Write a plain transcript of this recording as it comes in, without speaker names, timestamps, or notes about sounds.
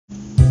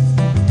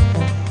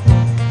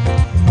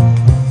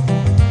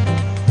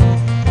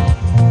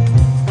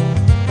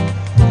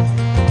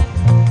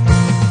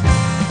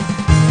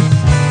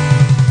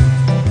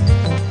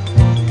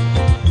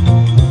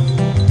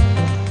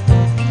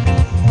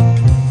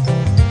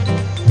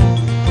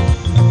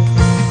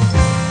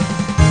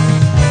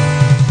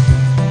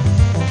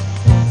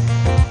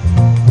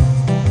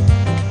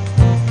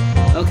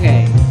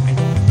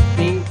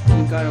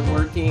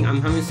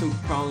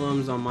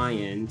problems on my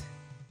end.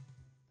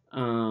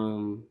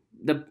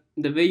 The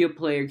video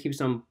player keeps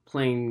on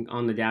playing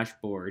on the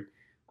dashboard.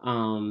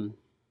 But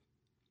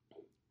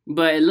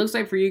it looks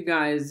like for you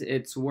guys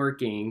it's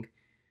working.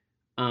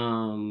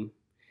 Now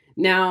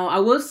I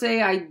will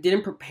say I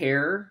didn't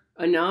prepare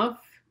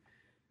enough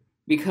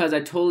because I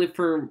totally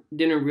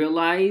didn't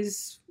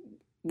realize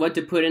what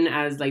to put in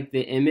as like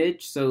the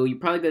image. So you're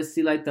probably gonna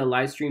see like the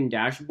live stream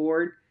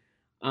dashboard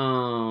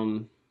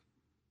throughout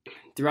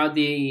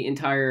the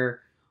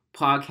entire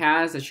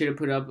podcast. I should have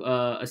put up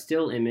a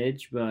still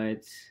image,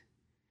 but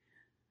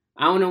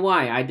I don't know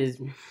why.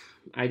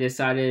 I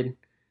decided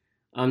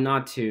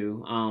not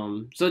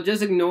to. So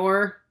just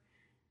ignore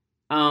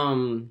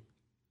the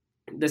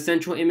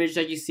central image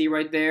that you see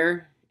right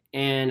there,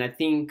 and I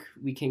think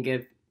we can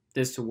get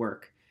this to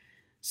work.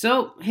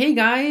 So, hey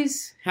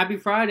guys, happy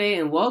Friday,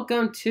 and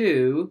welcome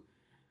to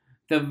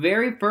the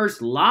very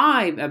first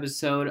live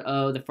episode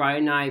of the Friday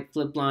Night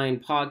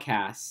Flipline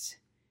podcast.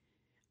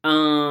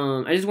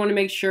 I just want to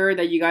make sure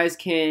that you guys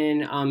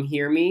can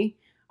hear me.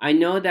 I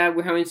know that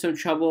we're having some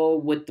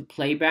trouble with the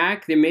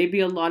playback. There may be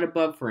a lot of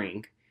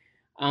buffering.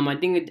 I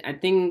think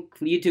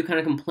YouTube kind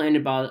of complained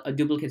about a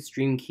duplicate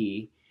stream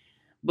key,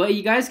 but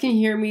you guys can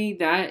hear me.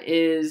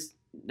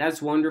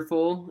 That's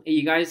wonderful.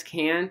 You guys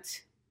can't.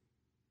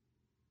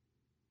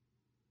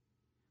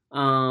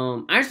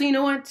 Actually, you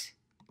know what?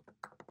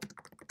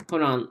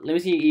 Hold on. Let me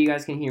see if you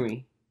guys can hear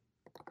me.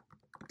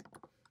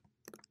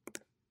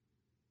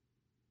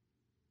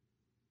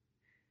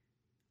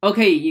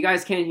 Okay, you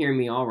guys can hear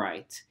me. All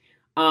right.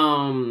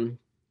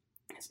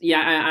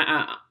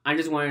 Yeah, I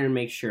just wanted to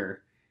make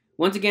sure.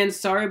 Once again,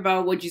 sorry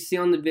about what you see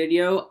on the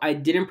video. I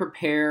didn't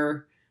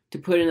prepare to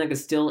put in like a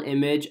still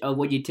image of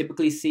what you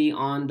typically see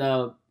on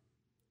the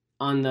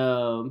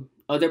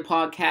other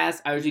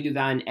podcasts. I usually do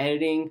that in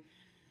editing.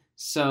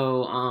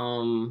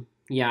 So,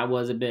 yeah, I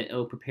was a bit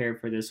ill-prepared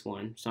for this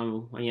one.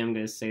 So I am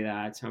going to say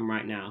that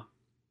right now.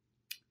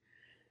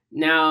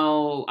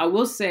 Now, I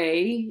will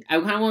say, I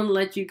kind of want to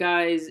let you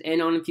guys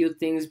in on a few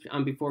things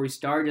before we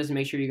start, just to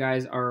make sure you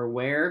guys are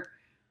aware.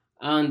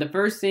 The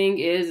first thing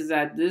is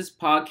that this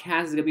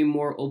podcast is going to be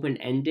more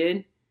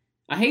open-ended.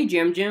 Hey,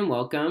 Jim,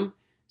 welcome.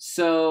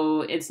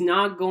 So it's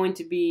not going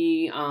to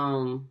be,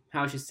 how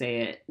should I say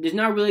it? There's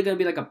not really going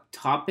to be like a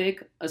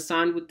topic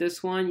assigned with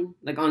this one.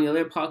 Like on the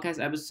other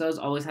podcast episodes,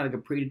 I always have like a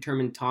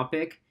predetermined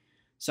topic.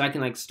 So I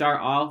can like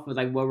start off with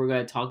like what we're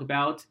going to talk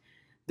about.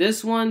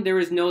 This one, there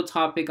is no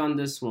topic on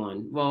this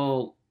one.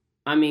 Well,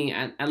 I mean,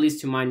 at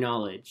least to my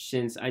knowledge,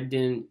 since I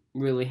didn't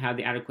really have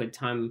the adequate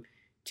time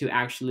to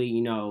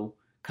actually,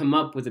 come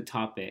up with a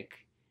topic.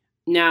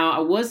 Now, I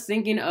was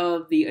thinking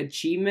of the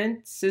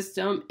achievement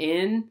system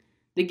in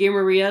the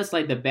Gamerias,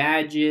 like the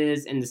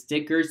badges and the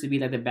stickers to be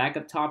like the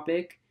backup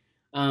topic.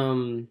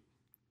 And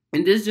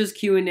this is just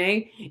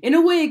Q&A. In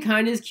a way, it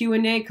kind of is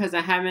Q&A because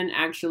I haven't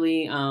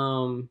actually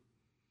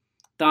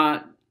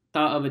thought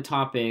of a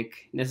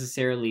topic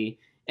necessarily.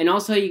 And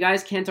also, you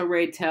guys can't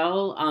already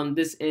tell,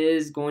 this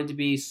is going to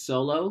be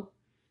solo.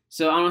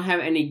 So I don't have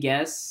any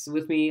guests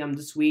with me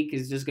this week.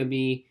 It's just going to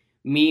be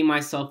me,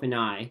 myself, and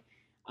I.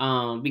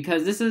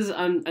 Because this is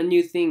a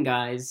new thing,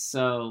 guys.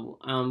 So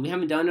we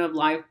haven't done a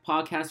live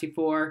podcast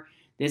before.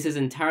 This is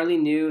entirely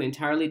new,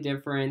 entirely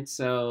different.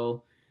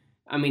 So,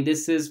 I mean,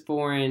 this is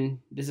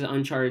foreign. This is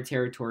uncharted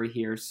territory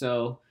here.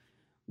 So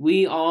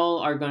we all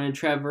are going to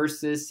traverse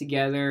this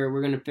together.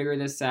 We're going to figure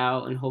this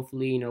out. And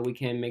hopefully, we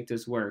can make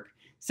this work.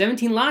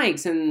 17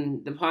 likes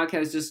and the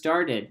podcast just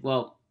started.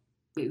 Well,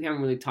 we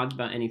haven't really talked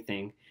about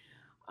anything.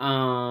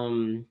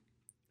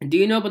 Do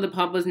you know about the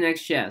Papa's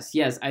Next Chefs?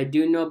 Yes, I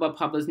do know about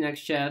Papa's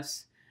Next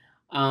Chefs.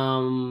 I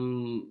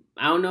don't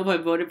know if I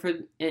voted for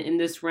in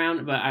this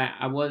round, but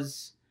I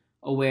was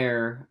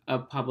aware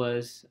of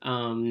Papa's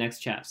Next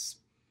Chefs.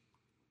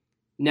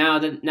 Now,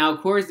 of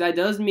course, that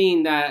does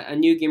mean that a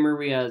new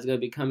Gameria is going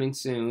to be coming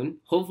soon.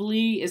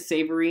 Hopefully, it's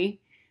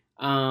savory.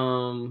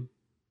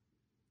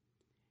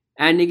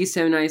 At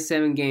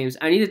Niggy797 Games.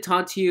 I need to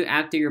talk to you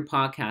after your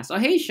podcast. Oh,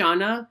 hey,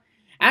 Shauna.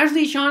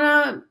 Actually,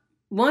 Shauna,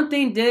 one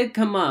thing did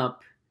come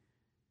up.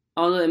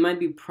 Although it might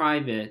be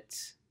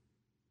private,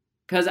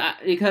 because I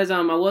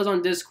was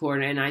on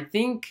Discord and I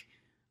think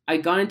I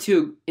got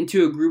into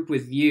a group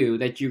with you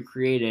that you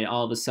created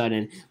all of a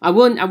sudden. I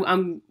will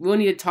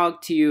need to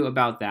talk to you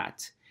about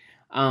that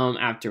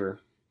after.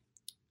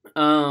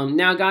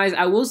 Now, guys,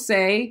 I will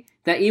say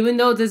that even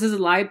though this is a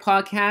live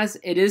podcast,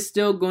 it is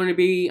still going to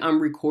be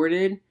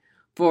recorded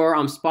for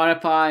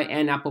Spotify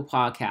and Apple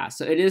Podcasts.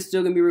 So it is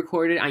still going to be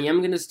recorded. I am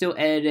going to still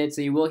edit it,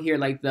 so you will hear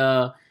like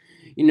the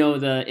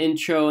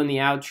intro and the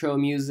outro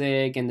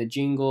music and the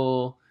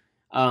jingle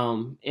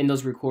in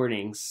those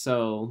recordings.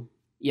 So,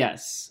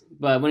 yes.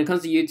 But when it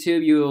comes to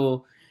YouTube,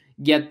 you'll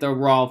get the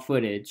raw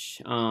footage.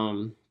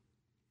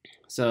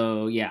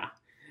 So, yeah.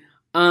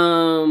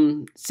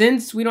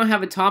 Since we don't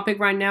have a topic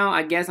right now,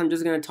 I guess I'm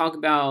just going to talk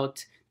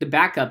about the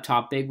backup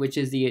topic, which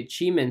is the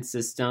achievement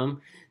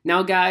system.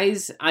 Now,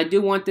 guys, I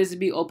do want this to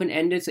be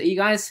open-ended, so you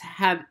guys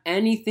have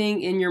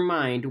anything in your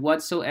mind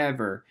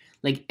whatsoever,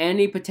 like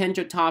any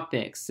potential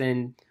topics,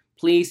 and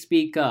please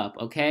speak up,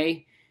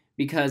 okay?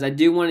 Because I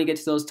do want to get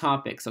to those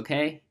topics,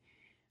 okay?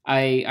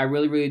 I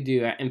really, really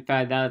do. In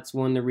fact, that's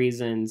one of the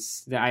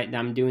reasons that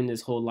I'm doing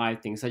this whole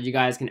live thing, so you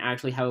guys can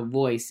actually have a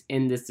voice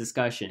in this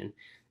discussion.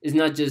 It's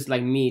not just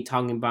like me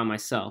talking by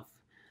myself.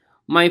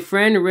 My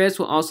friend Riz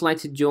will also like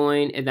to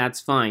join, if that's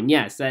fine.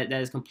 Yes, that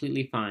is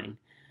completely fine.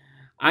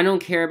 I don't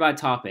care about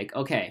topic.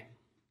 Okay.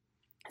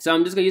 So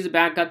I'm just going to use a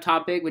backup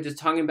topic, which is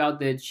talking about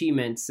the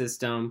achievement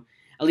system,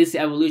 at least the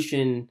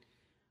evolution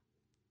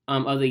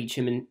of the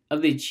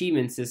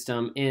achievement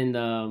system in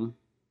the...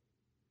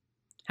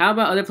 How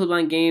about other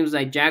Flipline games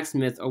like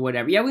Jacksmith or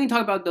whatever? Yeah, we can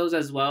talk about those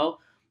as well,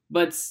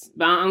 but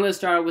I'm going to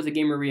start with the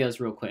Gamerias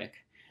real quick.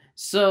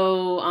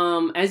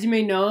 So, as you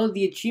may know,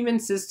 the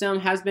achievement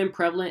system has been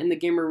prevalent in the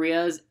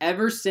Gamerias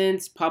ever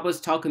since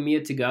Papa's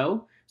Takamiya to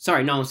go.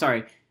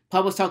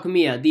 Papa's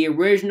Takamiya, the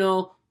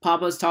original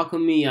Papa's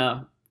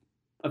Takamiya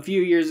a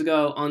few years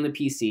ago on the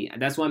PC.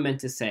 That's what I meant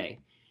to say.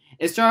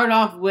 It started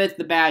off with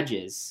the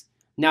badges.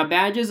 Now,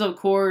 badges, of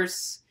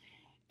course,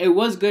 it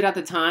was good at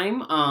the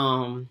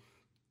time.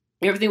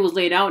 Everything was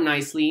laid out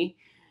nicely.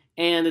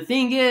 And the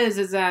thing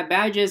is that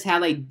badges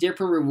had, like,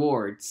 different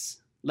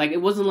rewards. Like,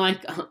 it wasn't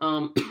like,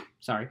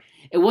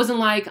 it wasn't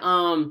like,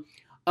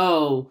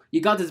 oh,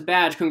 you got this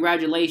badge,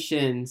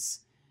 congratulations,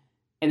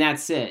 and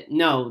that's it.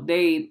 No,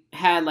 they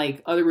had,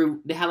 like,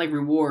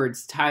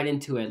 rewards tied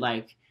into it.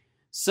 Like,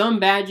 some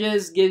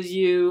badges gives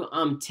you,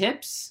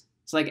 tips.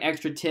 It's, like,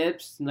 extra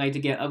tips, like, to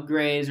get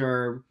upgrades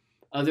or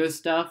other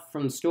stuff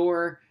from the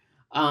store.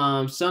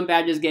 Some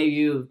badges gave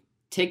you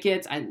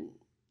tickets,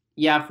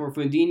 for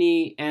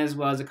Fundini, as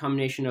well as a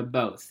combination of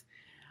both.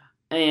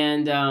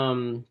 And,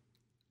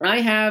 I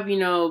have,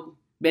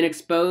 been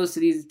exposed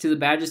to the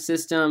badges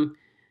system.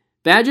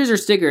 Badges or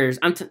stickers?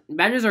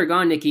 Badges are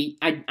gone, Nikki.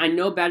 I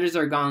know badges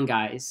are gone,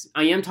 guys.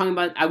 I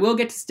will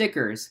get to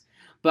stickers,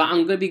 but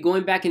I'm going to be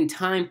going back in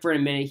time for a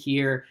minute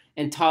here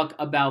and talk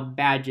about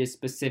badges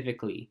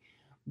specifically.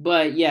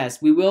 But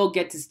yes, we will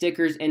get to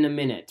stickers in a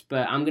minute,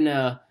 but I'm going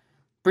to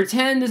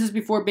pretend this is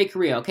before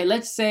Bakeria. Okay,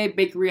 let's say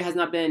Bakeria has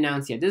not been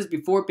announced yet. This is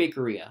before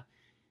Bakeria.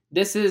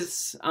 This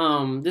is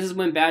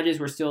when badges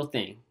were still a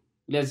thing.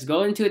 Let's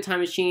go into a time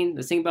machine.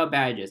 Let's think about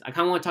badges. I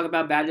kind of want to talk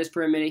about badges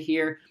for a minute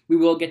here. We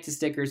will get to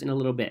stickers in a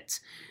little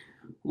bit.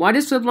 Why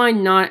does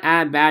Flipline not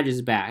add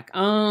badges back?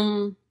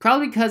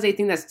 Probably because they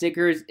think that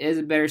stickers is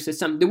a better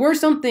system. There were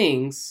some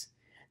things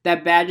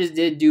that badges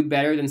did do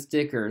better than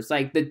stickers.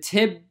 Like the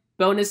tip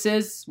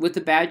bonuses with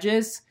the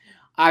badges.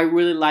 I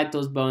really like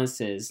those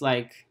bonuses.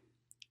 Like,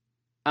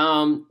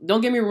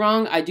 don't get me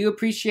wrong. I do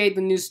appreciate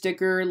the new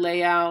sticker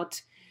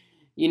layout.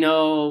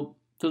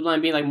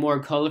 Flipline being like more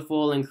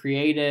colorful and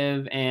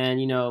creative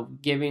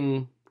and,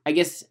 giving, I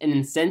guess, an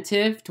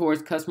incentive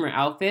towards customer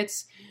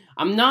outfits.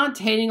 I'm not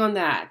hating on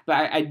that,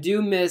 but I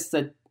do miss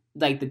the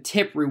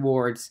tip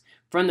rewards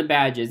from the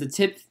badges. The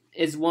tip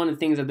is one of the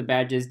things that the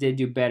badges did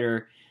do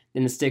better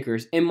than the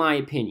stickers, in my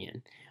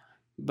opinion.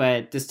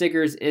 But the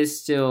stickers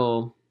is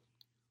still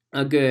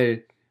a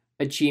good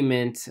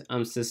achievement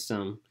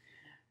system.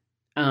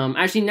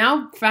 Actually,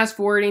 now fast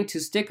forwarding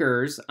to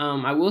stickers,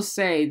 I will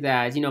say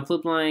that,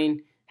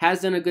 Flipline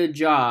has done a good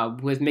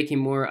job with making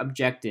more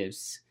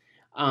objectives.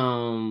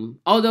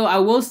 Although I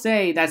will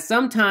say that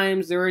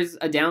sometimes there is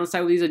a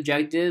downside with these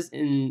objectives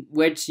in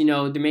which,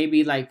 there may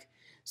be like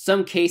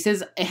some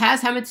cases. It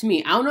has happened to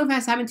me. I don't know if it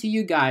has happened to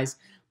you guys,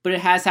 but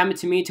it has happened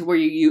to me to where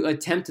you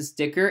attempt a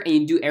sticker and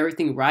you do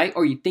everything right,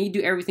 or you think you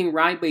do everything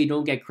right, but you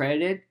don't get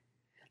credited.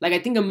 Like I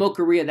think of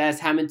Mocharia, that has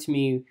happened to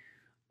me.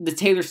 The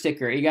Taylor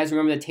sticker. You guys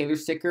remember the Taylor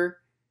sticker?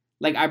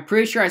 Like I'm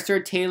pretty sure I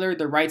started Taylor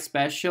the right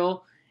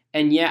special,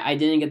 and yet I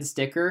didn't get the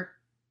sticker.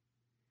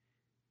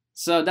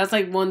 So that's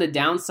like one of the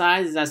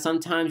downsides, is that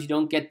sometimes you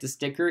don't get the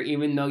sticker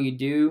even though you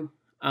do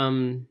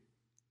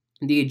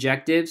the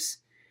objectives.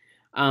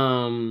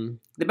 The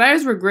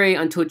badges were great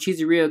until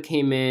Cheeseria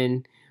came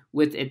in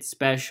with its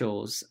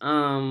specials.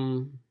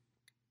 Well,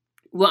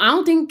 I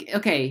don't think...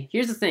 Okay,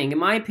 here's the thing. In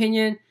my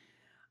opinion,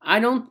 I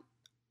don't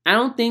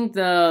think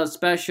the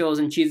specials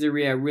in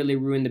Cheeseria really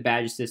ruined the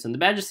badge system. The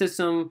badge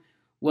system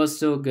was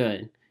still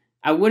good.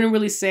 I wouldn't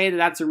really say that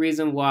that's the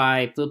reason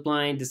why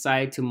Flipline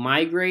decided to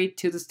migrate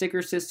to the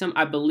sticker system.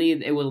 I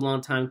believe it was a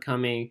long time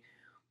coming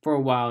for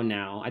a while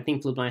now. I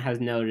think Flipline has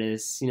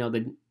noticed,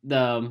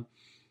 the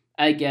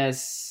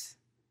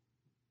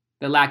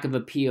lack of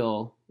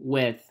appeal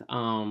with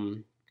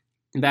the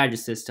badge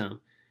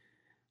system.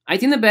 I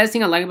think the best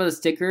thing I like about the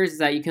stickers is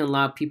that you can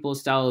unlock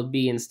people's style of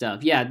B and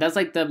stuff. Yeah, that's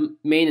like the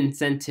main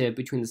incentive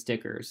between the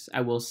stickers,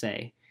 I will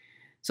say.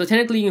 So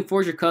technically you can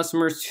force your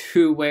customers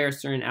to wear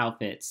certain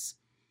outfits.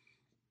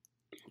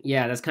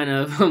 Yeah, that's kind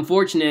of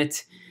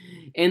unfortunate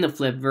in the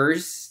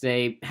Flipverse.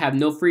 They have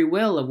no free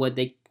will of what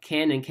they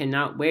can and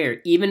cannot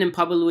wear. Even in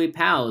Papa Louie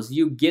Pals,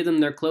 you give them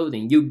their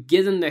clothing. You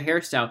give them their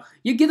hairstyle.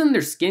 You give them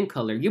their skin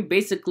color. You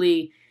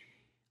basically...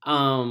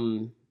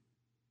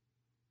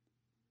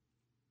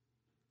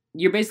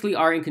 you basically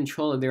are in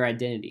control of their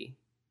identity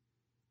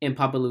in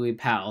Papa Louie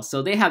Pals.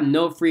 So they have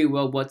no free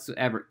will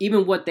whatsoever.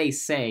 Even what they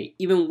say,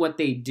 even what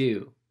they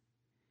do.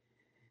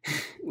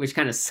 which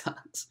kind of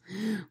sucks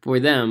for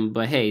them,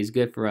 but hey, it's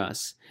good for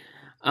us.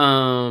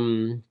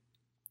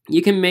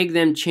 You can make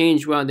them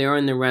change while they're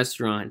in the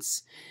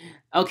restaurants.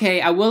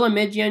 Okay, I will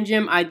admit,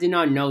 Jim, I did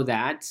not know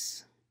that.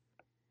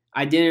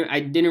 I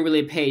didn't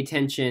really pay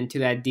attention to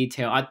that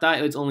detail. I thought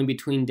it was only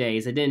between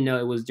days. I didn't know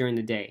it was during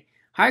the day.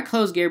 Hi,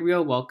 Close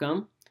Gabriel,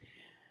 welcome.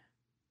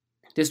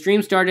 The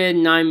stream started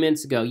 9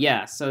 minutes ago.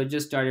 Yeah, so it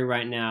just started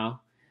right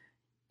now.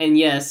 And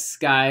yes,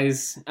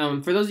 guys,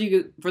 for those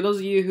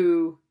of you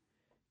who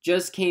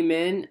just came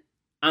in,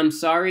 I'm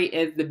sorry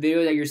if the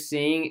video that you're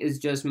seeing is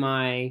just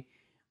my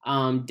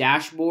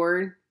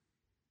dashboard,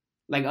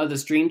 like of the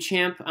Stream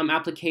Champ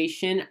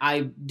application.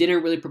 I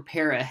didn't really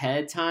prepare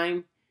ahead of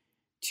time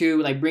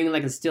to like bring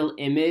like a still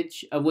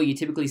image of what you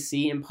typically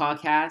see in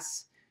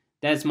podcasts.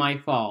 That's my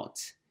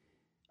fault.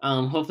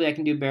 Hopefully I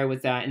can do better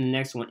with that in the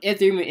next one. If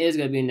there even is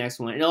going to be a next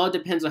one. It all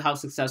depends on how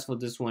successful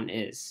this one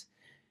is.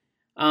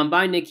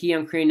 Bye, Nikki.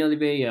 I'm creating another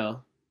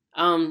video.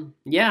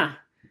 Yeah.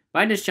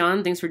 Bye,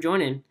 Deshaun. Thanks for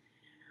joining.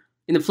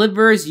 In the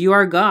Flipverse, you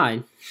are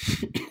God.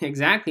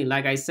 Exactly,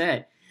 like I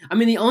said. I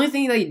mean, the only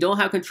thing that you don't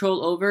have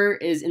control over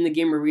is in the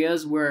game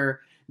areas where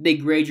they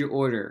grade your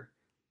order.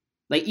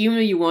 Like, even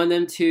if you want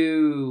them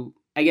to,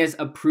 I guess,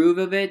 approve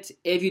of it,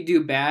 if you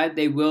do bad,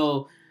 they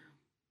will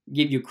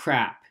give you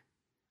crap.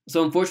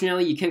 So,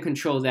 unfortunately, you can't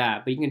control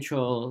that, but you can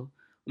control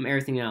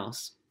everything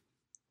else.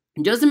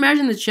 Just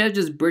imagine the chef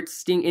just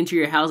bursting into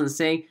your house and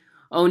saying,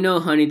 "Oh no,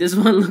 honey, this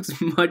one looks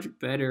much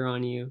better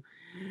on you."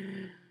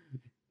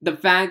 The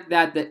fact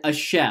that a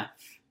chef,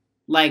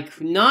 like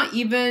not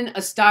even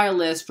a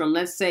stylist from,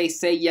 let's say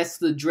Yes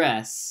to the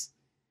Dress,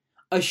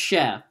 a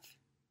chef,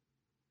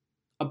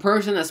 a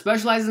person that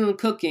specializes in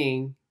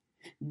cooking,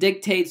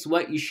 dictates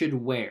what you should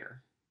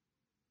wear.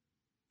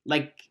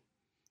 Like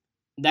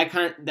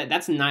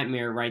that's a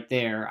nightmare right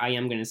there, I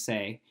am gonna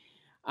say.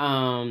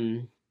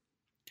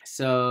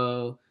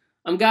 So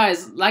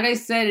guys, like I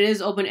said, it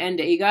is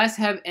open-ended. You guys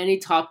have any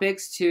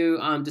topics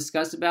to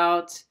discuss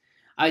about?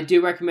 I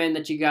do recommend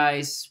that you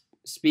guys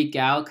speak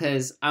out,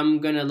 because I'm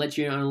gonna let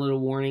you on a little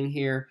warning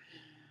here.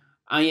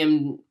 I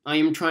am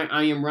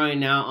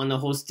running out on the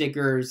whole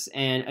stickers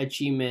and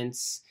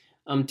achievements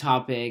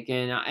topic,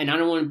 and I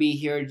don't want to be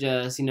here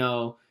just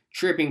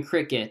chirping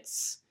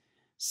crickets.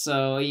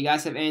 So you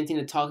guys have anything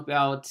to talk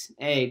about?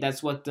 Hey,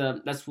 that's what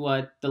the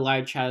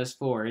live chat is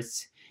for.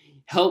 It's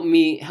help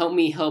me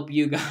help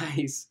you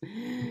guys.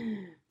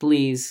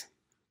 Please.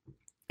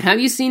 Have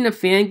you seen a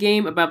fan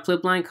game about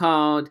Flipline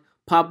called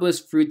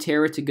Papa's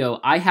Fruitera to Go?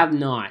 I have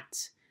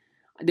not.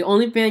 The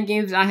only fan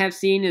games I have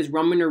seen is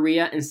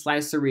Rameneria and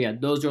Sliceria.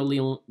 Those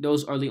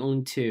are the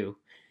only two.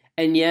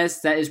 And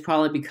yes, that is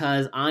probably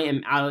because I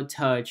am out of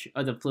touch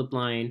of the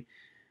Flipline,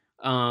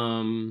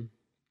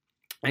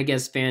 I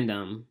guess,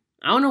 fandom.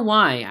 I don't know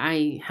why.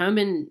 I haven't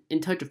been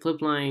in touch with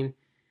Flipline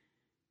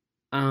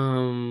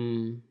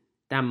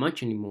that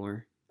much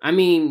anymore. I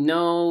mean,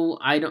 no,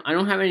 I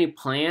don't have any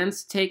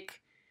plans to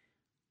take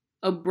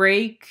a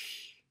break.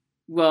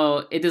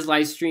 Well, if this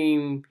live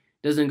stream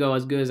doesn't go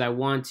as good as I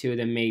want to,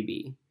 then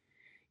maybe.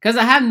 Because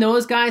I have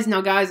noticed, guys. Now,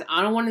 guys,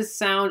 I don't want to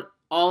sound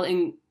all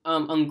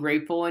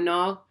ungrateful and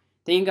all.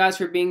 Thank you guys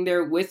for being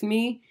there with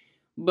me.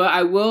 But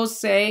I will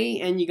say,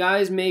 and you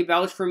guys may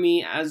vouch for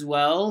me as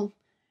well,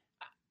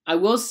 I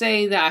will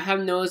say that I have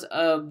noticed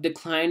a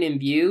decline in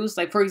views.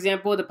 Like, for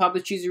example, the Papa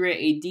Chooseria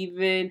A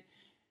David,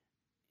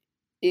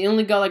 it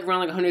only got like around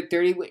like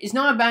 130. It's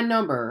not a bad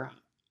number,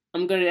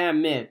 I'm going to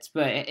admit,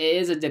 but it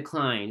is a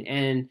decline.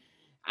 And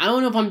I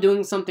don't know if I'm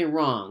doing something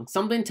wrong.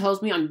 Something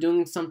tells me I'm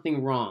doing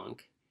something wrong.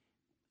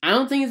 I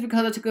don't think it's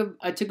because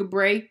I took a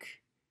break,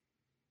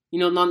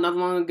 not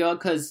long ago,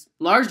 because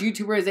large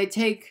YouTubers, they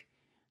take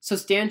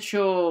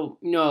substantial,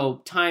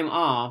 time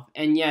off,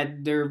 and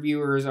yet their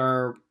views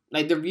are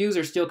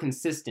still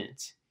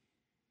consistent.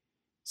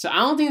 So I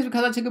don't think it's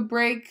because I took a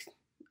break.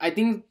 I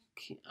don't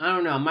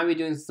know, I might be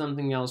doing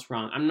something else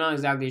wrong. I'm not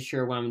exactly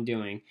sure what I'm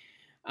doing.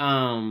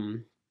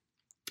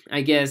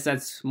 I guess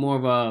that's more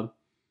of a...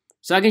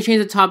 So I can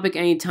change the topic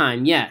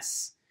anytime.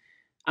 Yes.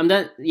 I'm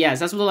done.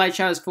 Yes, that's what the live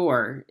chat is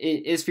for.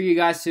 It is for you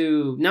guys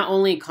to not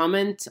only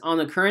comment on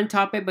the current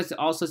topic, but to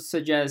also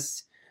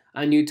suggest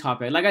a new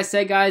topic. Like I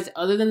said, guys,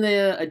 other than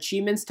the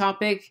achievements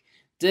topic,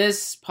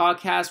 this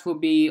podcast will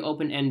be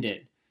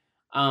open-ended.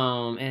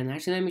 And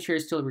actually, let me make sure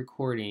it's still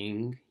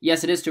recording.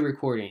 Yes, it is still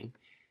recording.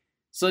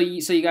 So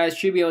you guys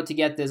should be able to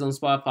get this on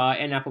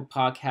Spotify and Apple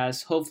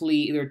Podcasts, hopefully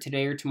either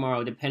today or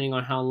tomorrow, depending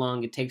on how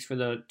long it takes for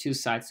the two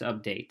sites to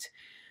update.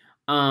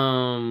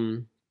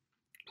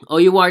 Oh,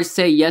 you watched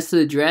Say Yes to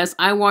the Dress?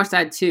 I watched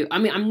that too. I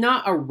mean, I'm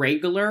not a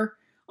regular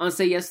on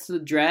Say Yes to the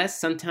Dress.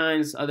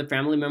 Sometimes other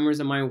family members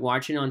of mine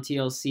watch it on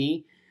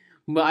TLC,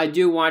 but I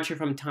do watch it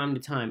from time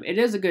to time. It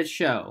is a good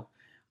show.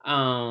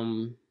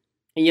 And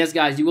yes,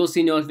 guys, you will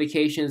see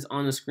notifications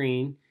on the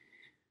screen.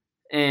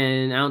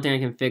 And I don't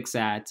think I can fix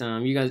that.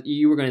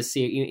 You were going to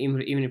see it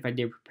even if I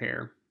did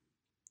prepare.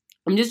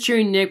 I'm just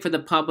cheering Nick for the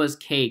Papa's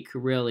cake,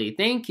 really.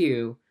 Thank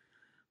you.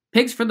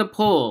 Picks for the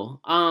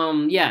poll.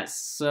 Yes.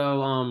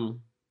 So,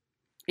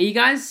 If you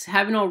guys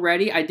haven't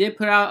already, I did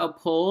put out a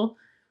poll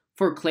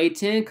for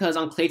Clayton because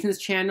on Clayton's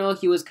channel,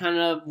 he was kind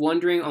of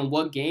wondering on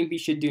what game he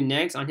should do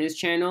next on his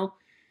channel.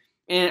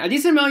 And a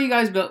decent amount of you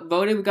guys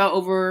voted. We got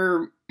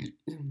over,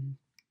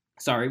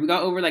 we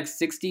got over like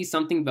 60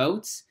 something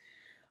votes.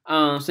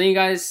 So you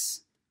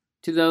guys,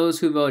 to those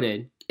who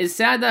voted. It's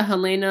sad that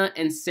Helena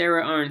and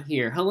Sarah aren't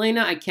here.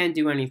 Helena, I can't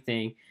do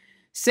anything.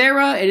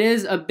 Sarah, it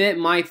is a bit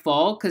my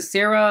fault because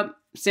Sarah,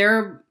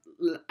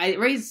 I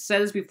already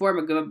said this before,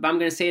 but I'm going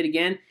to say it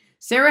again.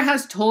 Sarah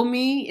has told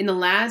me in the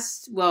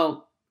last,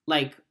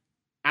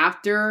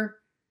 after,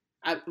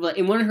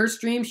 in one of her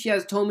streams, she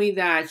has told me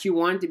that she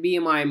wanted to be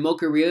in my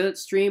Mocharia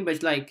stream,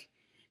 but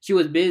she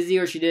was busy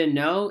or she didn't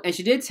know. And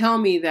she did tell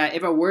me that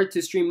if I were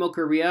to stream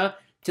Mocharia,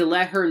 to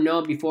let her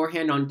know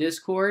beforehand on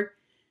Discord.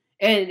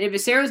 And if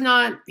Sarah's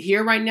not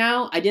here right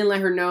now, I didn't let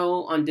her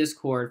know on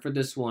Discord for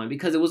this one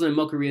because it wasn't a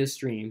Mocharia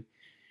stream.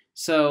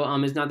 So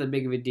it's not that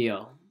big of a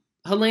deal.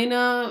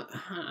 Helena,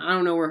 I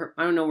don't know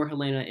where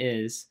Helena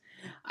is.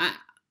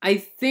 I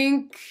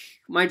think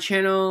my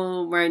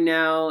channel right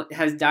now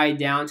has died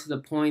down to the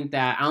point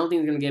that I don't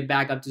think it's gonna get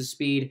back up to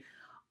speed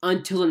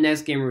until the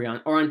next Game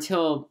Arena or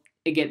until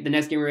the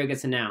next Game Arena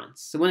gets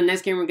announced. So when the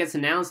next Game Arena gets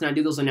announced and I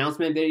do those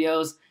announcement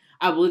videos,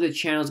 I believe the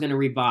channel is gonna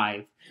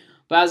revive.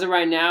 But as of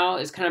right now,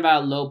 it's kind of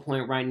at a low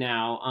point right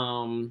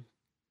now,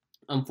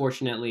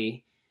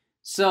 unfortunately.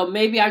 So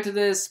maybe after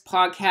this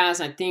podcast,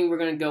 I think we're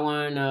gonna go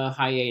on a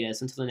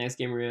hiatus until the next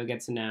Game Arena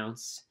gets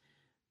announced.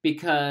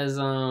 Because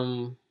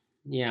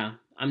yeah,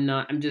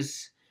 I'm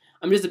just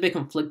a bit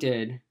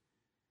conflicted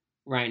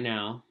right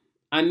now.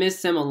 I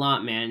miss them a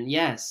lot, man.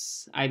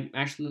 Yes, I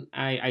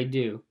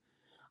do.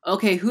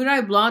 Okay, who did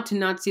I block to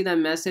not see that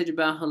message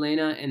about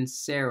Helena and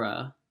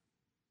Sarah?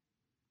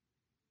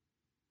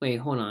 Wait,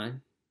 hold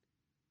on.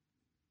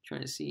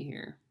 Trying to see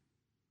here.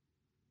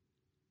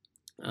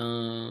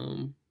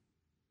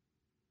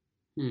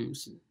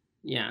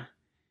 Yeah.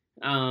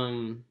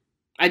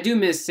 I do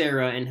miss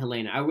Sarah and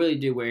Helena. I really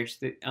do wish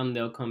that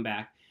they'll come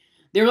back.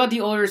 They were like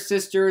the older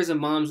sisters and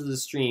moms of the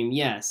stream.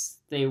 Yes,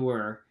 they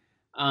were.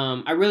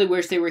 I really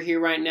wish they were here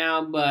right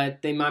now,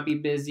 but they might be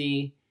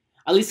busy.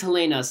 At least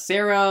Helena.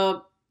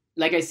 Sarah,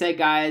 like I said,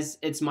 guys,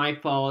 it's my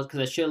fault because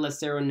I should have let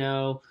Sarah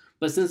know.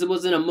 But since it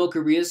wasn't a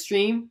Mocharia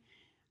stream,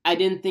 I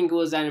didn't think it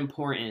was that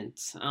important.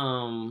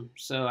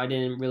 So I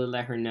didn't really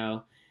let her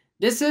know.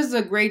 This is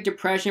a Great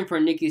Depression for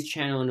Nikki's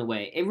channel in a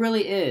way. It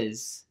really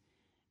is.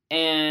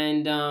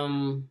 And I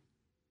know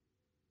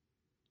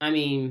I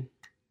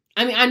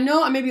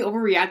may be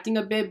overreacting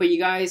a bit, but you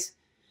guys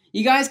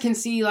can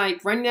see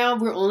like right now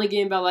we're only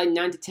getting about like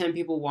 9 to 10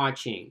 people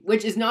watching,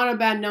 which is not a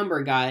bad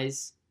number,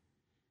 guys.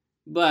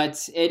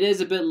 But it is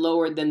a bit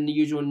lower than the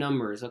usual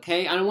numbers,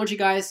 okay? I don't want you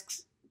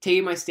guys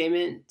taking my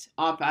statement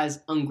off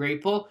as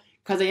ungrateful,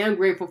 because I am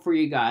grateful for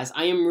you guys.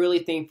 I am really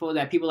thankful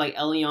that people like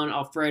Elion,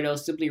 Alfredo,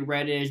 Simply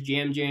Reddish,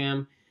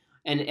 Jam,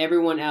 and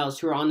everyone else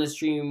who are on the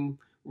stream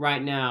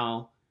right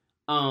now.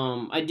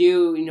 I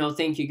do,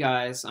 thank you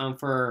guys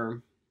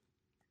for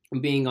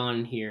being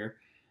on here.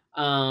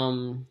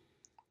 I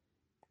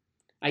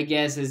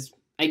guess it's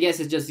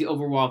just the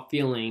overall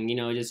feeling,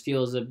 it just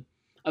feels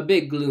a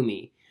bit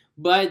gloomy.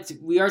 But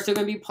we are still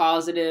gonna be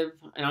positive,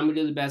 and I'm gonna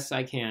do the best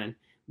I can.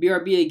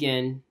 BRB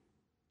again.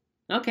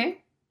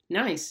 Okay,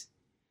 nice.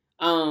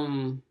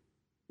 Well,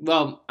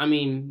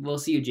 we'll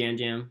see you,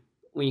 Jam,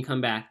 when you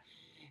come back.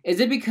 Is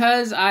it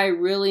because I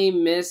really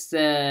miss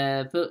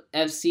the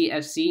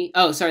FCFC?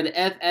 Oh, sorry, the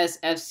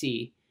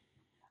FSFC.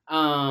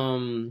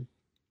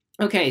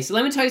 Okay, so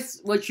let me tell you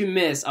what you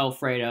miss,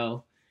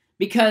 Alfredo.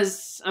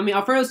 Because,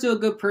 Alfredo's still a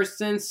good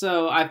person,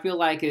 so I feel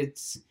like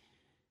it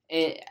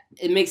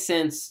makes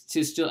sense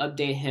to still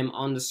update him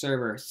on the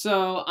server.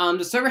 So,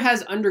 the server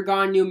has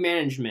undergone new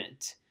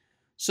management.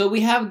 So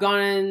we have brought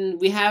in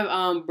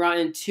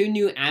 2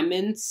 new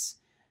admins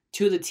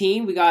to the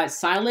team. We got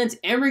Silent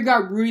and we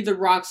got Rudy the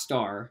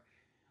Rockstar,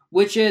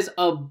 which is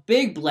a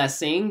big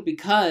blessing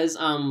because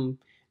for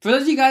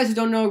those of you guys who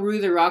don't know Rudy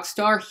the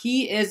Rockstar,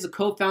 he is the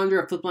co-founder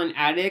of Flipline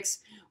Addicts,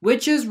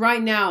 which is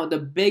right now the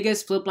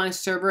biggest Flipline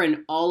server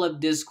in all of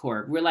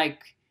Discord.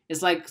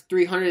 It's like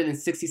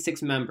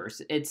 366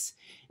 members. It's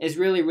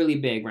really, really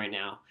big right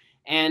now.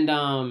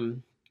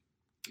 And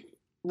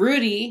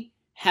Rudy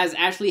has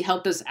actually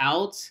helped us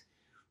out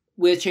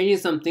with changing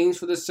some things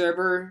for the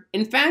server.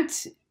 In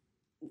fact,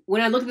 when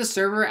I look at the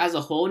server as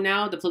a whole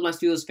now, the Flipline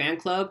Studios fan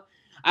club,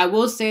 I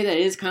will say that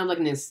it is kind of like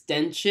an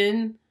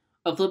extension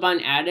of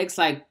Flipline Addicts.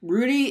 Like,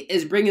 Rudy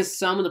is bringing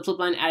some of the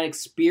Flipline Addict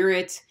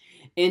spirit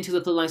into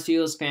the Flipline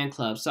Studios fan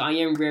club. So I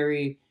am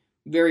very,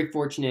 very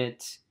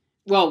fortunate.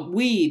 Well,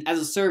 we, as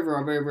a server,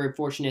 are very, very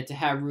fortunate to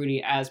have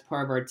Rudy as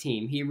part of our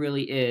team. He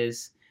really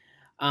is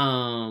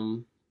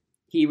an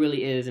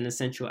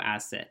essential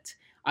asset.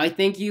 I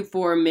thank you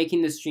for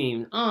making the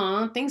stream.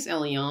 Aw, thanks,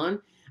 Elion.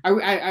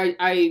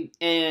 I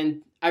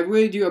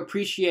really do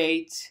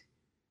appreciate,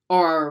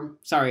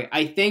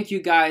 I thank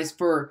you guys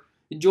for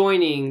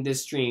joining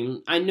this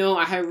stream. I know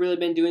I haven't really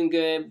been doing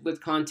good with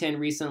content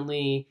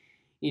recently.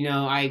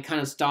 I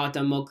kind of stalked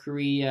on Mo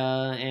Korea,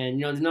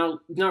 and there's not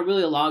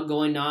really a lot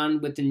going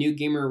on with the new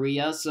Game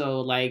Maria,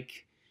 so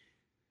like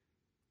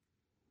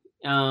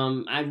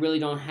I really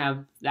don't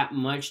have that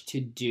much to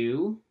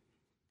do.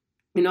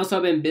 And also,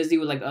 I've been busy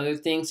with like other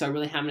things, so I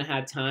really haven't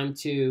had time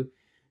to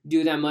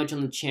do that much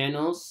on the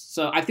channels.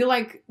 So I feel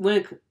like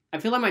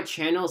my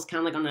channel is kind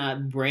of like on a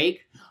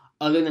break,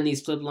 other than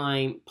these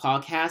Flipline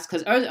podcasts.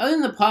 Because other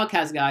than the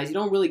podcast, guys, you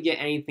don't really get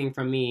anything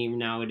from me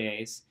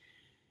nowadays.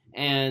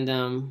 And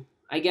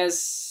I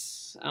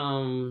guess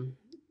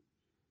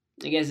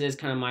it is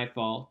kind of my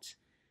fault,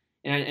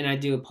 and I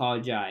do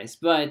apologize,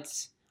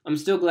 but I'm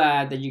still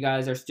glad that you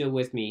guys are still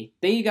with me.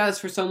 Thank you guys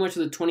for so much for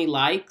the 20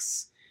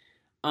 likes.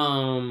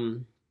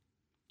 Um,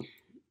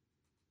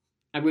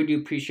 I really do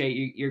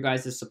appreciate your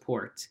guys'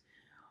 support.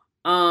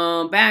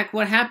 Back,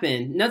 what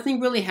happened?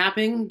 Nothing really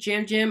happened,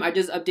 Jam. I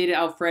just updated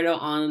Alfredo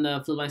on the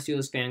Flipline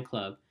Studios fan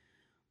club.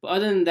 But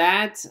other than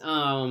that,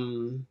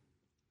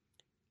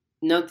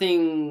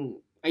 nothing.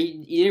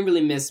 You didn't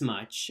really miss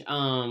much.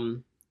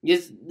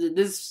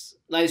 This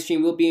live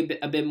stream will be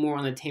a bit more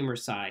on the tamer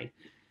side.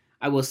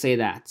 I will say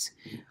that.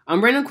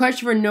 Random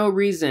question for no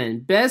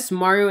reason. Best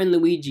Mario and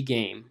Luigi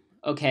game.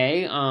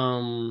 Okay.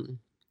 And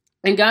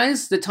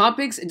guys, the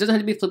topics, it doesn't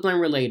have to be Flipline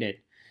related.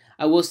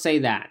 I will say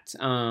that.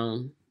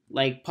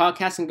 Like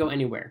podcasts can go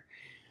anywhere.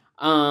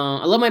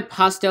 I love my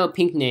pastel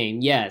pink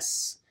name.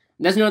 Yes.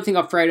 That's another thing,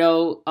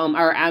 Alfredo.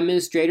 Our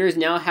administrators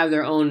now have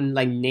their own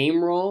like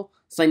name role.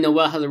 It's like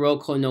Noel has a role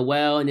called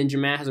Noel, and Ninja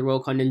Matt has a role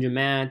called Ninja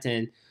Matt,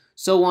 and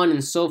so on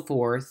and so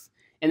forth.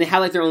 And they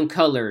have like their own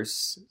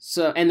colors.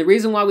 So, and the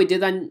reason why we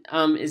did that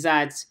is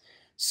that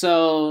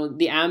so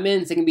the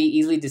admins, they can be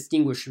easily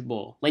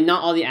distinguishable. Like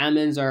not all the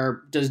admins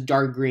are just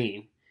dark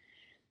green.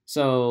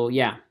 So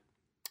yeah.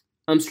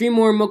 Stream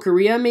more Mo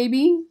Korea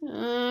maybe?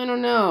 I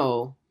don't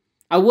know.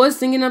 I was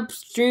thinking of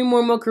stream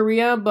more Mo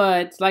Korea,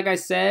 but like I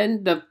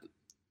said,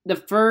 the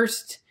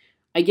first,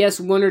 I guess,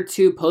 one or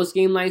two post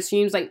game live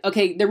streams, like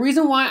okay, the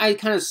reason why I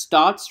kind of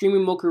stopped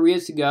streaming Mo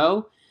Korea to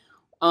go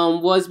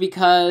was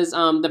because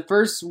the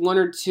first one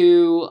or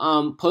two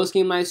post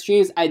game live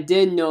streams, I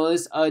did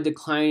notice a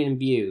decline in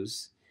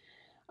views.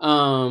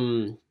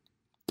 So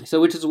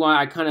which is why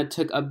I kind of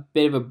took a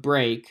bit of a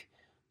break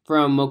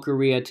from Mo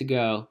Korea to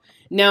go.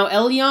 Now,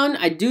 Elion,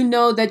 I do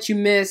know that you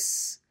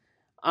miss.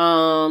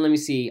 Let me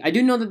see. I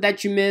do know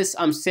that you miss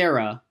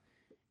Sarah,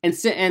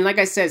 and like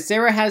I said,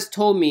 Sarah has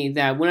told me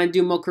that when I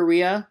do Mo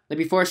Korea, like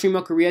before I stream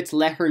Mo Korea, to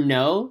let her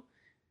know,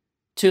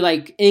 to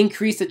like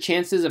increase the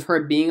chances of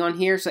her being on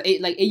here. So,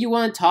 if you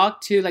want to talk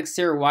to like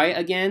Sarah White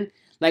again,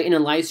 like in a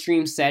live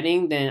stream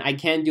setting, then I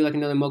can do like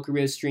another Mo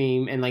Korea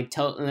stream and like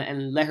tell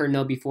and let her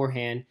know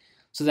beforehand,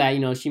 so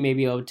that she may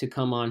be able to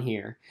come on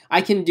here. I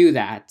can do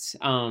that.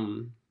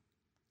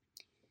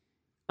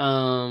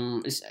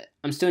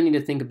 I'm still need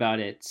to think about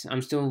it.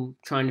 I'm still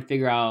trying to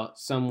figure out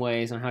some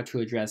ways on how to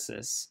address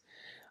this.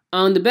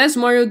 The best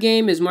Mario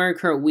game is Mario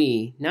Kart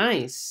Wii.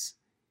 Nice.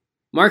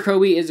 Mario Kart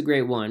Wii is a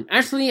great one.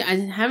 Actually, I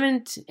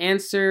haven't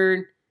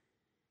answered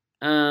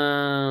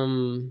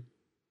Jamjen's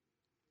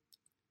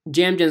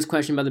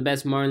question about the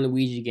best Mario and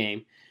Luigi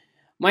game.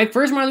 My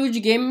first Mario and Luigi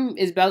game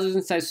is Bowser's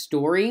Inside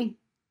Story,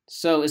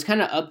 so it's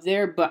kind of up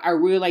there, but I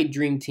really like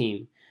Dream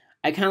Team.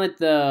 I kind of like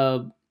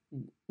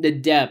the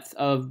depth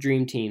of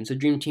Dream Team, so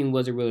Dream Team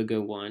was a really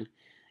good one.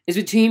 It's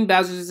between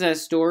Bowser's Inside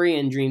Story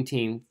and Dream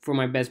Team for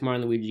my best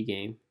Mario and Luigi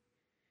game.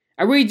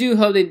 I really do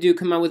hope they do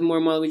come out with more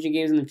Mario and Luigi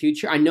games in the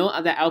future. I know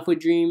that Alpha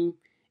Dream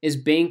is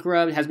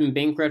bankrupt, has been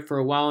bankrupt for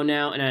a while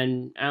now,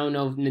 and I don't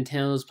know if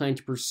Nintendo is planning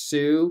to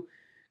pursue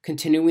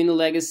continuing the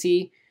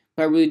legacy,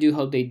 but I really do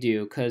hope they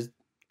do, because,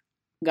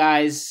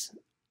 guys,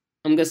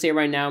 I'm going to say it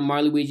right now,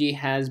 Mario Luigi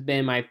has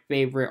been my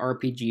favorite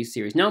RPG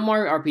series. Not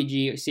Mario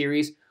RPG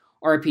series,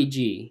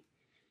 RPG.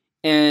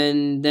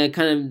 And that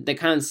kind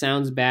of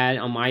sounds bad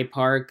on my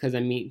part, because I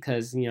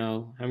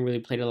haven't really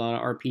played a lot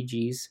of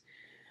RPGs.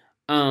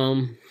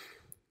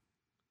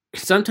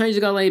 Sometimes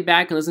you gotta lay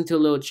back and listen to a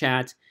little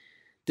chat.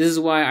 This is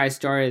why I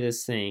started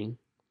this thing.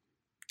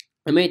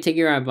 I may take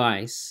your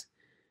advice.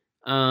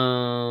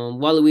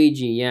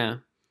 Waluigi, yeah.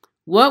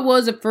 What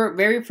was the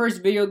very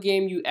first video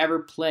game you ever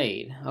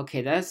played?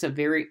 Okay, that's a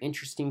very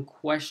interesting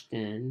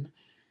question.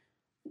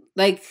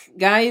 Like,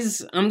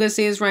 guys, I'm gonna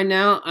say this right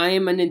now. I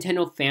am a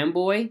Nintendo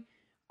fanboy.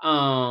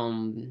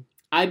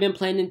 I've been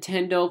playing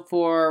Nintendo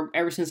for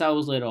ever since I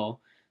was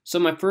little. So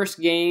my first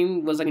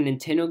game was like a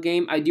Nintendo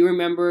game. I do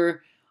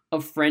remember a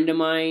friend of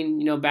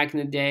mine, back in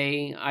the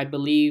day, I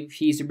believe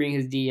he used to bring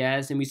his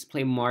DS and we used to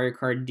play Mario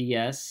Kart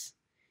DS.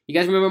 You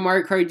guys remember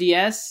Mario Kart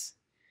DS?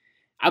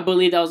 I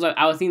think that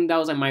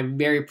was like my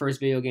very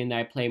first video game that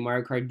I played,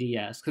 Mario Kart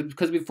DS.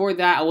 Because before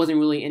that, I wasn't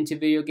really into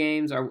video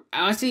games, or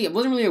honestly, I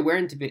wasn't really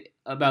aware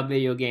about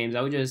video games. I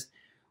was just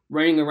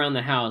running around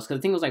the house, because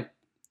I think it was like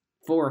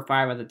 4 or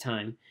 5 at the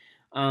time.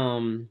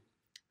 So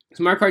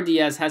Mario Kart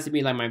DS has to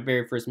be like my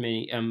very first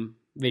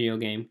video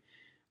game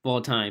of all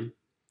time.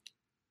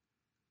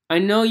 I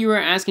know you were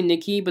asking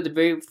Nikki, but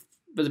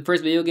the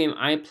first video game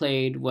I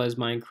played was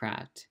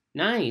Minecraft.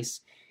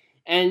 Nice.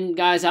 And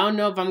guys, I don't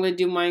know if I'm gonna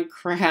do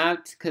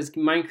Minecraft because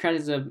Minecraft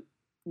is a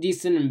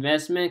decent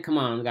investment. Come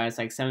on, guys,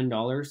 like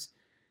 $7.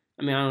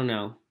 I mean, I don't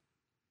know.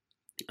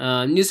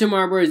 New Super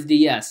Mario Bros.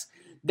 DS.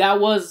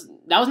 That was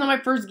not my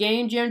first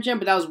game, Jam,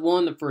 but that was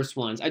one of the first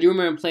ones. I do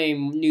remember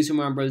playing New Super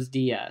Mario Bros.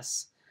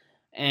 DS.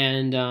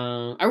 And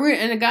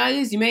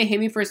guys, you may hate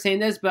me for saying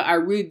this, but I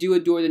really do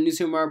adore the New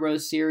Super Mario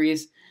Bros.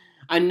 Series.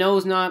 I know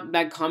it's not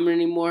that common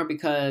anymore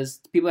because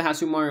people have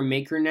Super Mario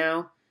Maker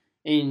now,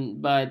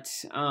 but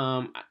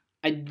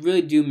I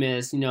really do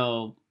miss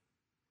the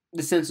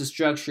sense of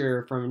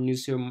structure from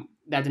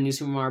that the New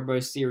Super Mario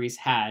Bros. Series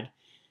had,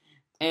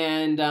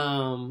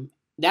 and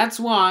that's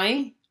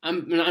why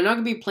I'm not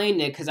gonna be playing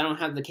it because I don't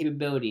have the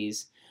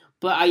capabilities,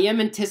 but I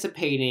am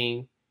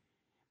anticipating.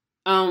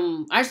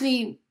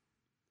 Actually,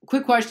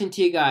 quick question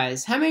to you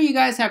guys: how many of you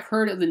guys have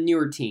heard of the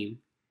newer team?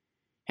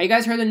 Have you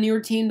guys heard of the newer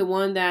team, the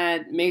one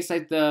that makes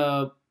like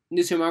the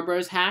New Super Mario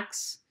Bros.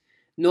 Hacks?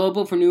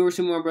 Knowable for newer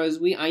Super Mario Bros.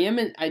 I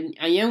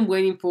am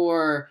waiting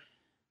for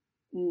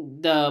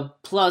the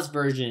Plus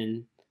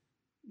version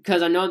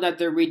because I know that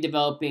they're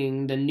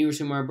redeveloping the newer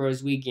Super Mario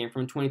Bros. Wii game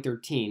from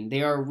 2013.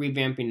 They are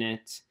revamping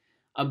it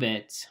a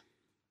bit,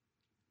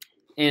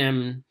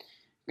 and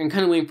I'm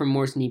kind of waiting for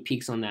more sneak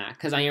peeks on that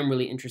because I am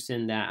really interested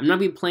in that. I'm not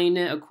be playing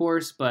it, of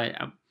course, but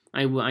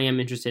I am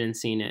interested in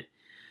seeing it.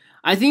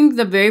 I think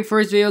the very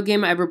first video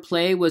game I ever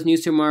played was New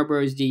Super Mario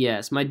Bros.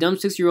 DS. My dumb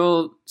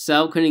 6-year-old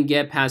self couldn't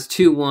get past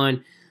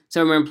 2-1, so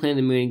I remember playing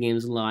the mini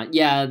games a lot.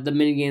 Yeah, the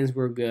mini games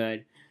were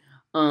good.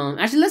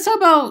 Actually, let's talk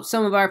about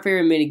some of our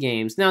favorite mini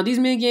games. Now, these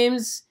mini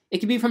games, it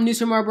could be from New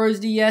Super Mario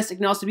Bros. DS. It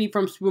can also be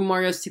from Super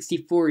Mario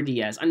 64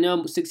 DS. I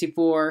know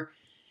 64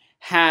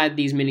 had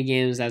these mini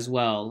games as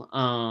well.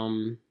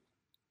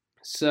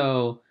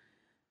 So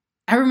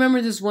I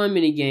remember this one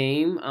mini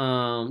game.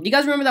 Do you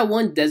guys remember that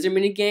one desert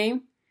mini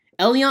game?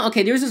 Elion.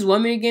 Okay, there was this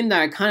one mini game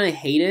that I kind of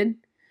hated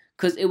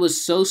because it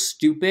was so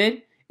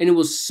stupid and it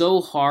was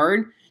so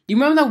hard. Do you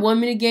remember that one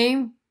mini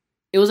game?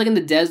 It was like in the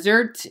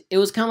desert. It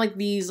was kind of like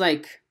these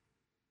like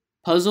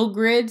puzzle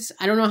grids.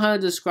 I don't know how to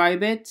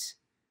describe it.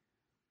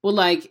 Well,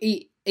 like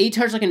you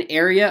touch like an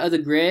area of the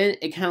grid,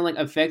 it kind of like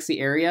affects the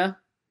area.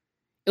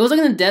 It was like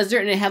in the desert,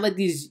 and it had like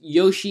these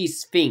Yoshi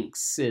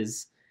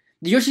Sphinxes.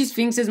 The Yoshi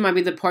Sphinxes might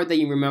be the part that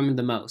you remember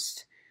the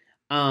most.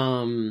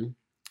 I don't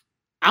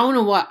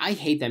know why I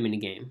hate that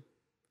minigame.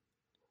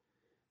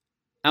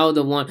 Oh,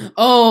 the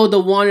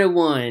wanted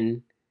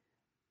one.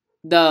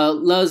 The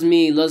loves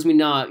me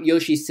not.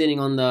 Yoshi sitting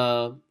on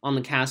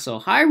the castle.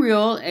 Hi,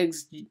 Real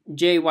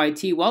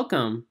XJYT.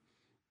 Welcome.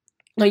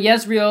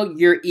 Yes, Real,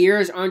 your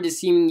ears aren't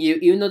deceiving you.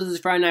 Even though this is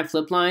Friday Night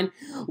Flipline,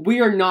 we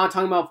are not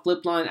talking about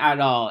Flipline at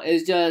all.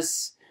 It's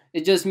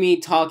just me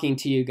talking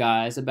to you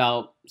guys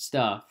about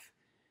stuff.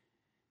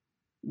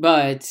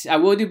 But I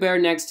will do better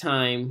next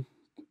time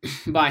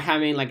by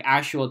having like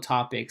actual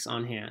topics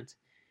on hand.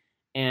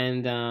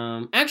 And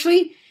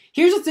actually,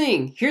 here's the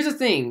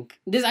thing.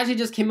 This actually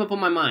just came up on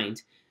my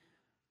mind.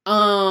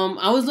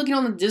 I was looking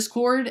on the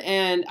Discord,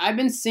 and I've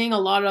been seeing a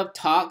lot of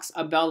talks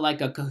about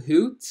like a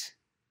Kahoot.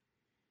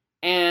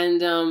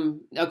 And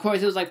of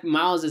course, it was like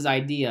Miles'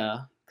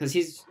 idea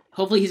because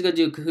hopefully he's gonna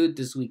do a Kahoot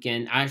this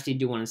weekend. I actually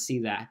do want to see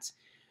that.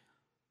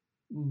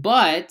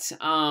 But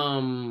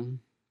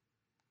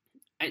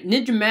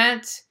Ninja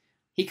Matt,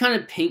 he kind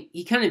of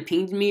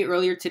pinged me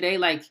earlier today,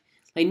 like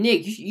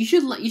Nick, you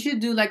should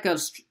do like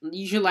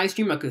you should live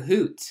stream a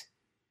Kahoot,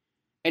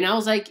 and I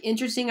was like,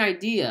 interesting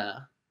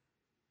idea.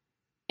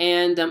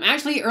 And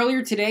actually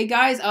earlier today,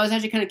 guys, I was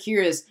actually kind of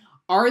curious.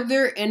 Are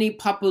there any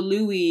Papa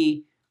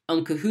Louie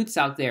Kahoots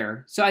out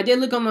there? So I did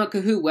look on the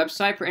Kahoot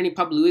website for any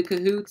Papa Louie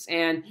Kahoots,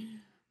 and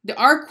there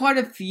are quite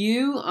a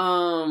few.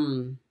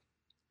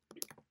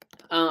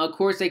 Of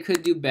course, they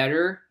could do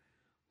better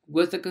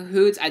with the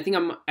Kahoots. I think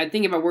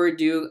if I were to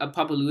do a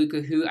Papa Louie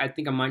Kahoot, I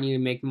think I might need to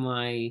make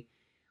my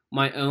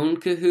own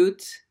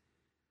Kahoot.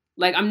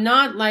 Like, I'm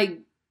not like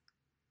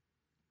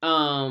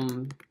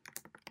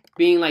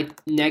being like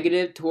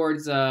negative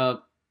towards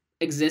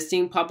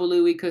existing Papa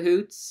Louie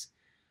Kahoots.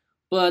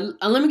 But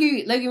let me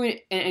give you an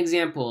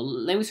example.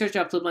 Let me search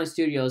up Flipline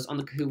Studios on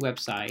the Kahoot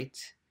website,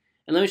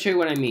 and let me show you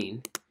what I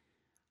mean.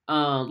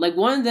 Like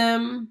one of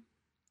them,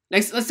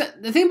 like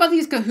the thing about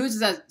these Kahoots is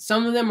that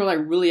some of them are like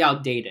really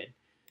outdated.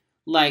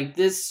 Like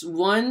this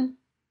one,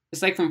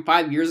 it's like from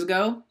 5 years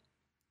ago,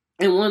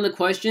 and one of the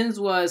questions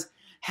was,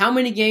 how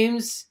many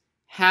games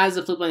has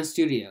the Flipline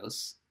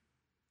Studios?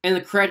 And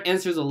the correct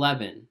answer is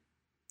 11.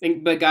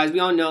 But guys, we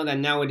all know that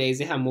nowadays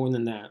they have more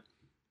than that.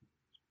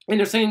 And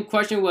the same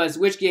question was,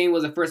 which game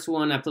was the first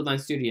one at Flipline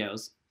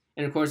Studios?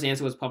 And of course the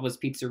answer was Papa's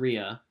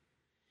Pizzeria.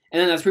 And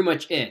then that's pretty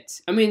much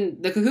it. I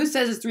mean, the Kahoot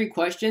says it's 3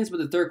 questions, but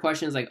the third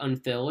question is like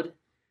unfilled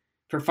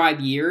for 5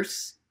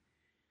 years.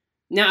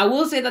 Now, I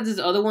will say that this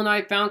other one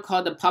I found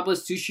called the Papa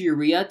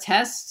Sushiria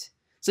test.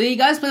 So you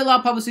guys play a lot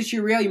of Papa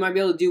Sushiria, you might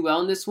be able to do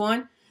well in this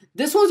one.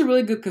 This one's a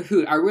really good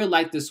Kahoot. I really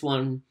like this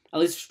one,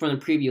 at least from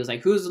the previews.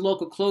 Like, who's the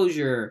local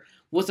closure?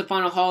 What's the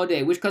final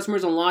holiday? Which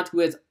customers unlocked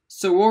with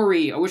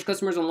Sorori? Or which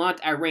customers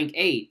unlocked at rank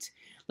 8?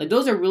 Like,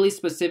 those are really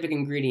specific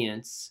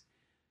ingredients.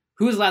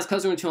 Who is the last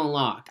customer to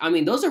unlock? I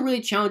mean, those are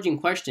really challenging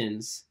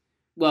questions.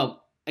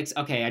 Well,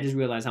 okay, I just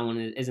realized that one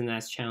isn't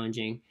as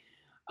challenging.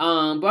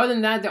 But other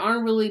than that, there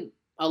aren't really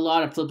a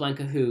lot of Flipline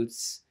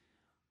Kahoots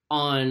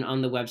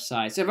on the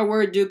website. So if I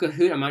were to do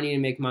Kahoot, I might need to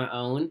make my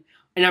own.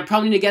 And I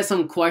probably need to get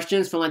some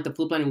questions from like the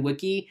Flipline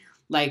Wiki.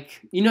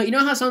 Like, you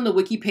know how some of the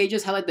wiki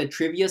pages have like the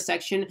trivia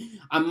section?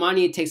 I might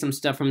need to take some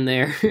stuff from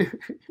there.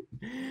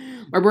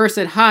 My brother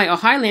said hi. Oh,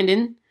 hi,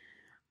 Landon.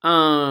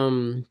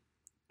 Friday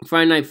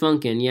Night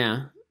Funkin',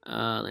 yeah.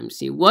 Let me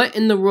see. What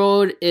in the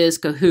world is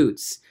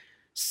Kahoots?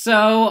 So,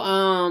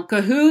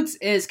 Kahoots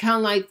is kind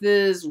of like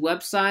this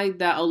website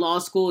that a lot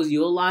of schools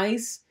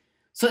utilize.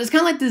 So it's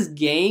kind of like this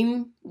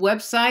game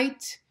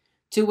website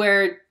to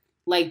where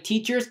like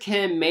teachers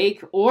can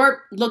make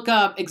or look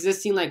up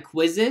existing like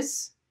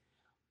quizzes,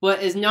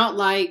 but it's not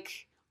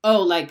like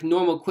like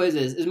normal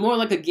quizzes. It's more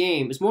like a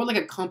game. It's more like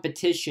a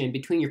competition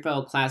between your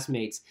fellow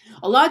classmates.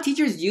 A lot of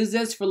teachers use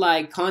this for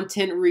like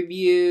content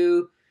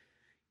review,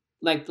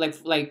 like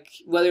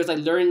whether it's like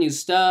learning new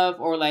stuff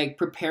or like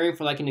preparing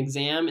for like an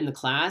exam in the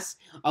class.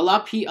 A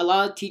lot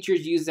of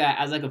teachers use that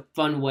as like a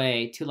fun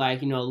way to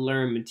like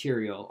learn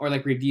material or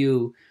like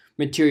review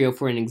material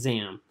for an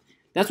exam.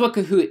 That's what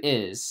Kahoot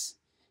is.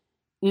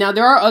 Now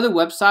there are other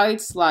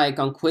websites like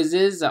on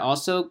Quizzes that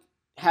also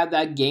have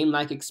that game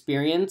like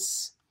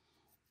experience.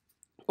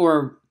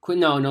 Or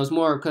no, it's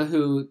more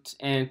Kahoot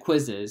and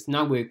Quizzes,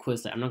 not really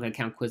Quizlet. I'm not gonna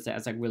count Quizlet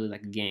as like really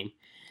like a game.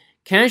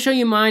 Can I show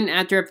you mine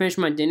after I finish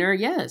my dinner?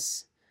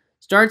 Yes.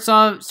 Starts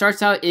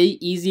out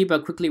easy,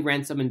 but quickly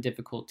ramps up in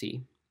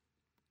difficulty.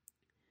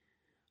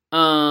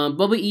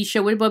 Bubba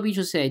Isha, what did Bubba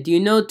Isha say? Do you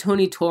know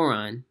Tony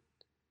Toron?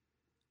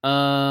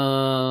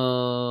 Oh,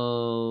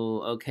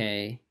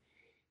 okay.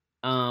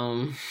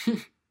 I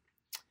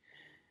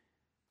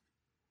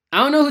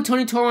don't know who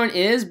Tony Toron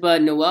is,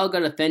 but Noel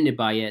got offended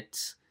by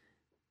it.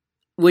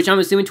 Which I'm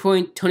assuming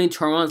Tony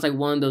Toron is like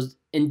one of those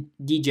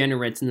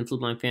degenerates in the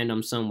Flipline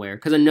fandom somewhere.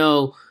 Because I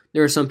know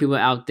there are some people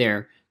out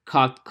there.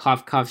 Cough,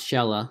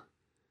 Shella.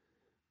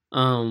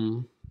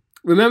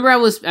 Remember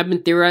I've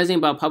been theorizing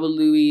about Pablo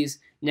Louis'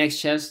 Next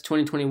Chess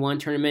 2021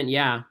 tournament?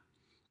 Yeah.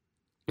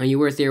 And you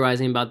were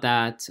theorizing about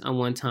that on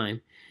one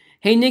time.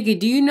 Hey, Nikki,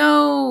 do you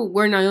know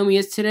where Naomi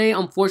is today?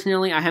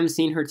 Unfortunately, I haven't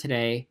seen her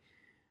today.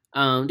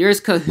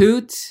 There's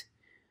Kahoot,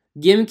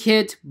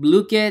 Gimkit,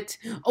 Bluekit.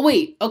 Oh,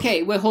 wait.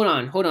 Okay, wait, hold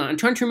on. I'm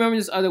trying to remember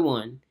this other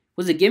one.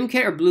 Was it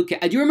Gimkit or Bluekit?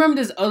 I do remember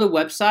this other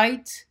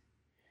website.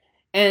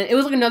 And it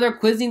was like another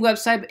quizzing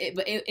website,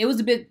 but it was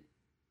a bit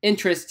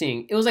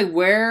interesting. It was like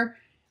where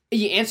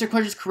you answer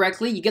questions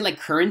correctly, you get like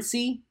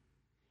currency.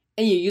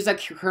 And you use that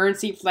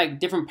currency for like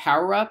different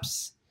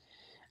power-ups.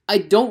 I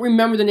don't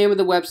remember the name of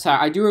the website.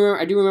 I do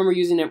remember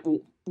using it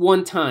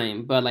one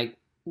time, but like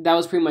that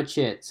was pretty much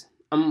it.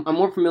 I'm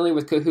more familiar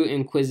with Kahoot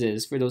and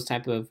Quizzes for those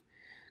type of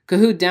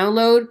Kahoot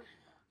download.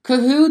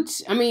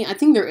 Kahoot, I mean, I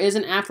think there is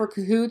an app for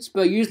Kahoots,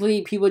 but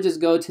usually people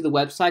just go to the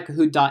website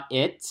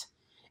kahoot.it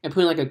and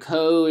put in like a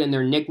code and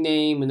their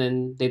nickname, and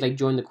then they like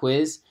join the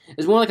quiz.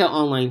 It's more like an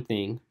online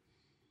thing.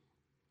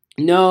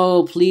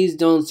 No, please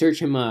don't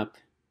search him up.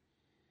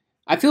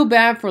 I feel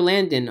bad for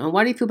Landon. Oh,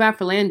 why do you feel bad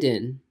for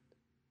Landon?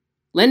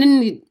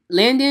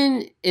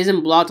 Landon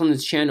isn't blocked on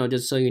this channel,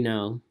 just so you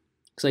know.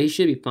 So he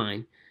should be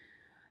fine.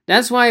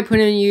 That's why I put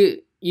in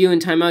you in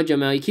timeout,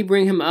 Jamel. You keep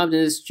bringing him up, and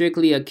it's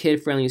strictly a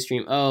kid-friendly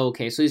stream. Oh,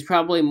 okay. So he's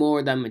probably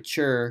more that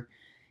mature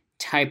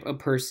type of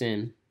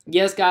person.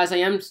 Yes, guys, I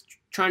am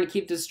trying to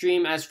keep the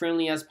stream as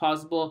friendly as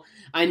possible.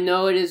 I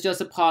know it is just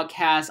a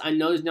podcast. I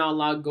know there's not a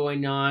lot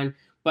going on,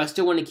 but I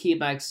still want to keep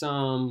like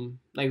some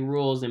like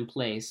rules in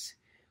place.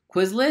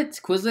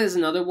 Quizlet is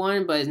another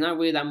one, but it's not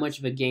really that much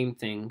of a game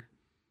thing.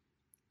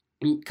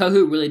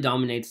 Kahoot really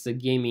dominates the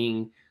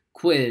gaming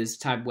quiz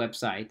type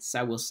websites,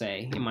 I will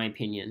say, in my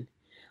opinion.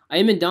 I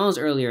ate McDonald's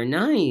earlier.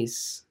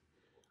 Nice.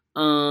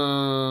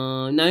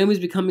 Naomi's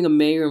becoming a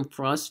mayor in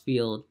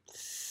Frostfield.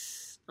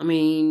 I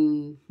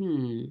mean,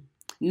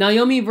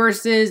 Naomi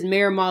versus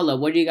Mayor Mala.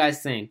 What do you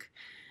guys think?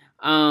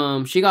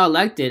 She got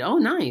elected. Oh,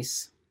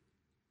 nice.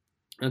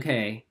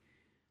 Okay.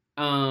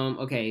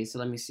 Okay, so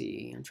let me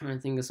see. I'm trying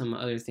to think of some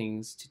other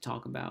things to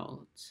talk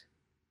about.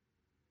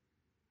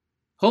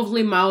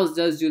 Hopefully Miles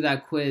does do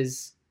that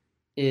quiz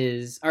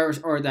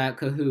or that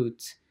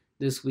Kahoot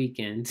this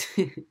weekend.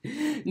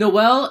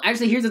 Noel,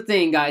 actually, here's the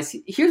thing, guys.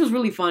 Here's what's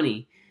really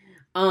funny.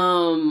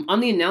 On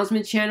the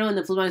announcement channel in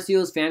the Flipline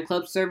Studios fan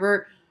club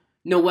server,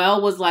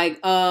 Noel was like,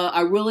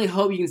 I really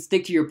hope you can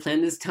stick to your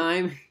plan this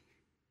time.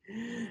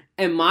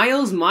 And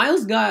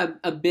Miles got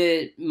a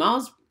bit,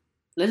 let's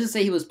just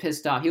say he was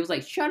pissed off. He was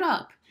like, shut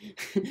up.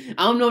 I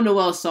don't know if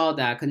Noel saw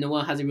that, because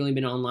Noel hasn't really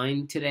been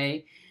online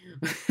today.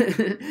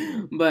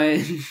 But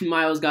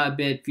Miles got a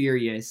bit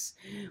furious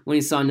when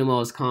he saw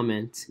Noel's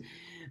comment.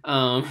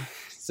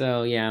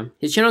 So yeah,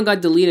 his channel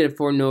got deleted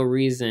for no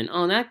reason.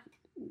 Oh,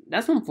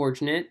 that's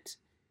unfortunate.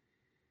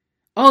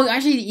 Oh,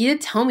 actually, you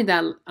did tell me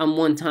that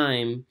one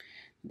time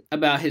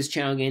about his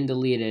channel getting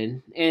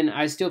deleted, and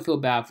I still feel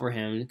bad for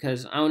him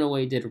because I don't know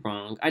what he did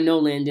wrong. I know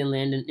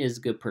Landon is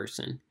a good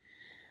person.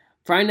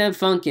 Friday Night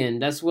Funkin',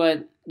 that's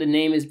what the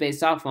name is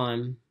based off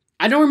on.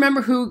 I don't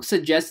remember who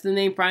suggested the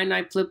name Friday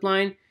Night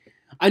Flipline.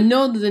 I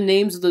know that the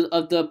names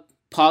of the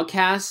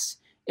podcasts,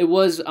 it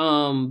was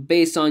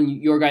based on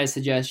your guys'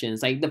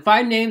 suggestions. Like the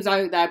 5 names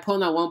that I put on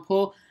that one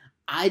poll,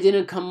 I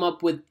didn't come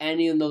up with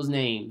any of those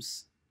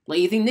names. Like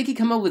you think Nikki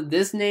come up with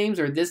this names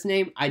or this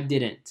name? I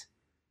didn't.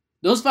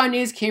 Those 5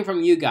 names came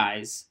from you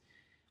guys.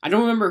 I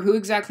don't remember who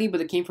exactly,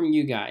 but it came from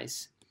you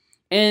guys.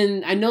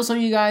 And I know some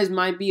of you guys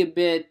might be a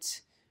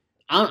bit.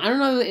 I don't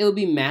know if it'll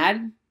be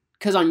mad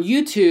because on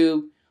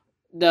YouTube,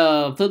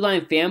 the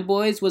Flipline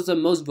Fanboys was the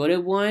most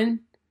voted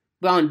one.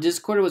 But on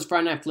Discord, it was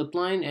Friday Night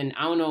Flipline, and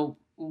I don't know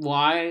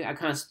why I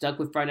kind of stuck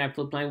with Friday Night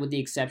Flipline with the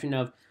exception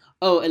of,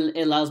 it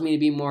allows me to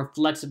be more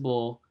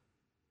flexible,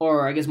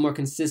 or I guess more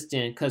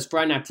consistent, because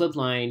Friday Night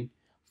Flipline,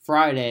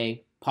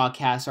 Friday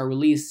podcasts are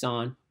released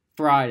on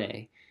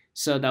Friday.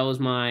 So that was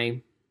my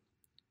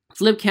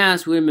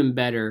Flipcast would have been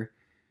better.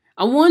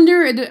 I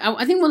wonder,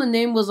 I think when the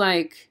name was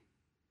like,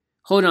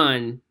 hold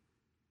on.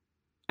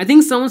 I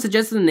think someone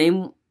suggested the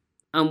name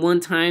one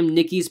time,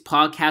 Nikki's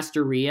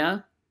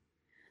Podcasteria.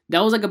 That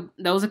was like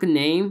a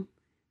name.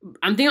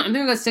 I'm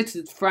gonna stick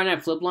to Friday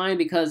Night Flipline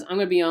because I'm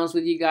gonna be honest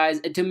with you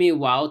guys. It took me a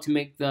while to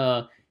make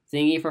the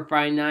thingy for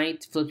Friday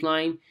Night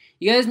Flipline.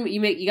 You guys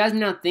may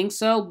not think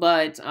so,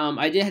 but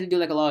I did have to do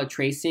like a lot of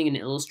tracing in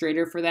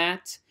Illustrator for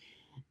that,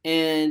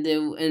 and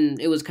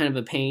it was kind of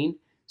a pain.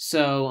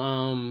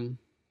 So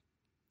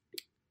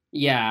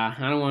yeah,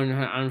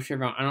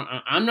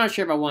 I'm not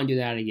sure if I want to do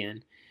that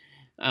again.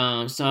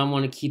 So I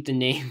want to keep the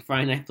name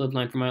Friday Night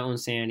Flipline for my own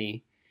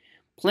sanity.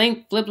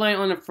 Playing Flipline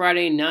on a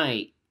Friday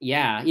night.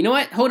 Yeah. You know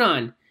what? Hold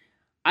on.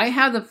 I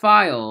have the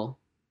file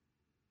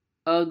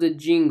of the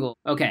jingle.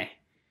 Okay.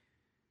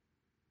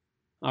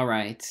 All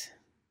right.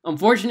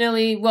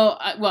 Unfortunately,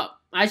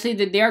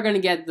 actually, they are going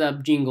to get the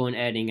jingle and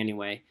editing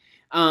anyway.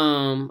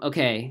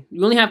 Okay.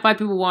 We only have 5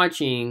 people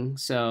watching,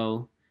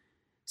 so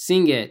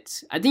sing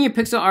it. I think your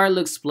pixel art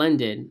looks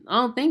splendid.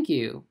 Oh, thank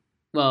you.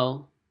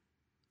 Well,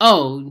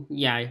 oh,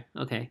 yeah,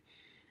 okay.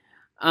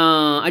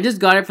 I just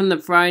got it from the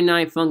Friday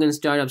Night Funkin'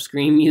 Startup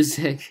Screen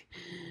Music.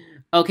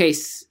 Okay,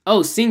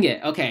 sing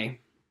it.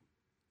 Okay.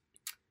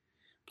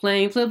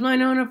 Playing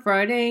Flipline on a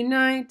Friday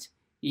night.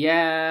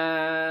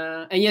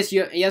 Yeah. And yes,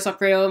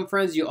 Alfredo and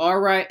friends, you are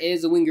right. It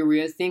is a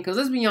Wingeria thing. Because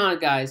let's be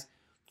honest, guys.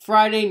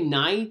 Friday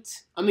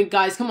night. I mean,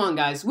 guys, come on,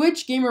 guys.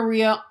 Which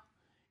Gameria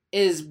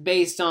is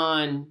based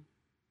on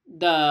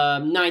the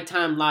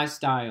nighttime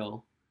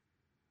lifestyle?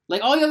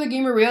 Like, all the other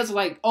Gamerias are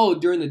like,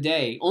 during the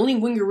day. Only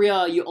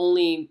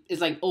Wingeria, is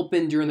like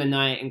open during the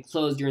night and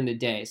closed during the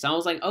day. So I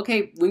was like,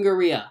 okay,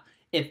 Wingeria,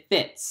 it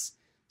fits.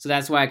 So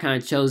that's why I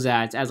kind of chose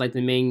that as like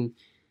the main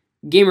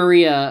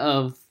Gameria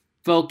of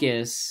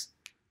focus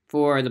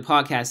for the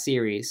podcast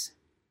series.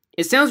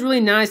 It sounds really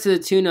nice to the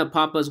tune of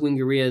Papa's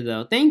Wingeria,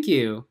 though. Thank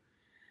you.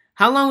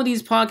 How long will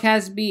these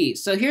podcasts be?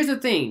 So here's the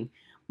thing.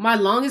 My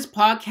longest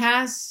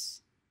podcast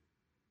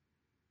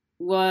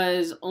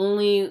was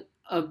only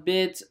a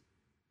bit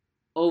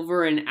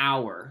over an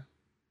hour.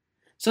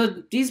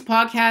 So these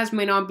podcasts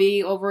may not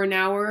be over an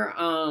hour.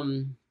 I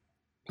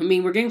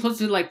mean, we're getting close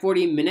to like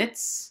 40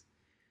 minutes.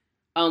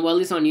 Well, at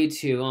least on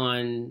YouTube.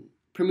 On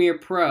Premiere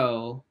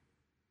Pro.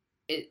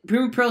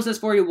 Premiere Pro says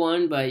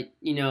 41, but,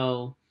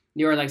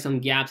 there are like some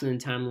gaps in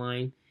the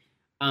timeline.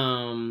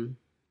 Yeah.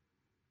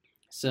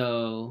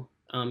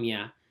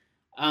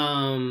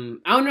 I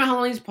don't know how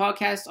long these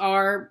podcasts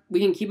are. We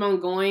can keep on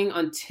going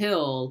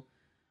until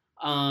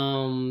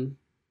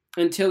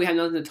we have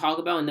nothing to talk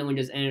about, and then we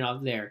just end it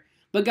off there.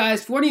 But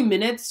guys, 40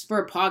 minutes for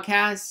a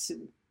podcast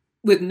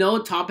with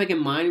no topic in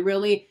mind,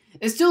 really,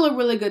 is still a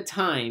really good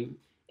time.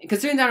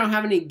 Considering that I don't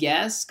have any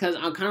guests, because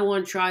I kind of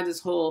want to try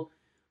this whole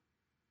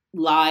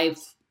live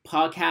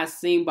podcast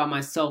thing by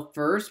myself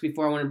first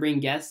before I want to bring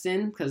guests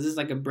in, because this is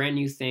like a brand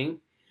new thing.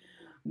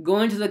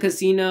 Going to the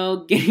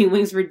casino, getting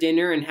wings for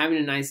dinner, and having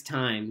a nice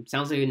time.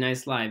 Sounds like a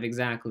nice life,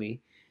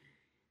 exactly.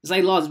 It's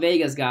like Las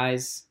Vegas,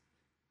 guys.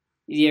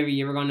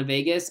 You ever gone to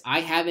Vegas?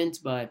 I haven't,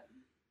 but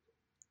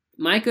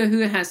Micah, who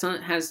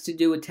has to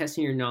do with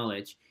testing your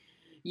knowledge.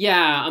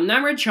 Yeah,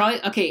 Nightmare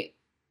Charlie. Okay,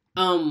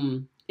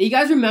 you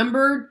guys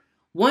remember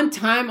one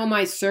time on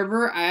my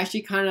server, I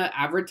actually kind of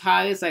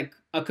advertised like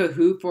a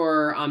Kahoot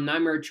for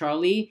Nightmare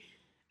Charlie.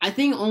 I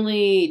think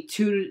only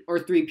 2 or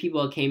 3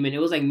 people came in.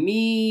 It was like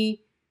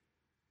me,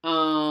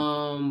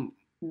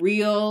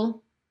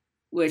 Real,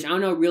 which I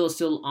don't know if Real is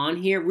still on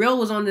here. Real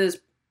was on this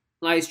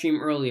live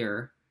stream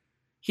earlier.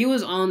 He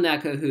was on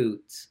that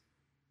Kahoot.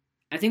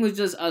 I think it was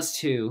just us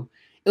two.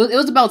 It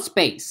was about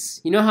space.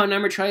 You know how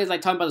Nightmare Charlie is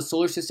like talking about the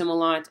solar system a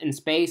lot and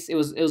space? It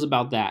was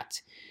about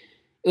that.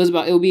 It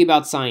would be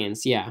about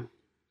science, yeah.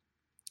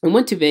 I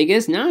went to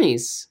Vegas,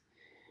 nice.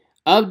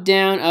 Up,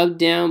 down,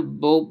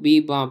 boop,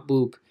 beep, bop,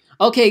 boop.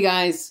 Okay,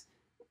 guys.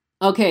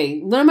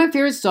 Okay, one of my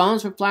favorite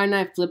songs for Friday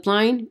Night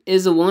Flipline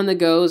is the one that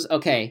goes,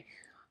 okay,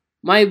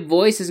 my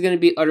voice is going to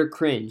be utter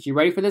cringe. You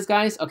ready for this,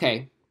 guys?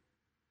 Okay.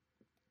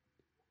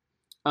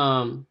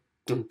 Dun,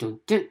 dun, dun,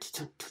 dun,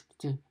 dun,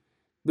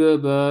 dun,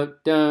 dun,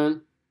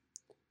 dun,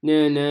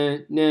 na, na,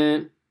 na,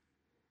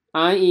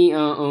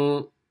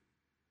 I-E-O-O,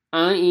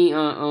 E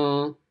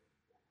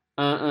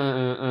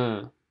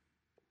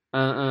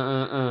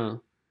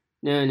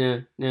No,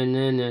 no, no,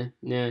 no, no,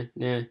 no,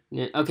 no,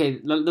 no. Okay,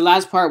 the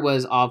last part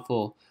was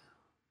awful.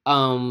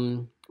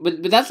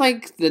 But that's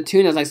like the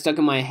tune that's like stuck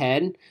in my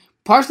head.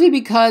 Partially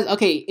because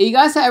you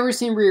guys have ever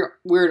seen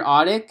Weird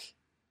Audic?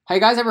 Have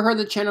you guys ever heard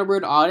the channel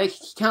Weird Audic?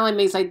 He kind of like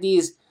makes like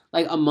these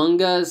like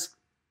Among Us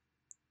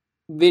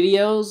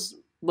videos,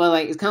 but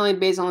like it's kind of like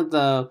based on like,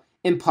 the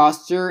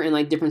imposter in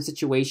like different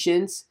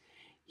situations.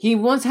 He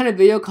once had a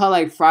video called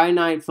like Friday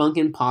Night Funk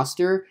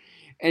Imposter,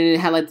 and it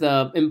had like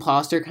the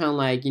imposter kind of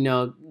like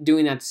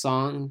doing that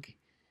song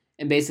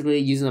and basically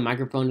using the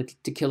microphone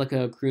to kill like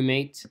a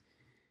crewmate.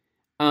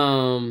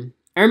 I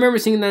remember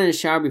singing that in the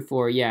shower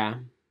before. Yeah.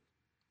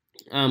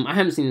 I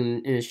haven't seen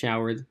it in the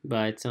shower,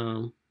 but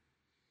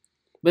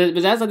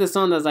that's like the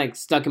song that's like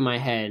stuck in my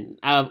head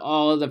out of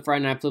all the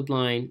Friday Night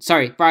Funkin'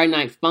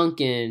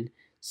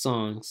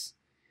 songs.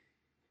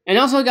 And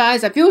also,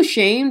 guys, I feel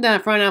ashamed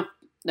that Friday Night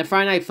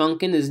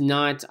Funkin' is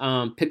not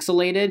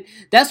pixelated.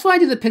 That's why I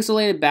did the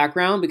pixelated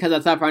background, because I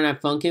thought Friday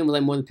Night Funkin' was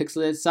like more the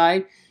pixelated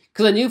side.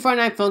 Because the new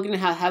Friday Night Funkin'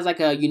 has like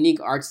a unique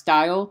art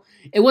style.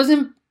 It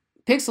wasn't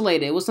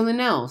pixelated; it was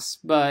something else.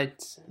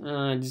 But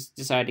I just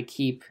decided to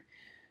keep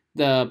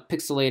the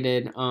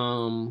pixelated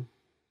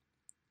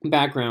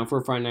background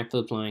for Friday Night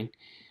Flipline.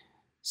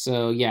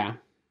 So yeah,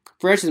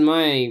 Fresh is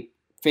my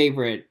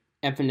favorite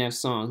FNF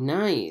song.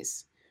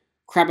 Nice.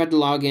 Crap, I had to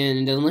log in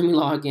and doesn't let me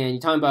log in. You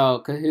talking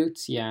about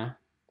Kahoots? Yeah.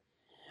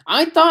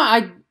 I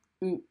thought I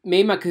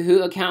made my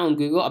Kahoot account on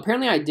Google.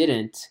 Apparently, I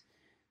didn't.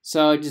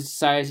 So I just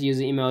decided to use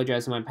the email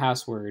address and my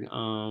password.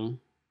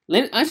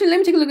 Let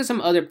me take a look at some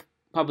other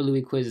Papa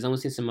Louie quizzes. I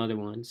want to see some other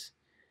ones.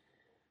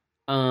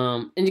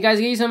 And you guys,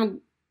 give you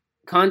some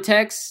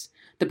context.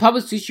 The Papa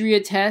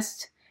Sushiria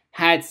test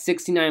had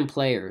 69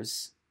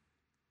 players,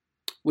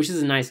 which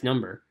is a nice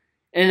number.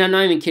 And I'm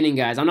not even kidding,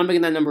 guys. I'm not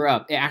making that number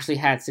up. It actually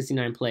had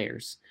 69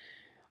 players.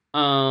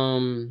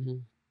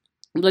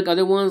 Like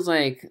other ones,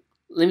 like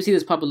let me see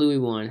this Papa Louie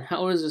one. How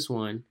old is this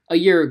one? A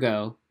year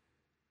ago.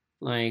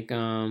 Like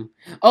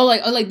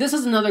this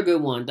is another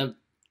good one.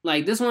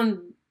 This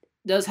one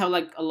does have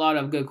like a lot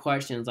of good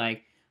questions.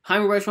 Like how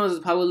many restaurants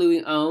does Papa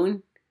Louie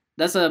own?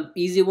 That's a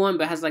easy one,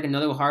 but has like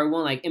another hard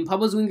one. Like in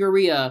Papa's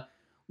Wingeria,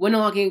 when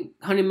unlocking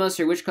honey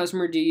mustard, which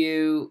customer do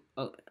you?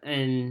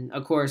 And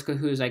of course,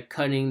 Kahoo's like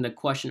cutting the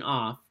question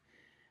off.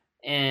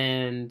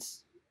 And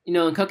in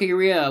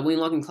Cupcakeria, when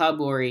unlocking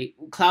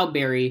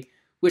Cloudberry,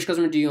 which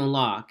customer do you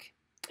unlock?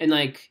 And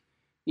like,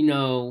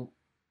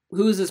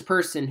 who's this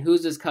person?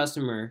 Who's this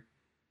customer?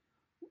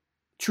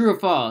 True or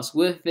false?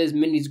 Whiff is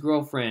Mindy's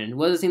girlfriend.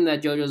 What is the thing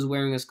that JoJo's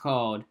wearing is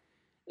called?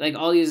 Like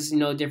all these,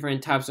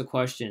 different types of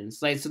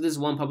questions. Like so, this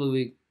one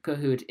public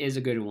Kahoot is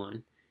a good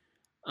one.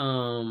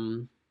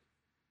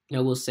 I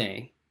will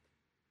say.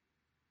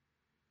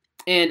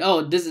 And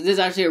this is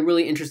actually a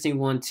really interesting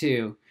one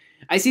too.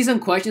 I see some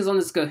questions on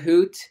this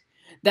Kahoot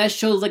that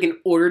shows like an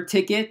order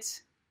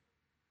ticket,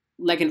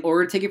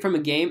 from a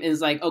game, and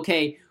it's like,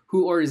 okay,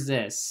 who orders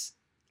this?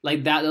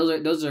 Like that,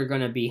 those are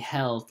gonna be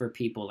hell for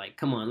people. Like,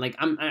 come on, like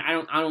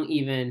I don't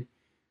even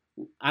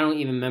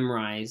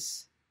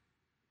memorize.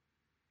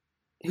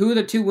 Who are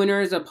the two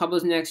winners of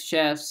Pablo's Next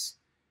Chefs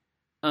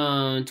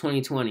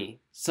 2020?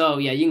 So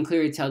yeah, you can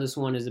clearly tell this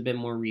one is a bit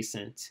more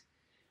recent.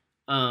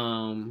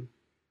 So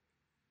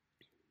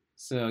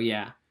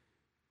yeah.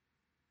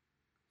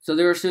 So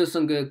there are still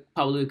some good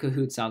Pablo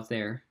Kahoots out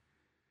there.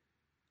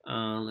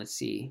 Let's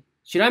see.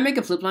 Should I make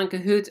a Flipline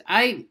Kahoot?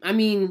 I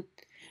mean,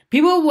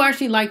 people will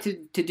actually like to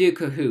do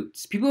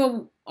Kahoots.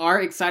 People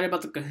are excited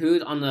about the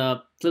Kahoot on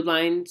the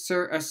Flipline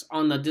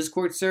on the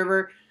Discord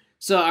server.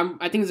 So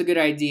I think it's a good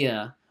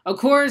idea. Of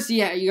course,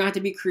 yeah, you have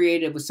to be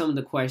creative with some of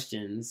the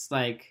questions.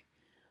 Like,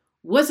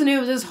 what's the name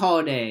of this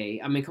holiday?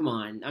 I mean, come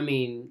on. I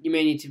mean, you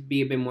may need to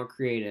be a bit more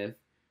creative.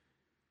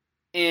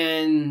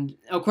 And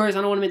of course,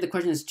 I don't want to make the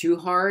questions too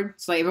hard.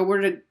 So, like, if I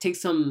were to take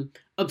some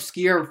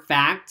obscure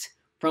fact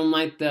from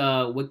like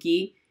the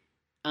wiki,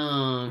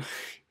 I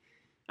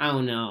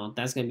don't know.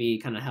 That's gonna be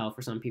kind of hell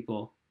for some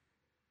people.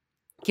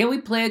 Can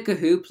we play a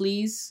Kahoot,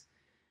 please?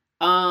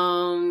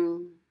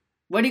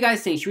 What do you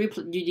guys think? Should we?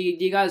 Do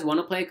you guys want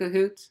to play a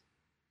Kahoot?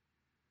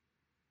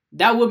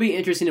 That would be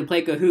interesting to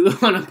play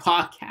Kahoot on a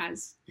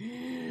podcast.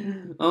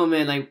 Oh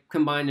man, like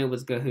combine it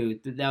with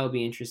Kahoot. That would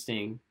be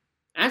interesting.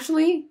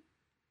 Actually,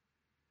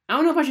 I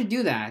don't know if I should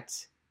do that.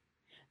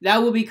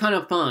 That would be kind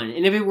of fun.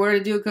 And if it were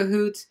to do a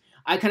Kahoot,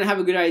 I kind of have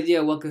a good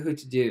idea what Kahoot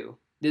to do.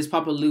 This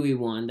Papa Louie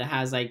one that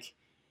has like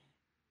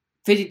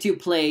 52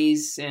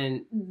 plays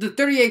and the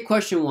 38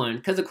 question one.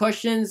 Because the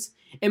questions,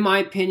 in my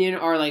opinion,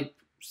 are like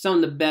some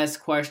of the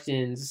best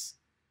questions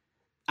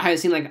I have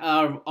seen, like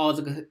out of all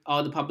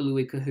the Papa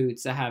Louie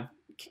Kahoots that have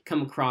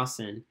come across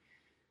in.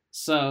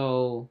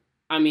 So,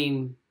 I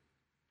mean,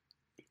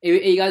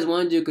 if you guys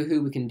want to do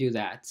Kahoot, we can do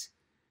that.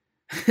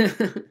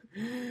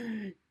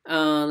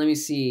 Let me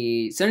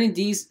see. Sunny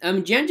D.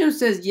 Jan Jump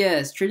says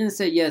yes. Tristan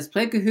said yes.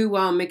 Play Kahoot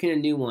while I'm making a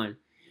new one.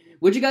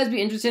 Would you guys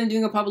be interested in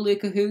doing a Papa Louie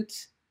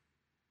Kahoot?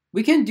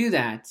 We can do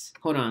that.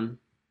 Hold on.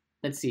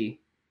 Let's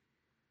see.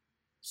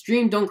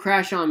 Stream, don't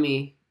crash on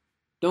me.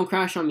 Don't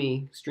crash on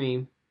me,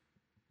 stream.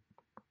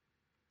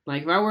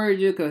 Like, if I were to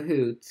do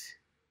Kahoot.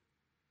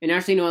 And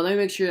actually, no, let me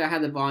make sure I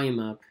have the volume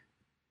up.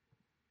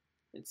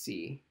 Let's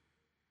see.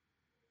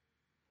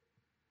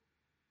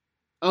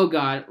 Oh,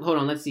 God. Hold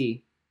on, let's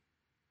see.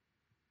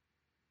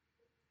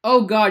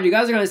 Oh, God, you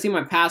guys are going to see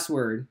my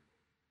password.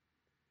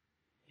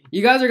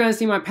 You guys are going to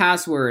see my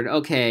password.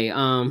 Okay,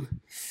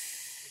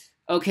 this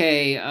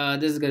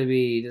is going to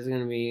be,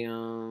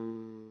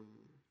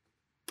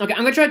 okay, I'm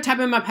going to try to type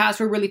in my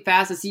password really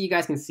fast to see you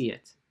guys can see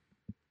it.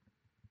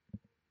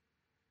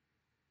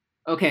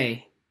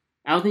 Okay,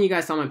 I don't think you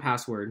guys saw my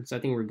password, so I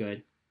think we're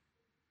good.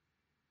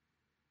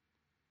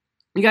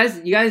 You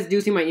guys do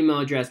see my email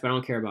address, but I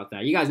don't care about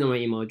that. You guys know my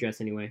email address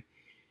anyway.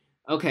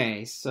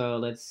 Okay, so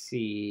let's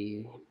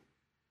see.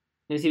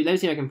 Let me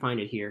see if I can find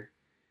it here.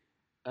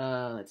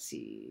 Let's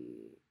see.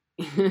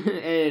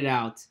 Edit it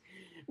out.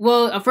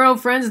 Well, for our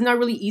friends, it's not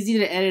really easy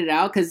to edit it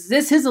out because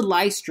this is a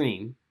live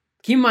stream.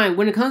 Keep in mind,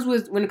 when it comes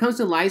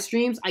to live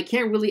streams, I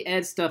can't really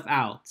edit stuff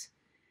out.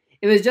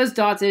 If it's just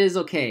dots, it is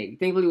okay.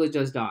 Thankfully, it was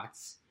just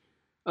dots.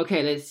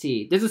 Okay, let's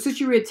see. There's a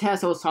situated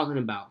test I was talking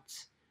about.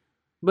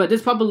 But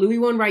this Papa Louie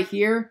one right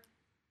here,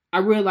 I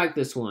really like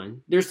this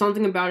one. There's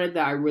something about it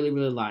that I really,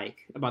 really like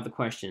about the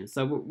question.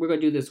 So we're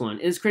going to do this one.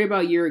 It's created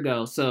about a year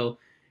ago. So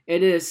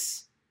it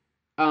is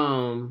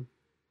still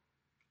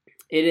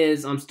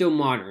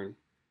modern.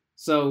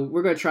 So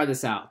we're going to try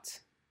this out.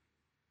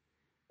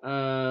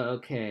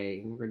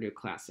 Okay. We're going to do a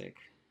classic.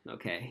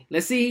 Okay.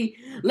 Let's see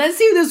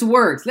if this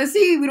works. Let's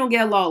see if we don't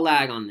get a lot of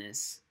lag on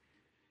this.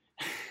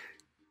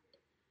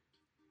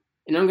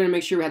 And I'm going to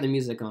make sure we have the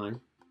music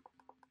on.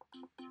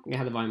 I'm going to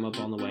have the volume up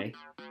all the way.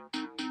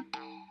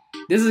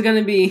 This is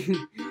gonna be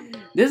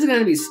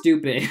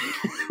stupid.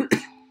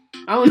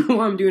 I don't know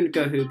why I'm doing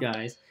Kahoot,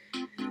 guys,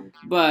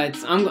 but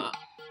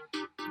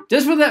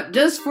just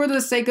for the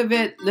sake of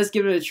it, let's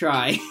give it a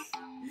try.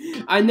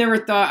 I never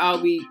thought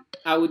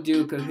I would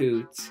do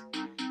Kahoot,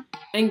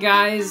 and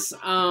guys,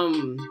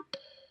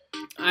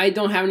 I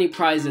don't have any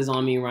prizes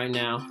on me right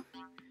now,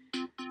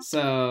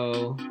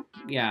 so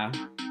yeah.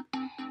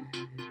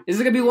 Is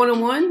it gonna be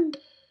 1-on-1?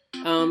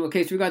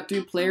 Okay, so we got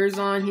 3 players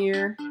on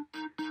here.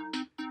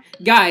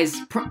 Guys,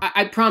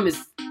 I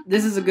promise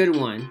this is a good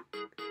one.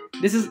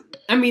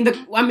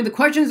 The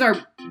questions are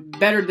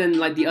better than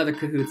like the other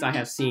Kahoots I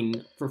have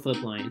seen for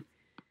Flipline.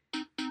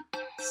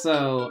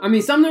 So, some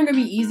of them are gonna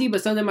be easy,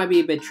 but some of them might be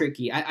a bit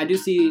tricky. I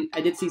did see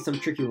some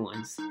tricky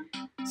ones.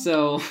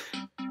 So,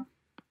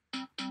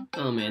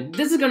 oh man,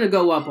 this is gonna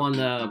go up on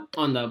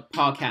the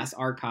podcast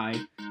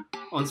archive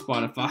on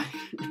Spotify.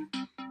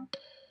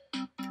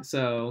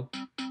 So,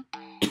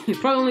 it's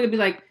probably only gonna be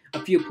like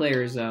a few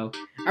players though.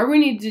 I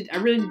really do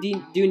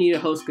need to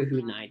host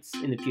Kahoot nights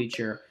in the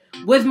future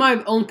with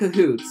my own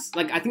Kahoots.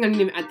 Like I think I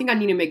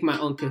need to make my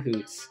own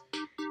Kahoots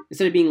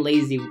instead of being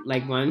lazy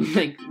like what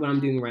I'm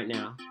doing right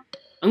now.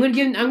 I'm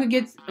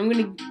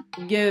gonna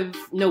give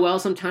Noelle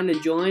some time to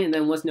join, and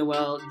then once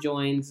Noelle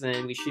joins,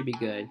 then we should be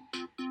good.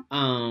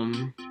 Now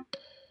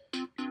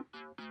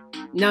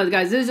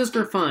guys, this is just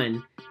for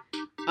fun.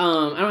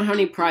 I don't have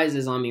any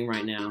prizes on me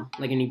right now,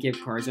 like any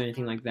gift cards or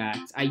anything like that.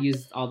 I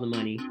used all the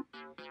money.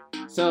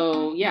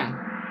 So, yeah.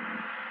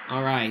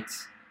 Alright.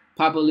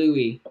 Papa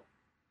Louie.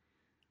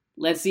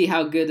 Let's see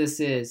how good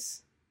this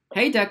is.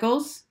 Hey,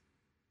 Deckles.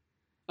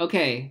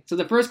 Okay, so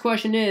the first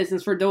question is,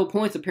 since for double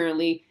points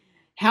apparently,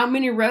 how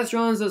many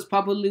restaurants does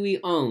Papa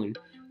Louie own?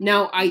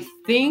 Now, I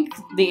think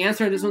the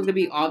answer to this one's going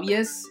to be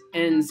obvious,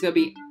 and it's going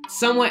to be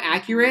somewhat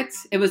accurate.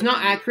 If it's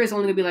not accurate, it's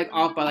only going to be like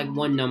off by like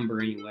one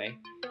number anyway.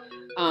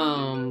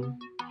 I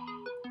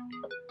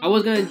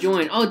was going to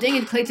join. Oh, dang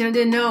it, Clayton, I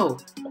didn't know.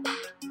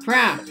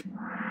 Crap.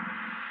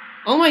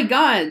 Oh my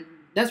god,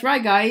 that's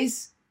right,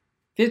 guys.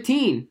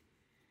 15.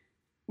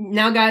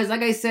 Now, guys,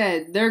 like I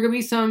said, there are going to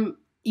be some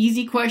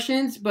easy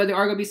questions, but there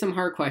are going to be some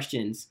hard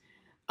questions.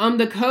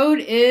 The code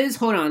is,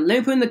 hold on, let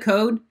me put in the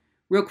code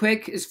real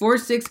quick. It's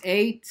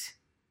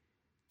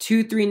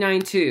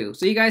 468-2392.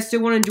 So you guys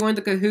still want to join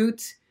the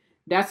Kahoot?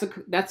 That's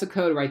the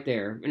code right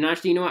there. And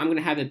actually, you know what? I'm going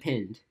to have it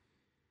pinned.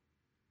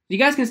 You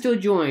guys can still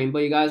join, but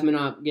you guys may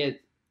not get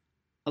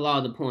a lot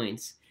of the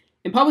points.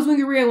 In Papa's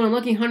Wingeria, when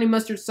unlocking honey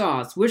mustard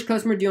sauce, which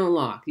customer do you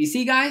unlock? You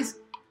see, guys?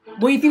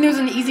 When you think there's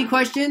an easy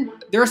question,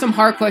 there are some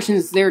hard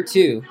questions there,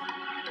 too.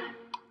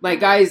 Like,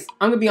 guys,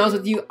 I'm going to be honest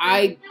with you,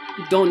 I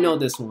don't know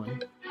this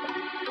one.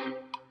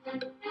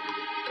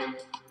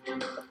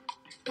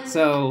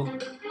 So,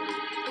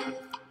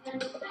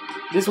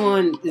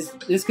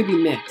 this could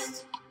be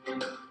mixed.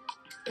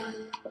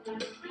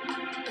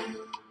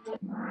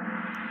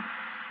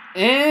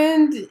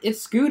 And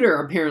it's Scooter,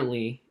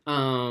 apparently.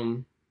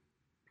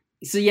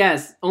 So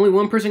yes, only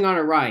one person got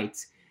it right.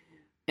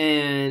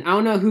 And I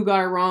don't know who got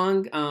it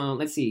wrong.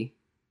 Let's see.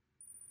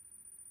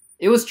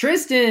 It was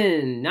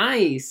Tristan.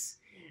 Nice.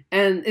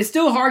 And it's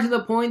still hard to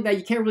the point that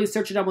you can't really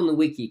search it up on the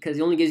wiki because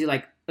it only gives you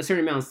like a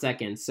certain amount of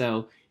seconds.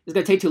 So it's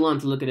going to take too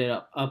long to look it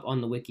up on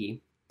the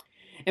wiki.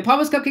 And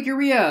Papa's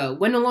Cupcakeria,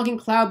 when unlocking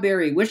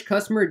Cloudberry, which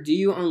customer do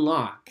you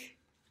unlock?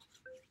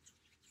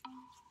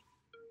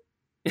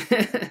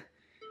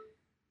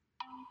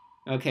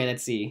 Okay,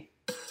 let's see.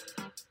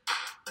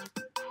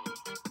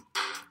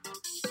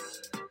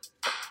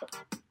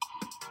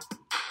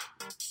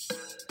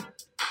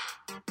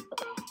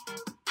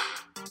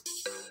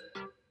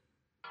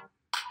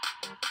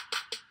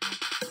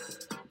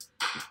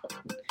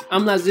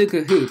 I'm Lazoo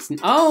Cahoots.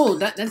 Oh,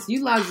 that's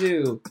you,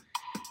 Lazoo.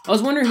 I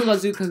was wondering who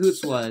Lazoo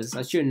Cahoots was.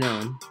 I should have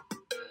known.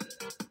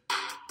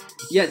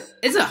 Yeah,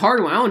 it's a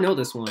hard one. I don't know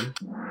this one.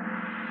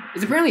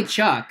 It's apparently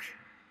Chuck.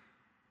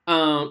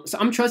 So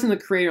I'm trusting the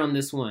creator on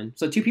this one.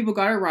 So 2 people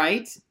got it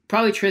right.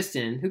 Probably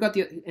Tristan. Who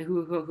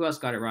else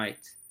got it right?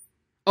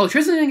 Oh,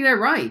 Tristan didn't get it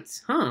right.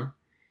 Huh.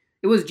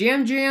 It was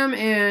Jam Jam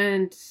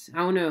and I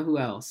don't know who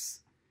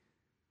else.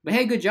 But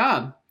hey, good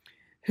job.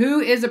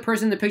 Who is the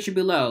person in the picture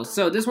below?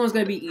 So this one's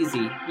going to be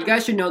easy. You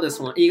guys should know this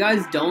one. If you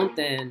guys don't,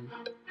 then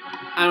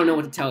I don't know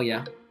what to tell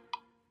you.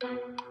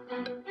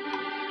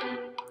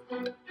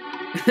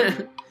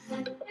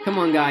 Come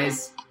on,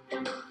 guys.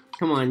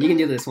 Come on, you can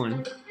do this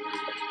one.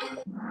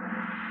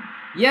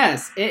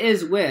 Yes, it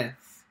is with.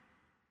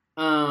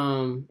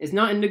 It's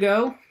not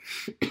Indigo.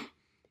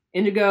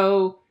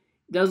 Indigo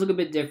does look a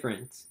bit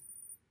different.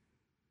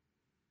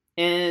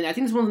 And I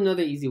think this one's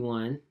another easy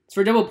one. It's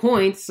for double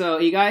points, so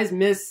you guys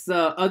miss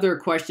other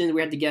questions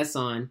we have to guess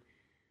on.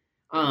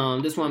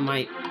 This one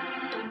might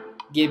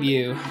give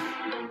you...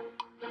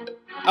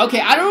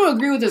 Okay, I don't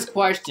agree with this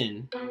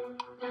question.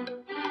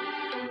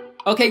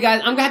 Okay,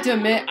 guys, I'm gonna have to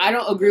admit, I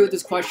don't agree with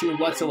this question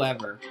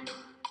whatsoever.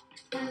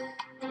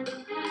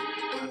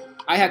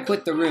 I had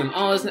quit the room.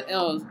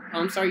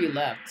 I'm sorry you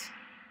left.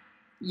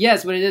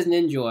 Yes, but it is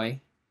Ninjoy.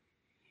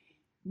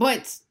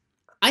 But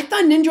I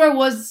thought Ninjoy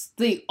was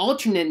the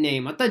alternate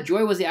name. I thought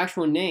Joy was the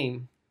actual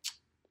name.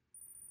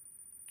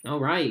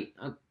 Alright.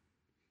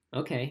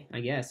 Okay, I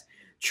guess.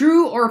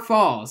 True or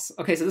false?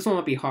 Okay, so this one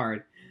might be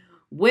hard.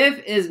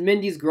 Whiff is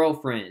Mindy's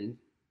girlfriend.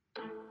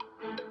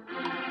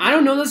 I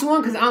don't know this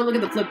one because I don't look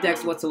at the flip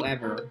decks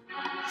whatsoever.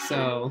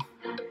 So,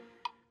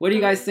 what do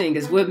you guys think?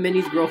 Is Whiff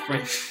Mindy's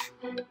girlfriend?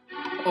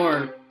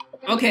 Or,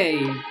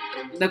 okay,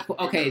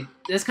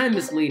 that's kind of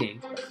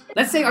misleading.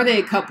 Let's say, are they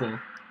a couple?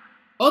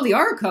 Oh, they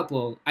are a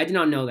couple. I did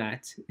not know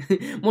that.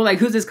 More like,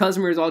 who's this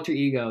customer's alter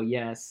ego?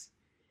 Yes,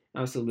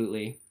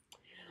 absolutely.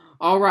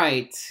 All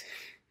right.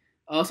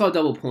 Also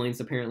double points,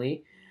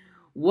 apparently.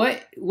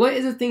 What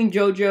is the thing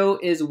JoJo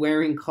is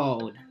wearing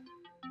called?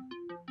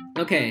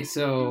 Okay,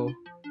 so...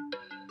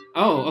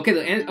 Oh, okay,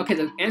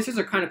 the answers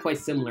are kind of quite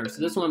similar, so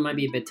this one might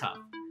be a bit tough.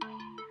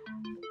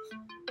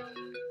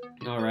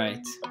 All right.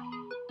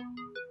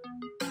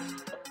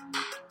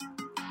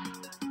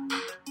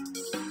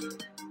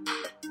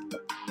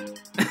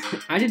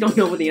 I just don't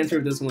know what the answer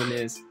of this one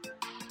is.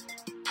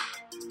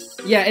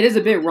 Yeah, it is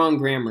a bit wrong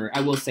grammar. I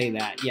will say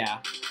that. Yeah.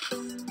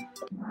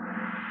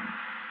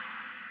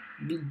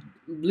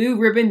 Blue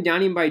Ribbon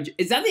Dining by...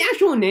 Is that the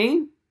actual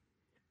name?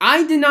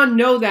 I did not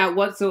know that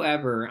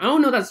whatsoever. I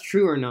don't know if that's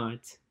true or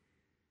not.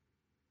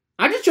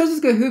 I just chose this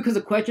Kahoot because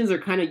the questions are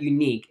kind of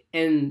unique.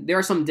 And there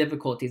are some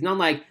difficulties. Not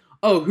like,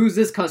 oh, who's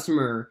this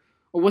customer?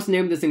 Or what's the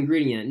name of this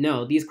ingredient?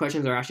 No, these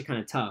questions are actually kind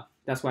of tough.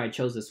 That's why I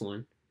chose this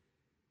one.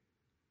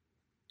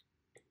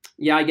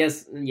 Yeah, I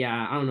guess...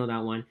 Yeah, I don't know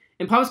that one.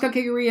 In Papa's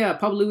Cupcakeria,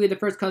 Papa Louie, the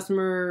first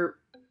customer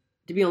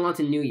to be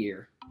unlocked in New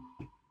Year.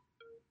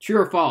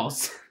 True or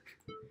false?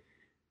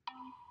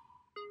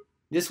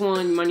 This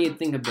one, you might need to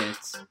think a bit.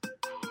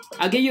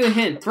 I'll give you a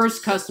hint.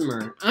 First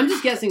customer. I'm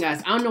just guessing,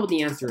 guys. I don't know what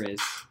the answer is.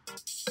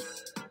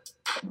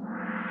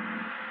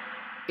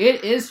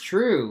 It is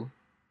true.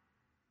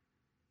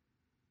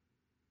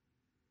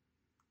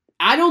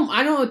 I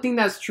don't think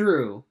that's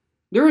true.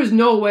 There is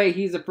no way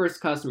he's the first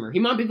customer. He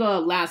might be the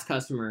last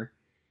customer.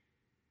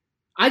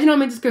 I did not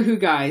make this Kahoot,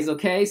 guys,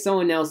 okay?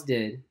 Someone else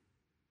did.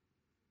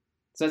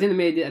 So I think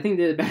they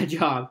did a bad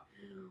job.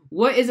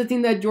 What is the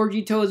thing that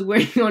Georgito is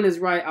wearing on his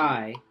right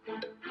eye?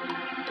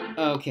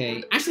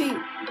 Okay. Actually,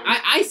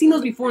 I've seen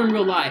those before in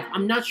real life.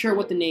 I'm not sure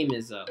what the name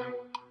is, though.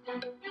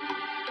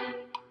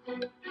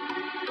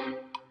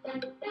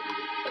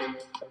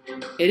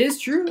 It is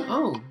true?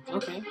 Oh,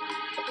 okay.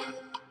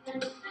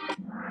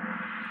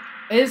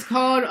 It is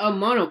called a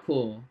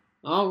monocle.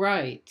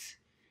 Alright.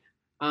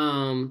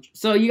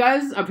 So you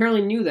guys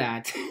apparently knew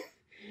that.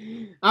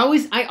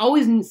 I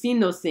always seen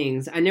those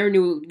things. I never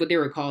knew what they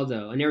were called,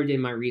 though. I never did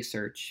my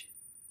research.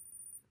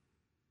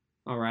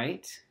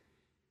 Alright.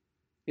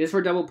 It is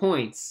for double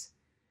points.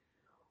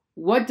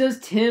 What does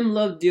Tim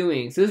love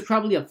doing? So this is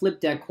probably a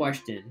flip deck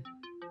question.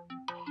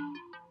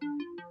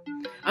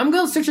 I'm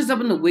going to search this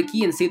up in the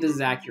wiki and see if this is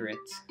accurate.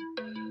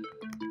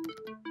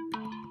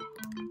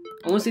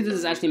 I want to see if this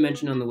is actually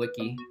mentioned on the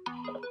wiki.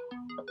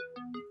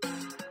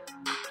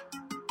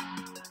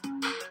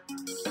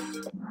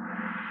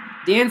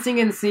 Dancing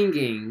and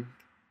singing.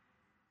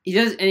 He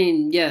does,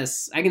 and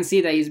yes, I can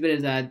see that he's a bit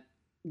of that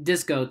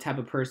disco type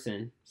of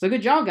person. So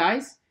good job,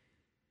 guys.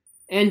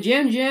 And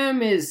Jam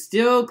Jam is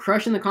still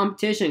crushing the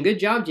competition. Good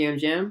job, Jam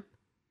Jam.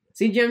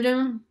 See, Jam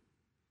Jam?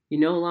 You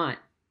know a lot.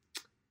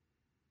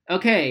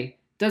 Okay.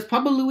 Does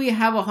Papa Louie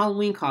have a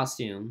Halloween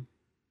costume?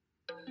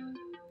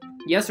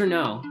 Yes or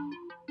no?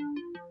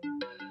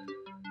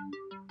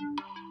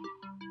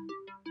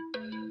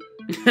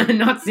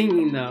 Not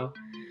singing though.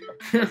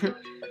 But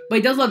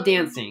he does love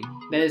dancing.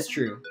 That is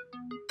true.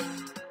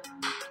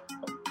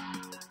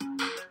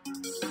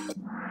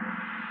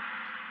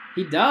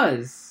 He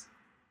does.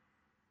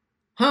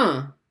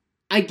 Huh.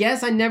 I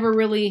guess I never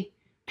really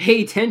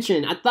pay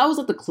attention. I thought it was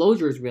like the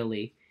closures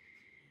really.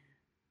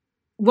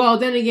 Well,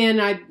 then again,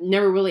 I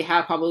never really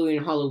had probably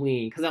in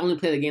Halloween because I only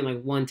played the game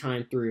like one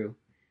time through.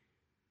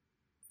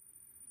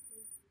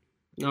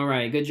 All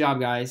right, good job,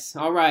 guys.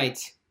 All right,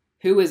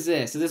 who is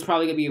this? So this is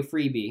probably gonna be a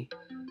freebie.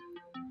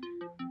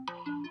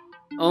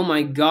 Oh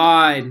my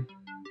god.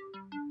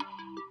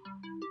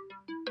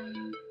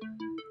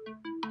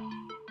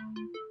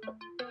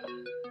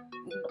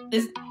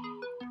 Is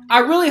I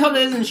really hope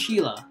that isn't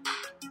Sheila.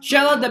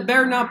 Sheila, that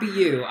better not be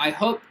you. I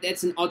hope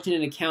it's an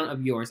alternate account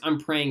of yours. I'm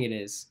praying it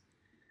is.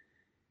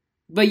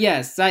 But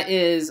yes, that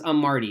is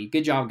Marty.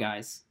 Good job,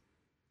 guys.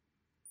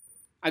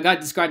 I got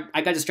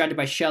distracted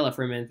by Sheila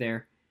for a minute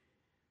there.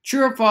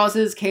 True or false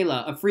is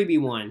Kayla, a freebie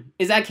one.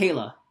 Is that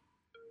Kayla?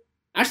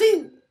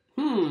 Actually,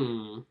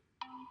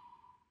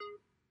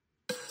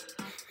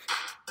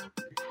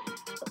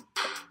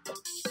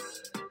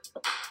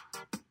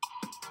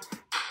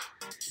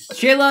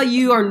 Shayla,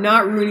 you are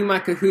not ruining my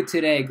Kahoot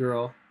today,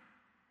 girl.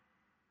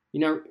 You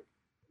know,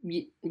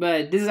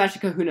 but this is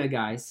actually Kahuna,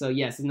 guys. So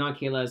yes, it's not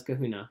Kayla, it's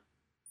Kahuna.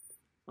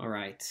 All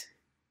right.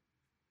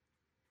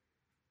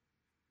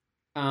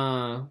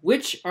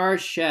 Which are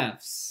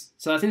chefs?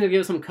 So I think they'll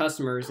give us some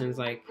customers, and it's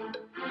like,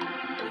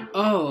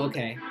 oh,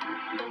 okay.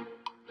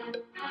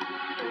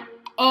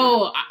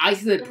 Oh, I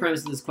see the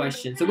premise of this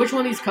question. So which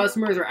one of these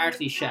customers are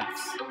actually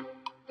chefs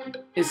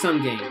in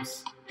some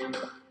games?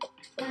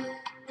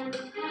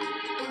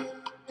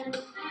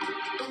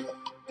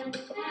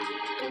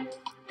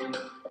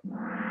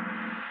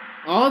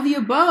 All of the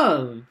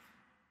above.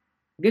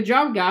 Good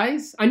job,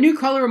 guys. I knew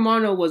Color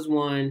Romano was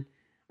one.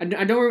 I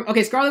don't.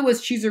 Okay, Scarlet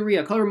was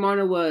Cheeseria. Color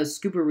Romano was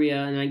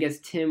Scooperia, and I guess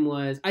Tim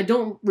was. I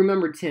don't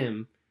remember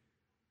Tim,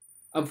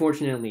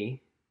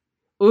 unfortunately.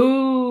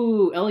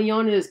 Ooh,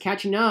 Eliana is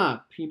catching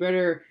up. You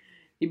better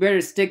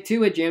stick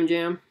to it, Jam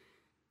Jam.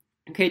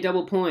 Okay,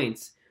 double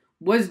points.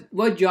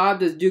 What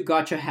job does Duke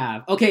Gotcha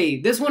have? Okay,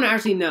 this one I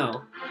actually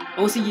know. I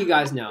want to see you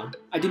guys know.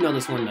 I do know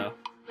this one though.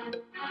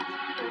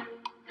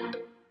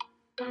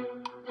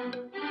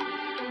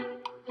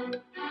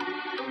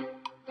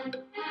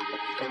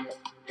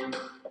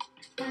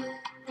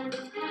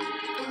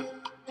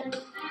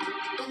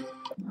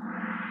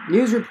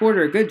 News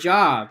reporter, good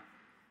job.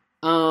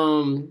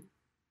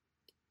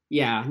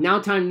 Yeah, Now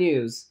Time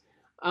News.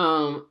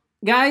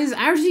 Guys,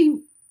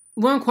 actually,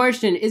 one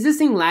question: is this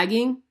thing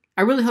lagging?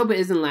 I really hope it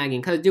isn't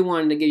lagging because I do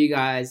want to give you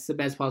guys the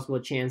best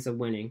possible chance of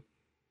winning.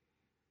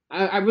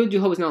 I really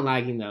do hope it's not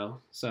lagging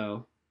though.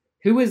 So,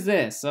 who is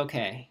this?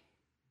 Okay,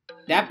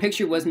 that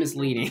picture was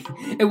misleading.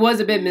 It was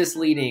a bit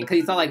misleading because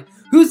you thought like,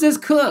 who's this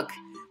cook?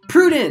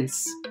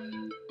 Prudence.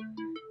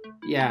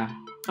 Yeah.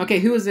 Okay,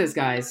 who is this,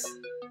 guys?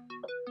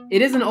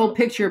 It is an old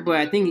picture, but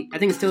I think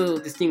it's still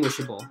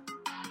distinguishable.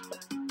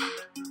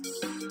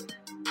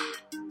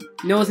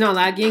 No, it's not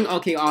lagging?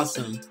 Okay,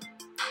 awesome.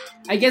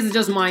 I guess it's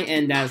just my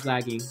end that's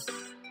lagging.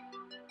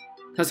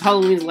 Because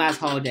Halloween's the last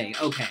holiday.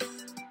 Okay.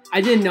 I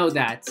didn't know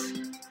that.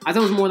 I thought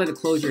it was more like the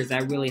closures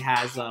that really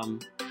has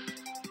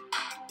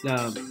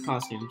the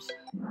costumes.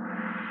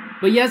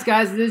 But yes,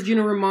 guys, this is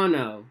Gino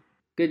Romano.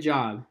 Good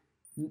job.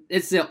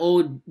 It's the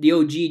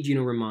OG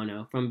Gino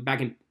Romano from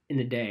back in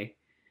the day.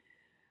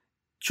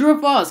 True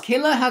or false?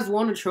 Kayla has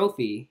won a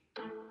trophy.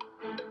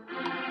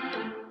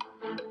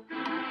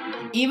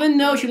 Even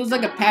though she looks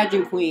like a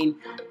pageant queen,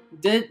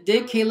 did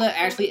Kayla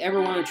actually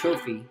ever win a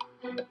trophy?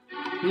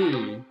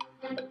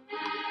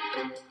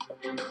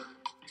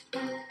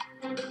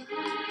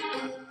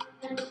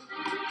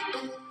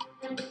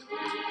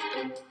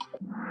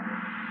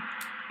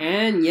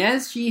 And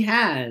yes, she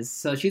has.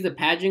 So she's a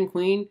pageant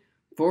queen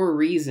for a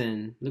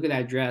reason. Look at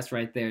that dress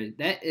right there.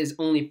 That is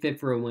only fit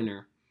for a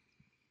winner.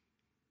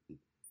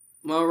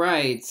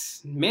 Alright.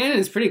 Man,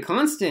 it's pretty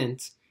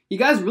constant. You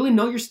guys really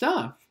know your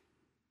stuff.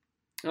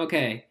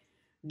 Okay.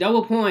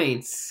 Double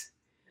points.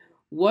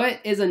 What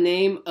is the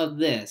name of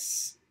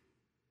this?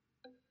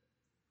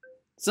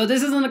 So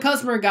this isn't a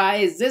customer,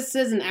 guys. This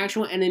is an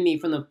actual enemy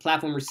from the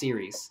platformer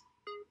series.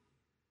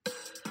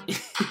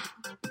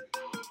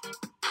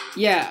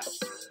 Yeah.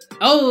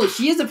 Oh,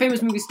 she is a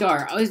famous movie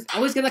star. I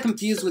always get that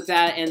confused with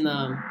that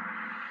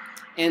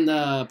and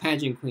the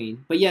pageant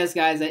queen. But yes,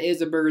 guys, that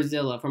is a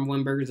Burgerzilla from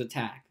When Burgers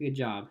Attack. Good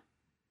job.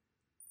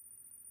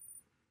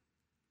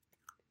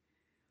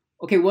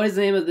 Okay, what is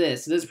the name of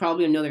this? This is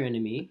probably another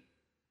enemy.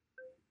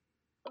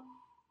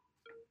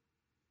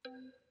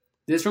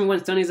 This is from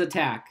When Sunny's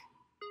Attack.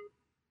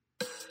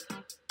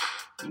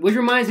 Which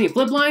reminds me,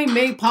 Flipline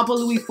made Papa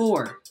Louie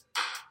 4.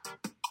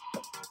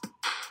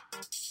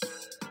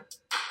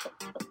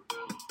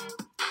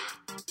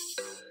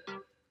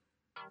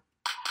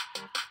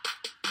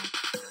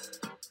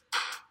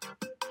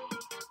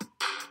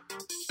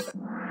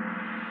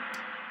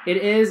 It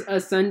is a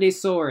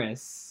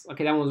Sundaysaurus.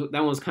 Okay, that one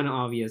was kind of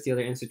obvious. The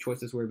other answer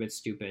choices were a bit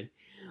stupid.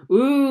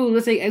 Ooh,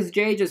 looks like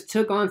XJ just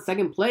took on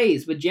second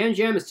place, but Jam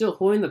Jam is still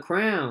holding the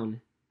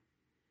crown.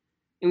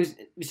 And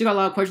we still got a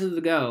lot of questions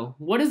to go.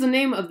 What is the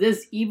name of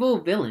this evil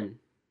villain?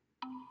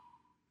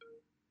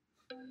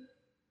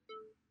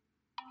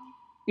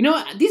 You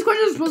know, these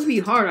questions are supposed to be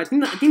hard. I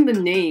think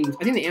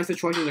the answer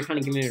choices are kind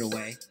of giving it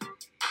away.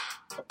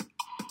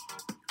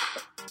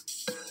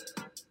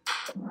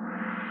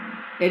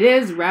 It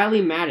is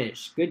Radley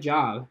Madish. Good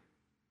job.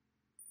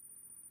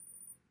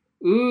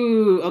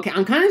 Ooh, okay.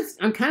 I'm kind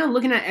of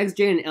looking at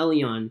XJ and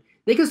Elion.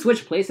 They could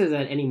switch places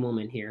at any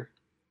moment here.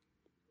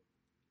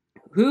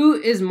 Who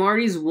is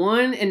Marty's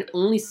one and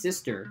only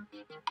sister?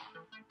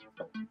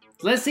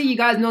 Let's say you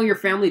guys know your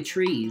family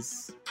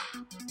trees.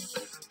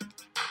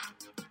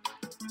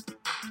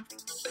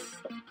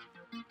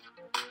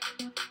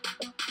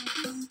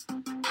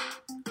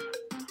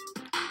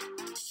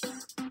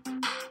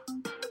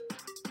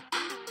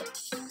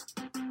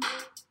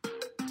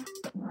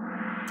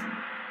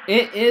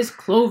 It is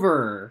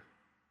Clover.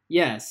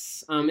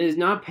 Yes. It is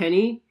not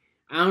Penny.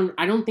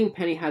 I don't think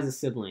Penny has a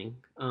sibling.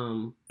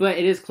 But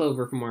it is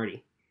Clover for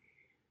Marty.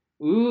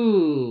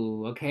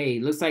 Ooh, okay.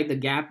 Looks like the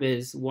gap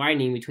is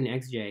widening between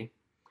XJ.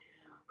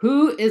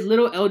 Who is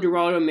Little El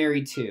Dorado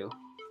married to?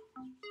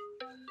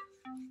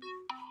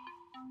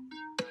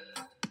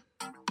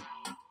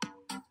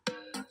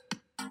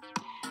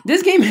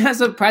 This game has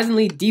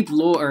surprisingly deep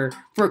lore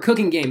for a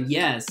cooking game.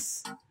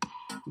 Yes.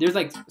 There's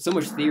like so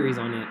much theories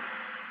on it.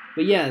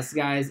 But yes,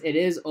 guys, it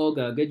is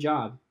Olga. Good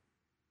job.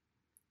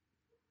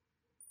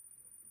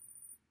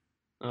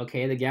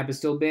 Okay, the gap is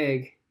still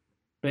big.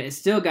 But it's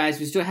still, guys,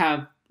 we still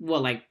have,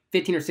 what, like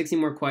 15 or 16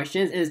 more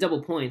questions? And it's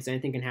double points, so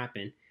anything can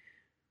happen.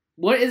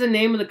 What is the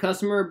name of the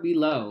customer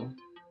below?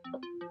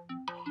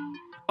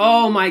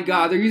 Oh my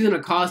god, they're using a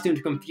costume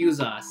to confuse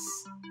us.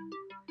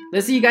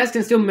 Let's see, you guys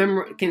can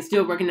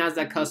still recognize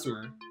that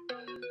customer.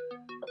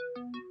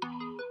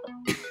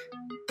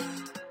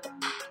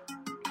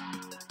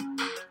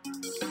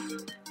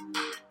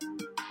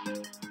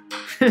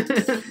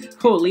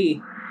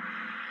 Holy.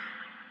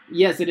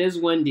 Yes, it is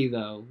Wendy,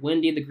 though.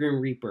 Wendy the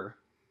Grim Reaper.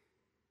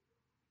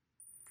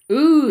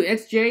 Ooh,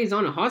 XJ is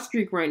on a hot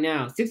streak right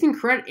now. 16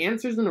 correct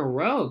answers in a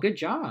row. Good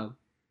job.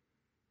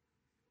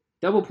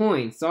 Double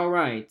points. All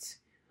right.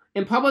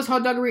 In Pablo's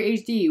Hot Doggery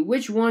HD,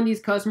 which one of these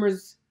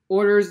customers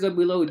orders the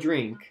below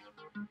drink?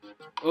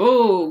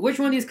 Oh, which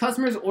one of these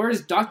customers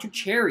orders Dr.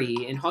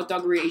 Cherry in Hot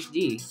Doggery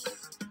HD?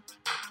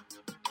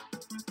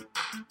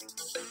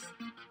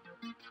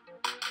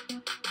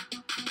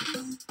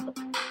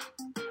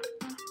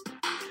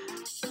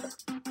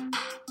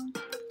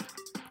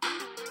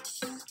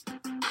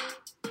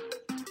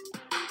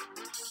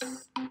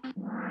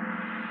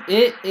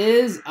 It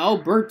is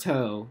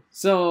Alberto.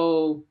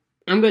 So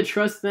I'm gonna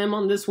trust them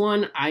on this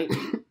one. I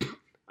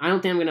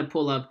don't think I'm gonna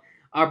pull up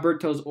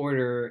Alberto's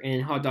order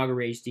in Hot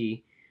Doggery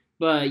HD.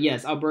 But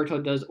yes,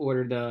 Alberto does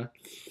order the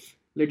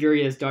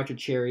luxurious Dr.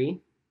 Cherry.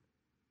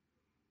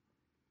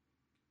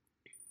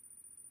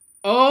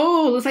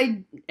 Oh, looks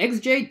like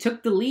XJ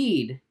took the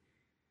lead.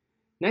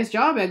 Nice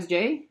job,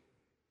 XJ.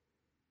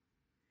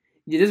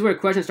 This is where the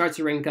question starts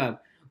to rank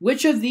up.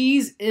 Which of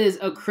these is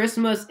a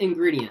Christmas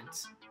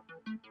ingredient?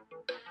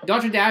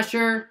 Dr.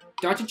 Dasher,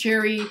 Dr.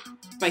 Cherry,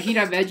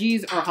 fajita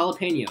veggies, or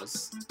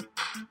jalapenos?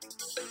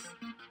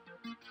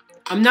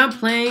 I'm not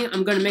playing.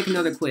 I'm going to make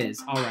another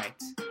quiz. All right.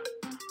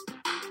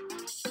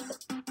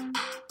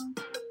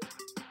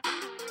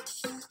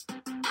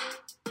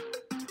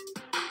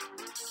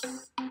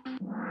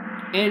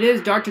 And it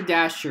is Dr.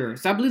 Dasher.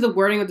 So I believe the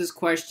wording of this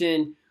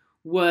question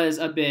was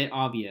a bit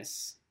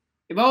obvious.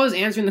 If I was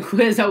answering the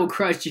quiz, I would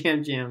crush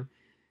Jam Jam.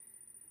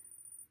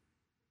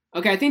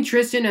 Okay, I think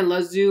Tristan and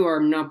Lazu are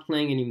not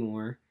playing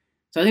anymore.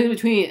 So I think it's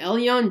between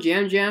Elion,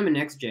 Jam Jam, and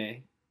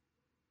XJ.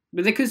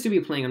 But they could still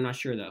be playing, I'm not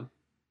sure though.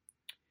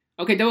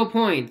 Okay, double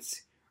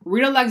points.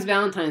 Rita likes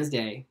Valentine's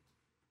Day.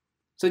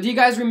 So do you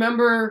guys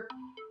remember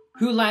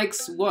who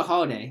likes what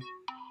holiday?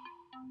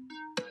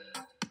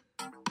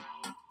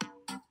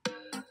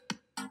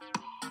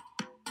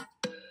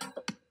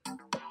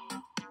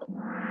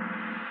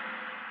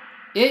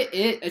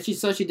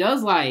 So she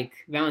does like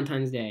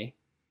Valentine's Day.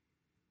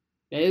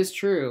 That is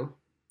true.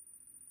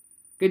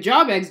 Good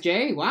job,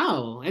 XJ.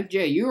 Wow,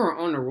 XJ, you are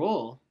on a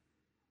roll.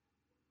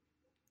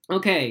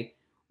 Okay,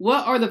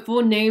 what are the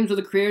full names of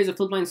the creators of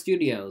Flipline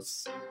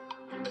Studios?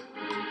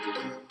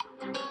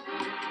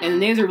 And the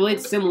names are really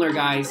similar,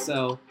 guys,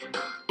 so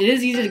it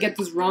is easy to get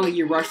this wrong if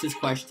you rush this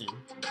question.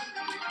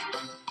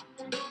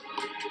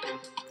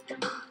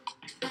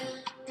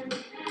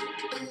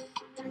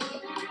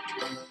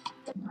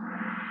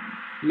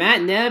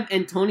 Matt Nebb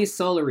and Tony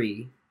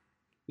Solari.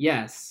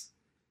 Yes.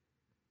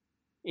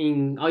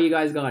 And all you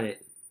guys got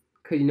it.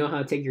 Because you know how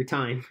to take your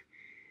time.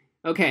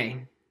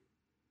 Okay.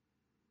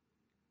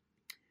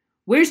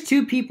 Which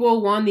two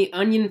people won the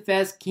Onion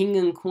Fest King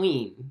and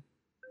Queen?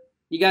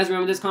 You guys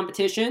remember this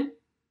competition?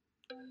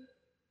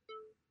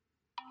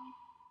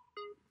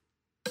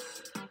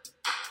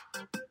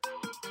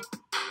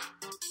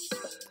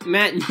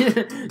 Matt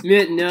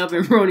Nub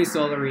and Roni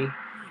Solari.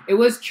 It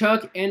was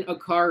Chuck and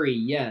Akari,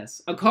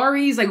 yes.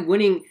 Akari's like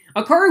winning.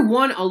 Akari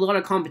won a lot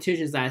of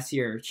competitions last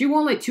year. She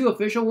won like 2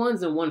 official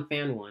ones and 1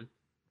 fan one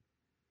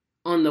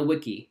on the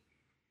wiki.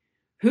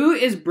 Who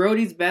is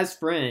Brody's best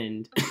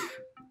friend?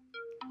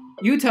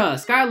 Utah,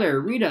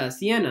 Skylar, Rita,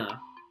 Sienna.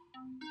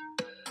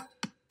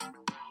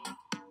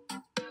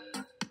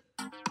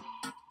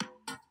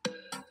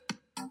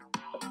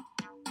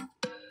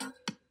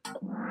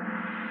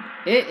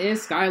 It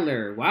is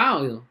Skylar.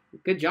 Wow.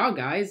 Good job,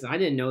 guys. I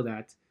didn't know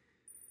that.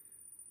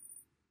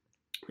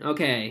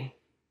 Okay.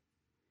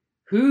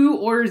 Who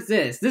orders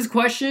this? This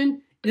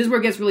question, this is where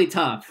it gets really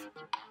tough.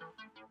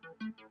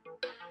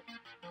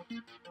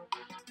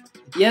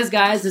 Yes,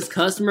 guys, it's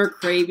customer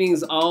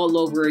cravings all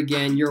over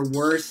again. Your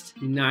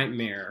worst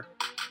nightmare.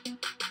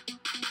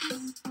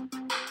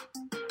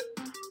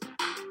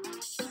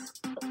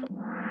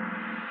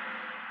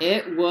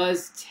 It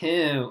was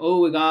Tim. Oh,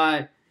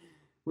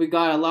 we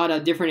got a lot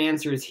of different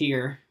answers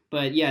here.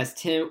 But yes,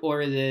 Tim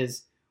ordered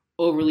this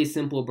overly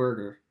simple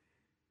burger.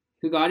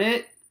 Who got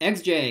it?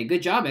 XJ.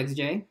 Good job,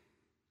 XJ.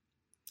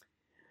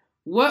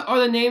 What are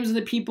the names of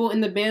the people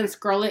in the band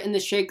Scarlet and the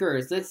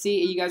Shakers? Let's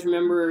see if you guys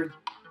remember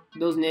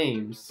those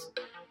names.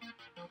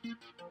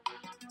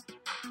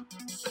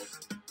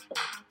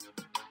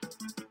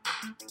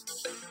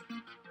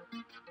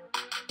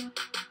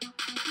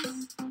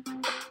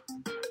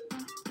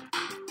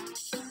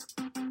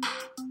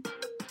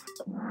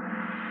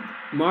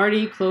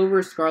 Marty,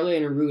 Clover,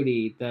 Scarlet, and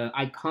Rudy, the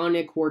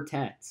iconic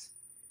quartet.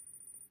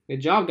 Good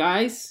job,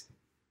 guys.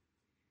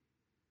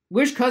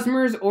 Which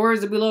customers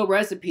orders the below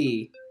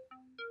recipe?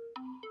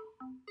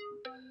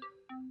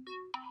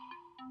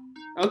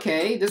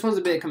 Okay, this one's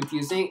a bit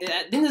confusing.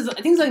 I think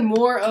it's like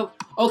more of,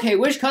 okay,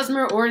 which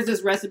customer orders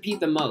this recipe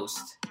the most?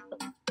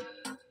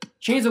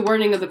 Change the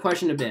wording of the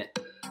question a bit.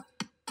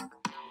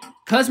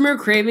 Customer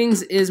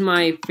cravings is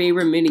my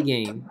favorite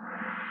minigame.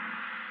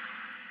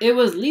 It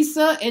was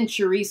Lisa and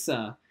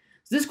Teresa.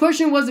 So this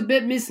question was a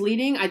bit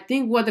misleading. I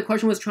think what the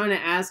question was trying to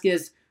ask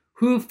is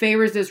who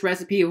favors this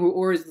recipe, who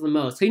orders the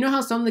most. So you know how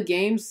some of the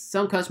games,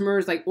 some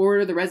customers like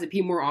order the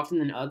recipe more often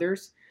than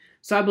others?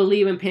 So I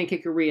believe in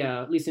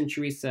Pancakeria, Lisa and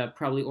Teresa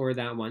probably ordered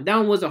that one. That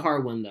one was a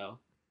hard one though.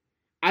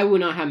 I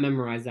would not have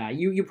memorized that.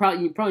 You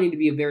probably need to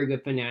be a very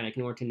good fanatic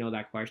in order to know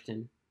that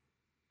question.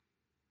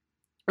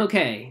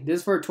 Okay, this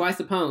is for twice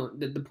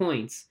the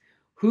points.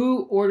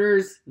 Who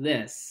orders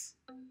this?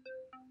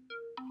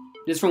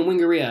 This is from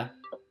Wingeria.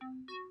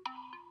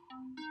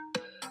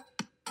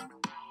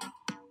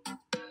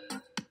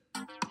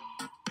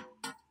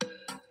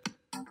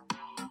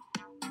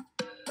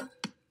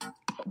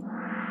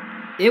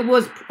 It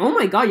was, oh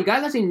my god, you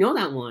guys actually know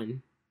that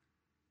one.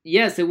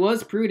 Yes, it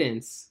was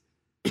Prudence.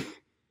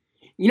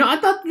 You know, I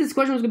thought this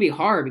question was gonna be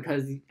hard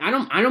because I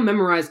don't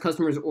memorize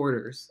customers'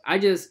 orders. I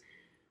just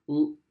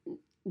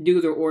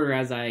do their order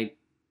as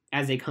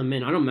they come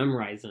in. I don't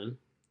memorize them.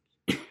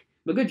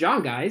 But good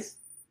job, guys.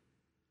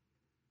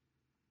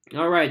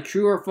 All right,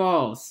 true or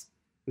false?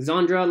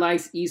 Zandra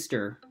likes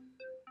Easter.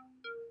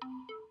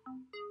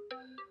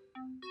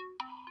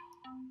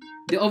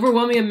 The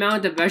overwhelming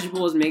amount of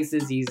vegetables makes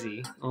this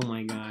easy. Oh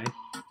my god.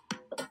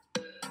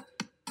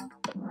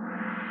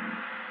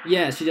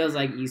 Yeah, she does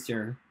like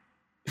Easter.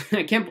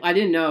 I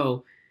didn't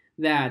know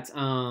that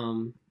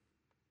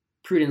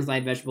Prudence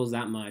liked vegetables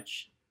that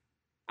much.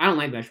 I don't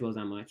like vegetables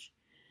that much.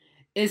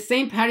 Is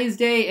St. Patty's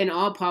Day in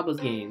all Papa's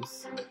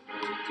games?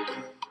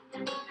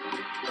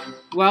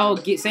 Well,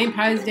 St.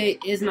 Patty's Day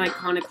is an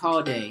iconic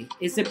holiday.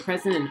 Is it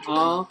present in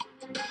all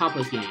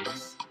Papa's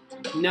games?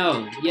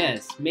 No,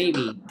 yes,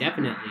 maybe,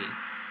 definitely.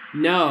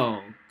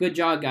 No. Good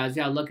job, guys.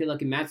 We have Lucky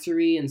Lucky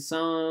Matsuri in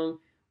some.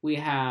 We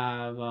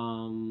have,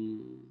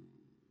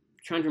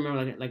 trying to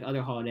remember like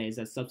other holidays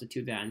that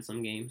substitute that in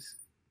some games.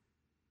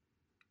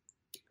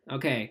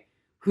 Okay.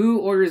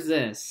 Who orders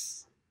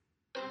this?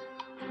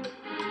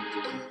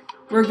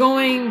 We're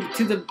going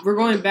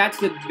back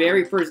to the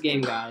very first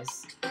game,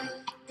 guys.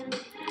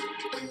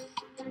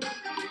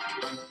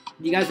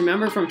 Do you guys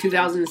remember from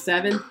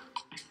 2007?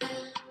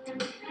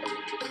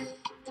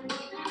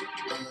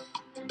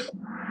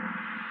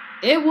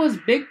 It was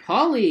Big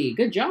Polly.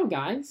 Good job,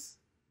 guys.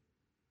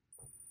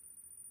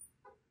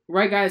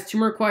 Right, guys, 2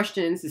 more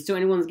questions. It's still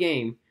anyone's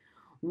game.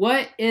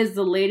 What is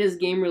the latest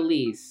game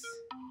release?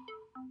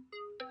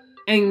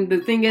 And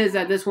the thing is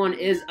that this one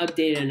is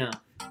updated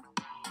enough.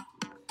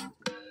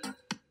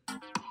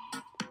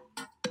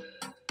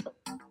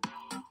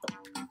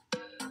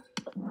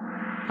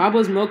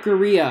 Pablo's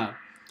Moqueria.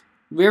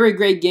 Very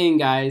great game,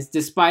 guys,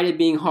 despite it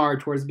being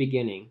hard towards the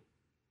beginning.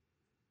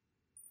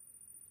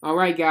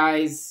 Alright,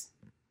 guys.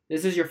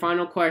 This is your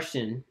final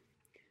question.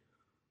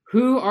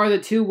 Who are the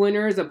 2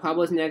 winners of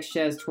Pablo's Next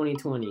Chess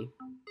 2020?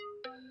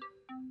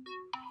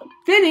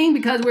 Fitting,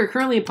 because we're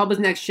currently in Pablo's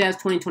Next Chess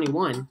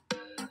 2021.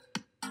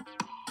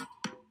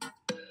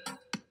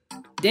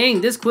 Dang,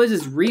 this quiz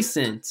is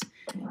recent.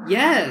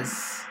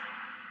 Yes.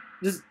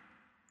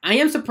 I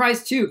am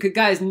surprised too, because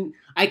guys,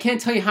 I can't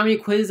tell you how many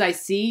quizzes I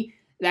see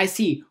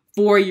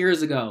 4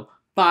 years ago,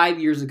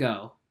 5 years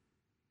ago.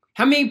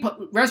 How many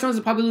restaurants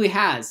does Papa Louie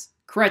has?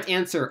 Correct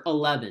answer,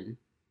 11.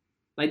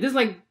 Like, this is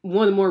like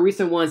one of the more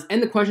recent ones,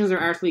 and the questions are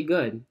actually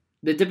good.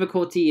 The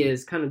difficulty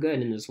is kind of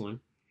good in this one.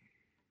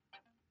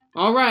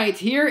 All right,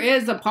 here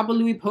is the Papa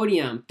Louie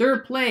podium.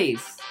 Third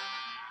place,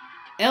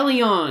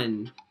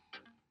 Elion.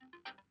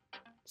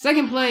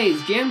 Second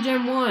place, Jam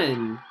Jam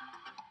 1.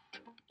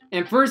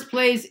 And first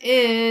place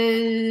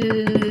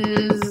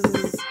is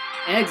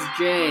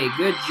XJ.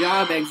 Good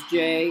job,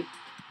 XJ.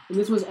 And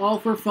this was all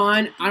for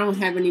fun. I don't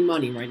have any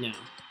money right now.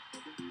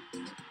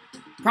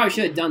 Probably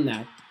should have done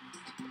that.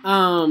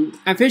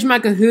 I finished my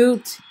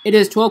Kahoot. It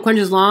is 12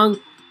 questions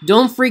long.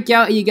 Don't freak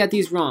out if you get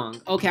these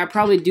wrong. Okay, I'll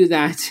probably do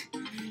that.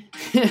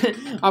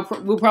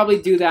 We'll probably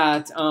do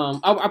that.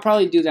 I'll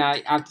probably do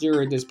that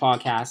after this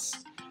podcast.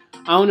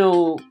 I don't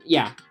know.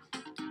 Yeah.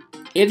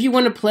 If you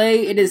want to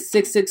play, it is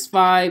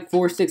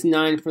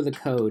 665-469 for the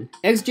code.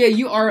 XJ,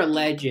 you are a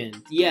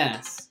legend.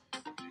 Yes.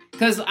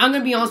 Because I'm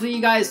going to be honest with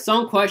you guys,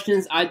 some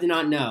questions I did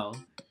not know.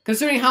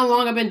 Considering how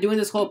long I've been doing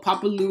this whole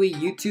Papa Louie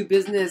YouTube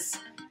business,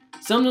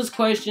 some of those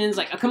questions,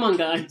 like, oh, come on,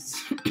 guys.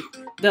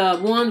 The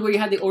one where you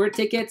had the order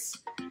tickets.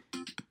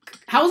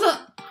 I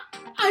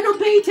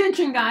don't pay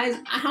attention, guys.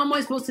 How am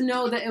I supposed to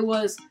know that it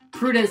was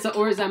Prudence that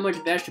orders that much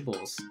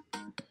vegetables?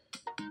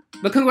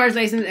 But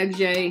congratulations,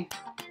 XJ.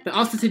 But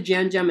also to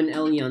Jam Jam and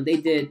Elion. They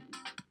did.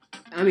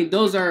 I mean,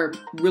 those are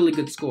really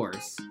good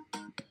scores.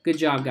 Good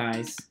job,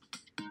 guys.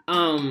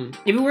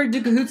 If we were to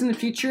do Kahoots in the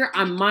future,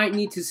 I might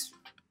need to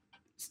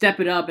step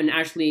it up and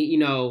actually, you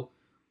know,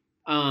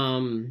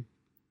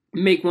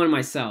 make one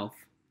myself.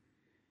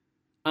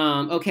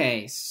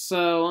 Okay,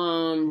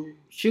 so,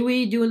 should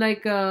we do,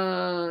 like,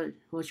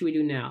 what should we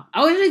do now?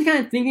 I was just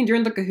kind of thinking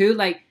during the Kahoot,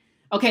 like,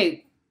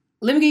 okay,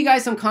 let me give you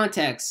guys some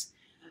context.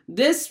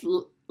 This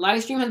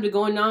live stream has been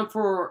going on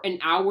for an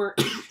hour,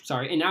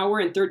 an hour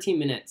and 13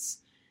 minutes.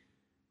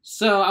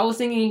 So, I was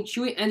thinking,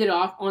 should we end it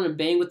off on a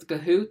bang with the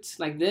Kahoot,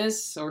 like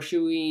this, or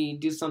should we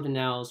do something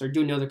else, or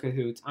do another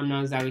Kahoot? I'm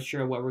not exactly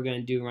sure what we're going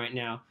to do right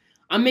now.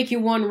 I'm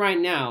making one right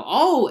now.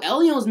 Oh,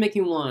 Elion's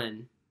making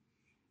one.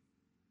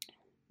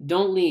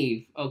 Don't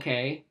leave,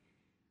 okay.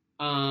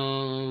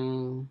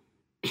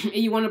 If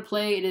you want to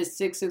play, it is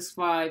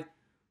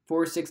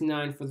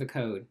 665-469 for the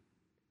code.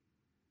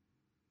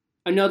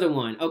 Another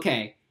one,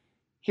 okay.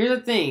 Here's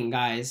the thing,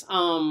 guys.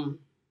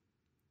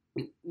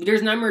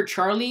 There's Nightmare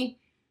Charlie.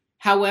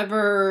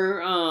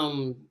 However,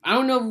 I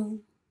don't know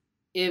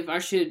if I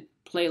should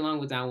play along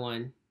with that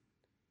one.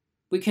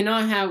 We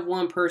cannot have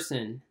one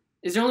person.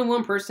 Is there only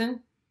one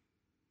person?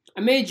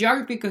 I made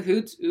Geography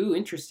Kahoots. Ooh,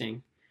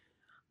 interesting.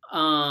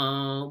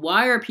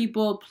 Why are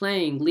people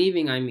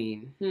leaving, I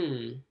mean?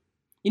 You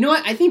know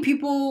what? I think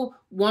people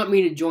want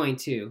me to join,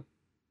 too.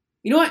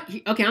 You know what?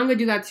 Okay, I'm going to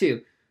do that,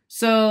 too.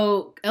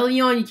 So,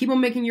 Elion, you keep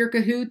on making your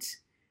Kahoots.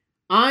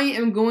 I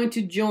am going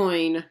to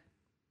join,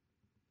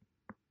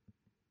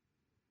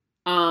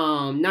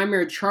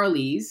 Nightmare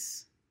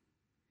Charlie's.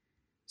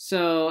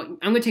 So,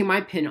 I'm going to take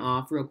my pin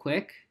off real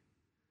quick.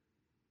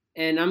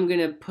 And I'm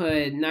going to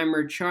put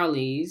Nightmare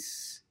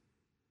Charlie's.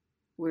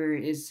 Where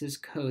is his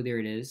code? There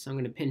it is. I'm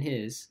going to pin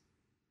his.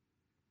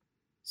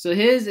 So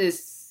his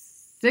is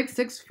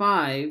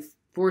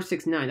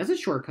 665-469. That's a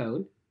short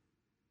code.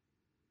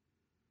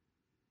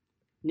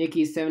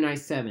 Nikki's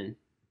 797.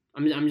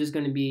 I'm just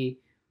going to be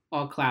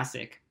all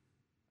classic.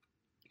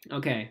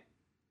 Okay.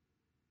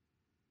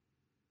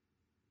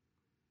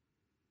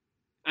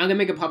 I'm going to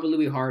make a Papa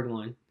Louie hard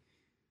one.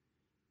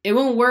 It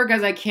won't work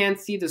as I can't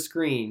see the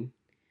screen.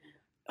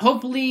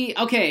 Hopefully,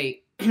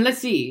 okay, let's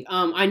see.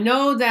 I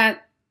know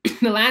that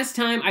the last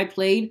time I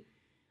played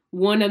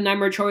one of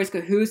Nightmare Charlie's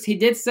Kahoots, he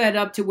did set it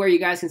up to where you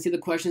guys can see the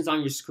questions on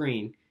your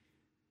screen.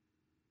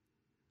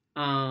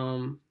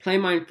 Play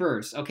mine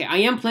first. Okay, I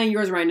am playing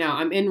yours right now.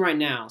 I'm in right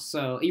now.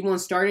 So if you want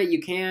to start it,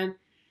 you can.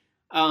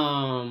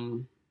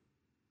 I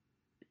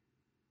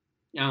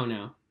don't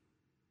know.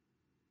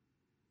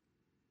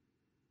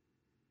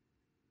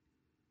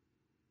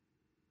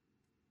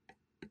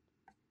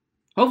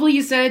 Hopefully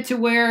you set it to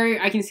where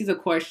I can see the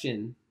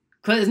question.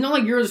 Because it's not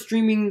like you're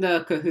streaming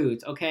the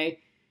Kahoots, okay?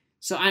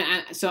 So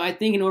I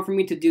think in order for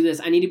me to do this,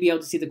 I need to be able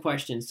to see the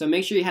question. So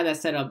make sure you have that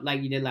set up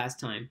like you did last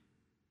time.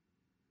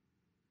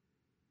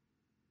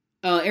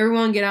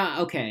 Everyone get out.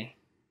 Okay.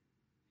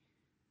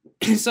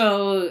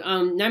 So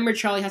Nightmare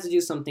Charlie has to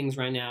do some things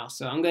right now.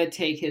 So I'm going to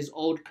take his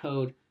old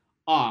code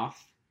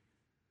off.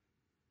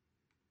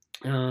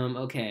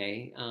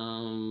 Okay.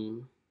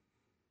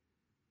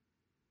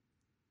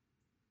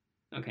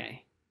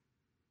 Okay.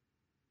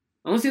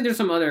 I want to see if there's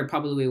some other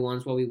Papa Louie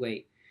ones while we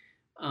wait.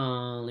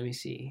 Let me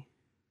see.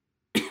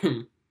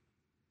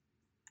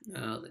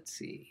 Let's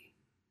see.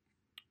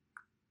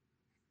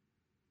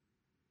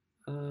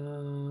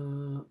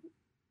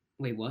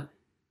 Wait, what?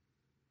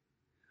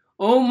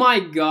 Oh my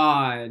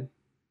god.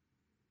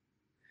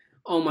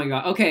 Oh my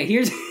god. Okay,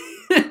 here's...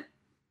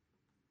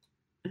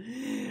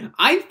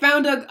 I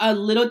found a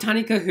little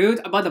tiny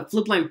Kahoot about the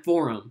Flipline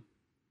forum.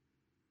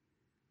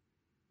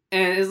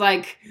 And it's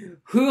like,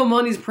 who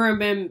among these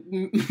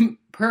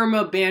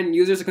perma-ban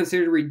users are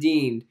considered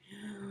redeemed?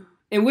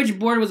 And which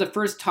board was the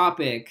first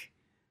topic?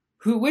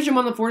 Which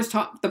among the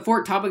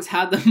four topics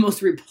had the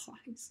most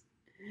replies?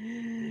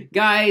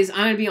 Guys, I'm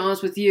gonna be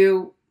honest with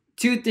you.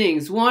 Two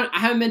things. One, I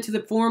haven't been to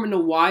the forum in a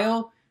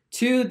while.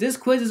 Two, this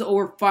quiz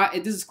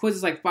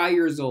is like 5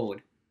 years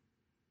old.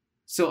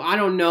 So I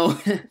don't know.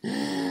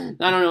 I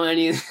don't know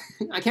any.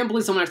 I can't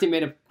believe someone actually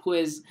made a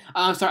quiz.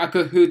 I'm sorry, a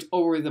Kahoot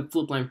over the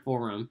Flipline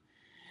forum.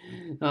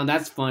 Oh,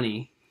 that's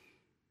funny.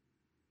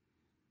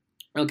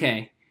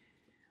 Okay.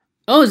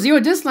 Oh, 0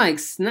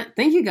 dislikes.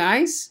 Thank you,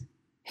 guys.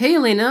 Hey,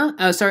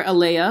 Elena. Sorry,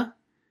 Alea.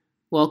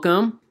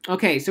 Welcome.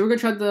 Okay, so we're gonna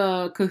try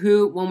the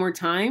Kahoot one more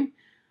time.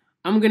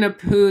 I'm gonna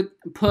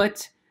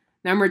put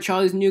Number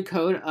Charlie's new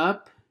code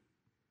up.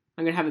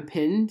 I'm gonna have it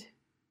pinned.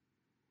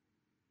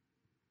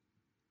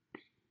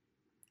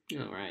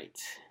 All right.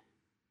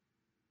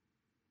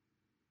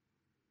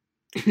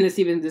 Let's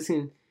see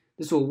if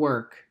this will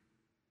work.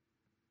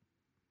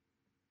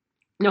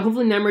 Now,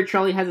 hopefully, Number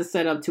Charlie has it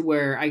set up to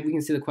where we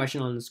can see the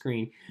question on the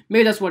screen.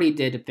 Maybe that's what he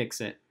did to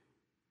fix it.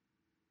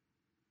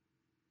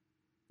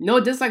 No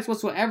dislikes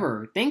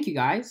whatsoever. Thank you,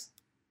 guys.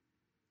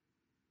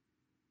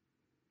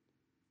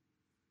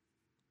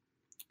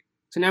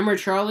 So Number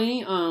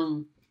Charlie, I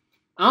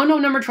don't know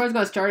if Number Charlie's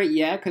got started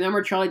yet, because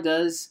Number Charlie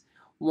does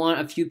want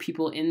a few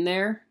people in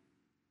there.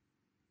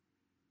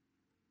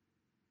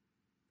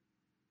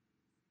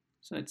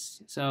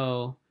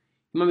 So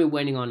you might be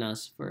waiting on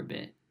us for a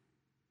bit.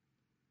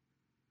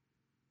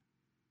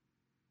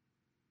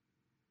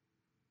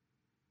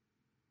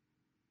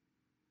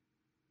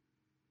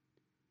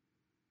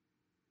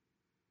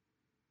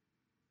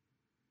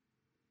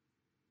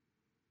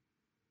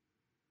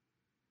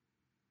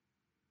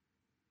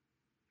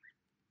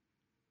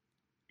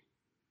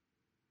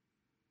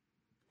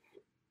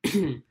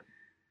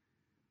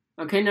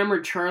 Okay, Number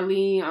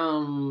Charlie,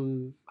 are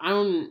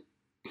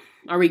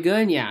we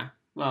good? Yeah.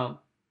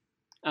 Well,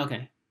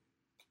 okay.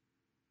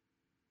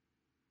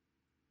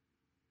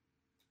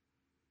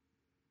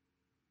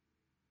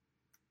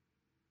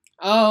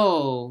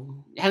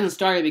 Oh, it hasn't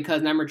started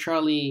because Number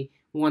Charlie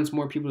wants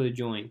more people to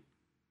join.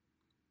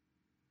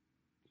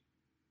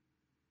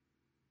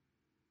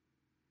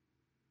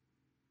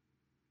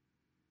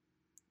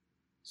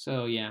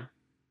 So, yeah.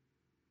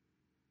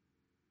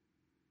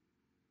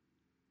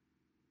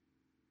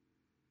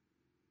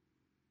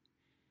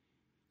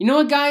 You know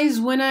what,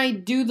 guys? When I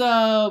do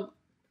the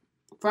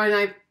Friday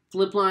Night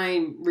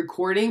Flipline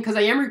recording, because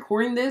I am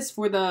recording this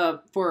for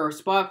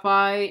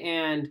Spotify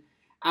and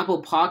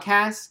Apple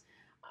Podcasts,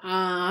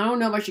 I don't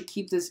know if I should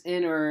keep this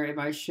in or if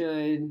I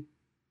should.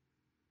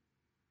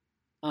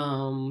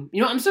 I'm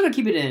still gonna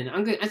keep it in.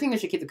 I think I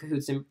should keep the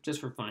Kahoots in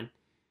just for fun.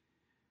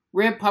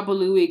 Rip Papa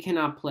Louie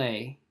cannot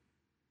play.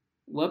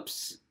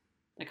 Whoops,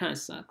 that kind of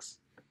sucks.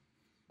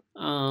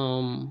 We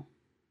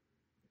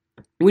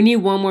need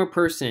one more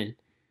person.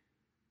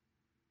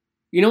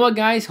 You know what,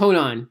 guys? Hold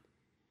on.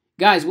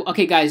 Guys,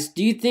 okay, guys,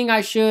 do you think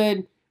I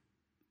should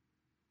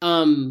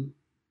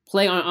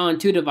play on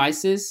 2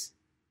 devices?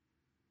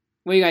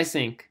 What do you guys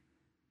think?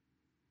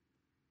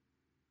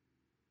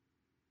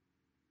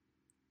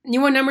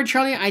 You want Number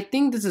Charlie? I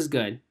think this is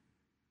good.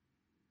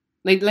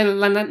 Like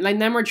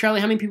Number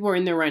Charlie, how many people are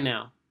in there right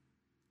now?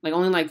 Like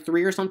only like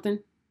 3 or something?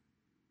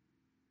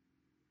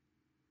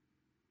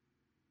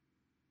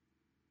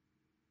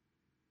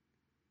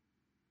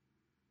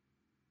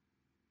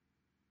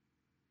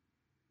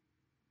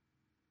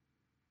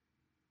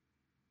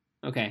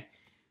 Okay.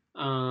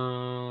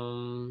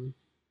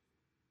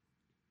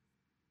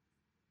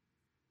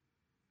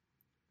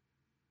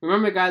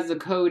 Remember, guys, the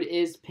code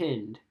is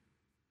pinned.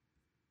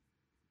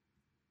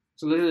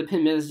 So look at the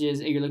pinned messages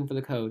and you're looking for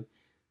the code.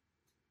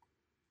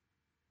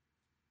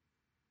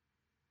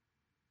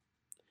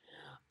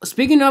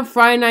 Speaking of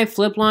Friday Night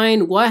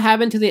Flipline, what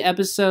happened to the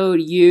episode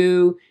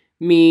you,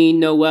 me,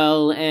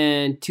 Noel,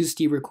 and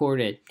Toasty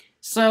recorded?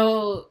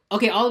 So,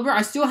 okay, Oliver,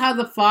 I still have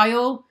the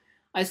file.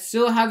 I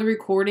still have the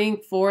recording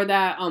for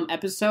that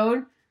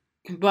episode,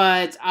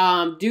 but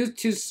due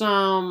to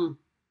some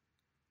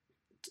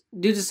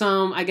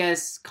I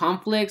guess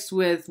conflicts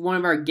with one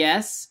of our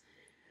guests,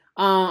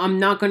 I'm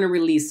not going to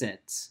release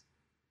it.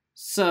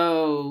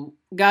 So,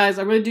 guys,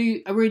 I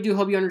really do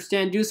hope you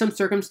understand. Due to some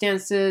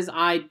circumstances,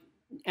 I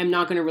am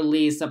not going to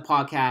release a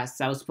podcast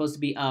that was supposed to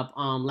be up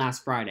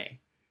last Friday,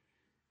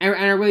 and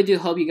I really do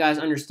hope you guys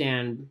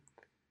understand.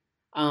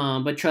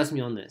 But trust me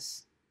on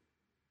this.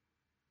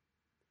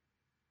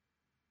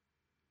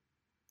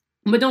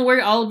 But don't worry,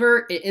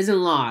 Oliver, it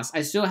isn't lost.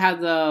 I still have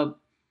the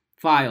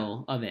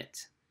file of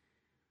it,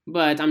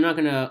 but I'm not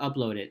gonna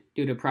upload it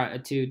due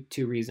to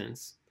two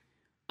reasons.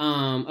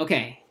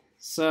 Okay,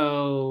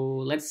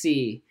 so let's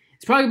see.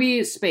 It's probably gonna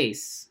be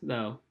space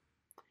though.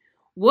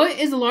 What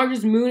is the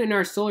largest moon in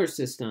our solar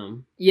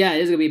system? Yeah,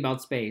 it is gonna be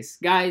about space,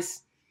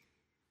 guys.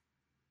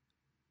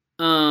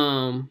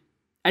 I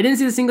didn't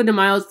see the Cinco de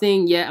Mayo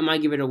thing yet. I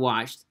might give it a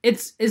watch.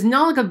 It's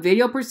not like a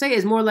video per se.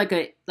 It's more like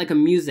a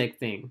music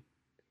thing.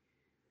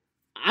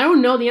 I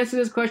don't know the answer to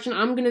this question.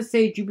 I'm going to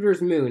say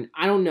Jupiter's moon.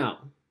 I don't know.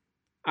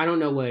 I don't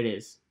know what it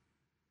is.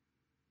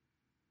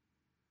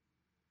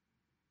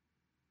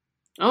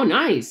 Oh,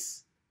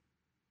 nice.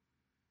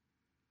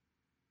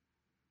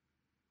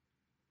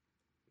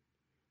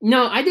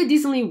 No, I did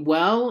decently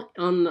well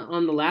on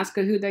the last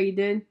Kahoot that you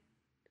did.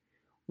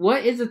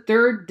 What is the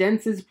third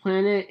densest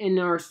planet in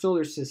our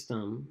solar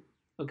system?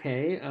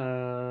 Okay,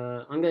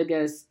 I'm gonna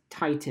guess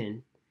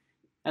Titan.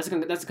 That's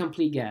a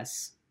complete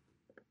guess.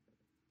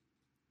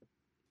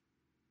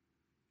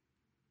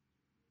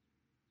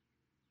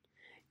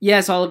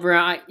 Yes, Oliver.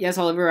 I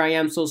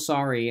am so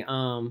sorry.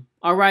 All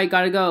right,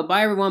 gotta go.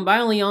 Bye, everyone.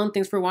 Bye, Leon.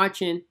 Thanks for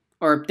watching,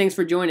 or thanks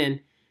for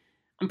joining.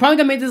 I'm probably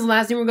gonna make this the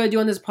last thing we're gonna do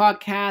on this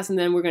podcast, and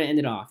then we're gonna end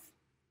it off.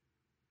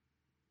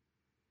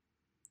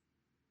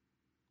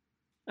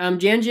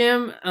 Jan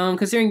Jam,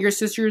 considering your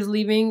sister is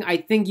leaving, I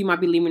think you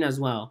might be leaving as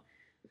well.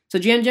 So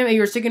Jan Jam, if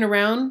you're sticking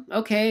around,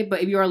 okay,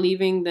 but if you are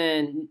leaving,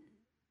 then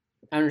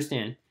I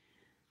understand.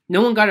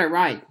 No one got it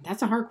right.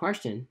 That's a hard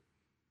question.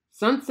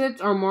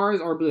 Sunsets are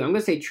Mars or blue? I'm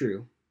gonna say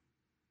true.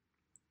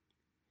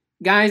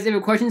 Guys, if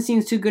a question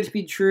seems too good to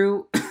be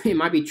true, it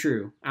might be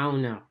true. I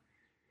don't know.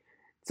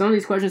 Some of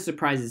these questions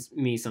surprises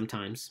me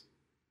sometimes.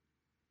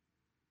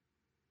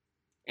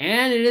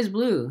 And it is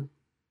blue.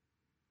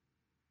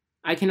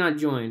 I cannot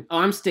join. Oh,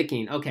 I'm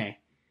sticking. Okay.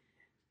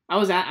 I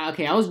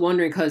was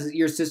wondering because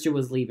your sister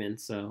was leaving,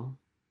 so.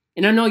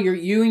 And I know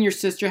you and your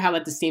sister have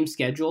like the same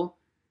schedule.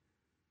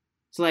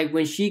 So like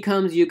when she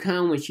comes, you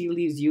come. When she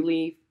leaves, you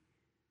leave.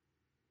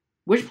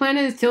 Which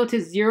planet is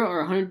tilted 0 or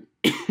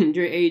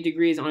 180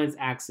 degrees on its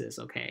axis?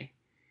 Okay.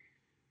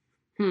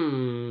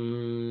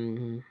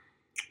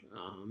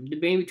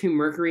 Debating between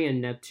Mercury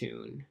and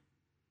Neptune.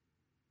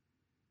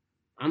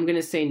 I'm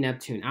gonna say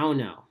Neptune. I don't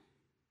know.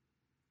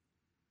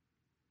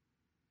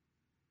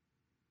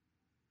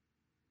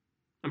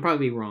 I'm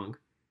probably wrong.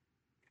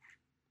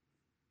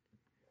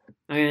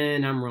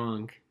 And I'm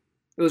wrong.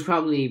 It was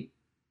probably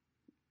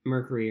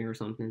Mercury or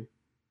something.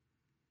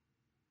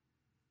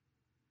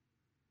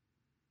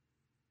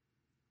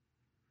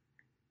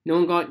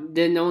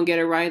 Did no one get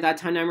it right that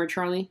time, Emma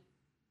Charlie?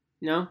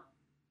 No?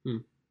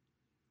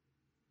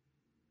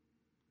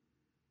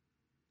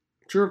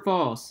 True or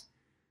false?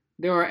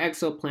 There are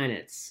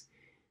exoplanets.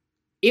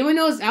 Even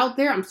though it's out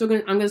there, I'm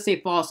gonna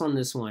say false on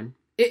this one.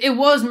 It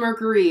was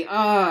Mercury.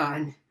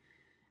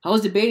 I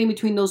was debating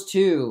between those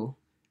two.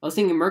 I was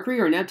thinking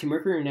Mercury or Neptune.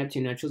 Mercury or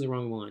Neptune. I chose the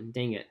wrong one.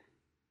 Dang it.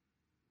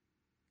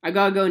 I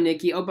gotta go,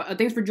 Nikki. Oh, but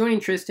thanks for joining,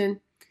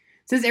 Tristan.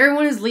 Since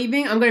everyone is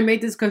leaving, I'm gonna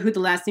make this Kahoot the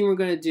last thing we're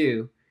gonna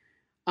do.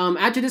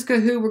 After this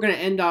Kahoot, we're gonna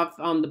end off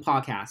the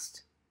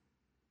podcast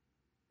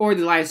or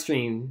the live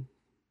stream.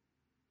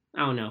 I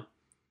don't know.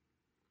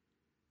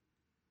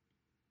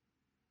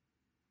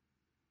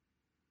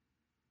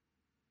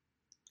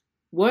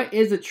 What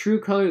is the true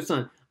color of the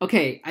sun?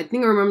 Okay, I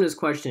think I remember this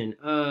question.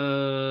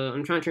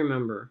 I'm trying to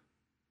remember.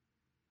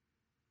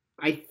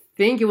 I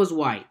think it was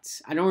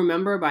white. I don't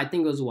remember, but I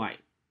think it was white.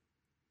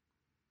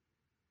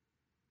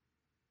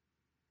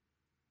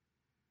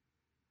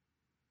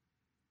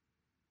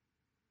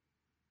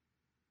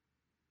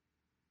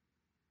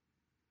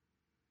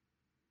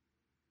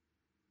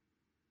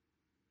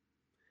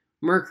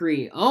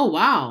 Mercury. Oh,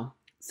 wow.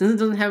 Since it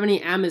doesn't have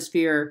any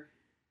atmosphere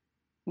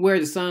where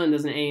the sun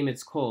doesn't aim,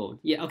 it's cold.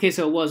 Yeah, okay,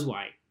 so it was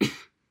white.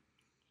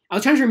 I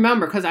was trying to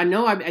remember because I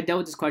know I dealt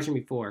with this question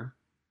before.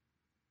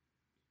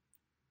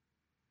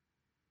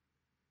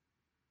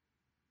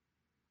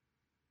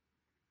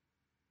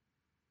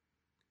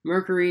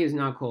 Mercury is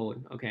not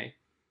cold. Okay.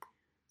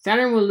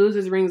 Saturn will lose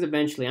its rings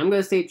eventually. I'm going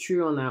to stay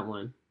true on that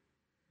one.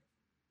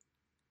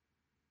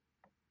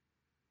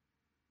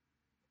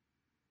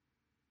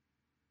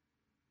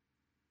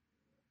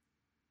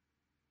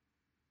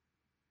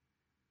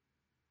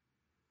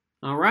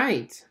 All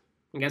right.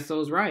 I guess I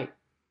was right.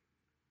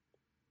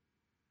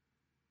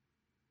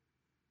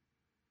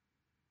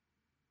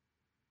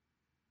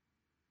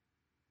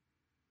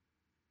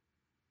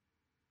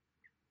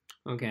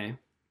 Okay.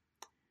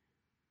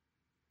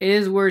 It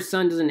is where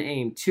sun doesn't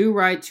aim. Two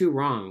right, two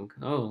wrong.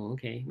 Oh,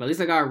 okay. But at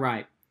least I got it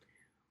right.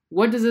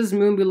 What does this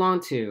moon belong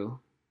to?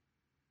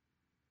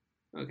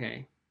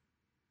 Okay.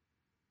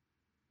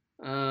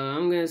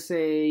 I'm gonna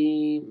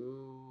say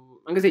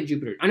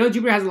Jupiter. I know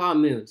Jupiter has a lot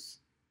of moons,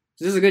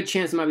 so there's a good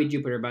chance it might be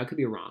Jupiter, but I could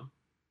be wrong.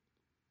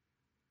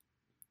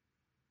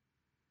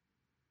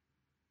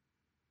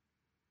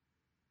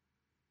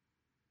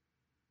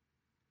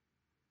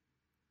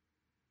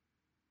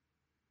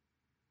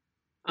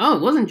 Oh,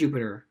 it wasn't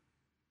Jupiter.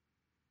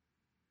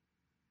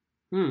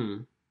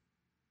 I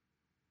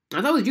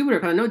thought it was Jupiter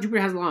because I know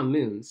Jupiter has a lot of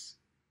moons.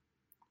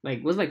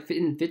 Like was it like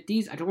in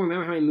 50s? I don't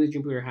remember how many moons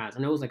Jupiter has. I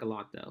know it was like a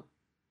lot though.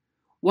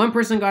 One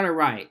person got it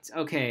right.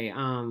 Okay. I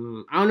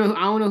don't know.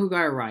 I don't know who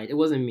got it right. It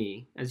wasn't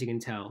me, as you can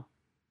tell,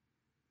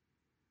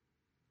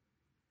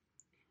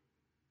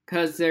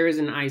 because there is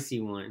an icy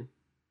one.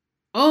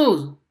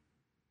 Oh.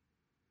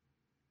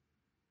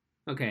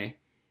 Okay.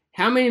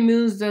 How many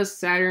moons does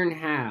Saturn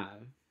have?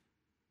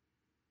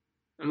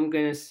 I'm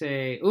gonna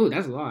say. Oh,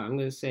 that's a lot. I'm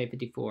gonna say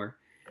 54.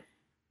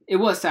 It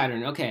was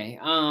Saturn. Okay.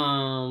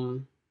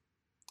 Can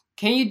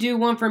you do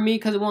one for me?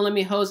 Because it won't let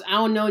me host. I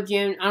don't know,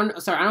 Jim. I don't.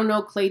 Sorry, I don't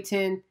know,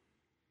 Clayton.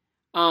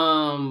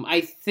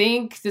 I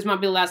think this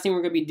might be the last thing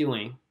we're gonna be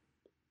doing.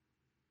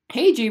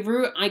 Hey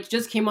J-Brew, I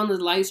just came on the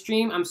live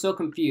stream. I'm so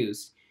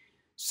confused.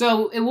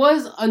 So it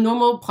was a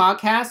normal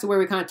podcast where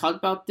we kind of talked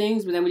about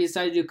things, but then we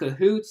decided to do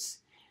Kahoots.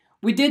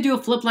 We did do a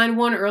Flipline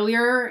one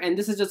earlier, and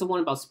this is just the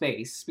one about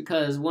space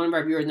because one of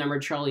our viewers, number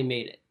Charlie,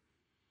 made it.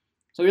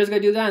 So we're just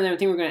gonna do that, and then I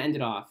think we're gonna end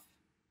it off.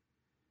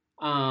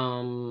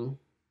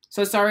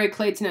 So sorry,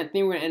 Clayton. I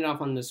think we're gonna end it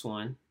off on this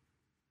one.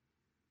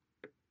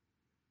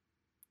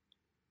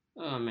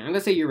 Oh man, I'm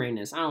gonna say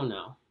Uranus. I don't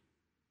know,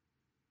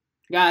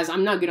 guys.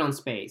 I'm not good on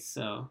space,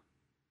 so.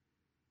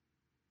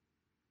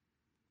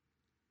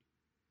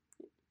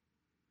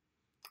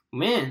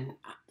 Man,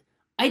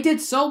 I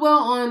did so well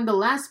on the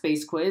last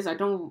space quiz. I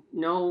don't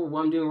know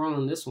what I'm doing wrong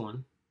on this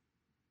one.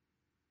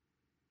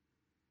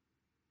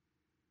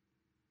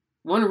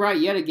 One right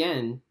yet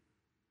again.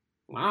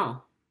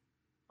 Wow.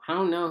 I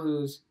don't know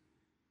who's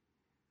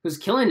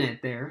killing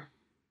it there.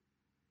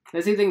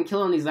 Let's see if they can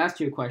kill on these last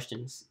two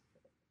questions.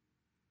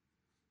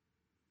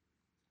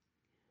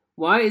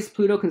 Why is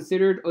Pluto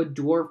considered a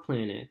dwarf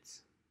planet?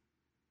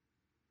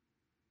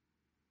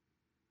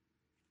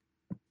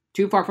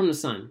 Too far from the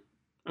sun.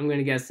 I'm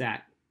gonna guess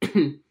that.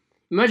 Imagine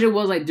it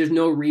was like there's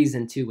no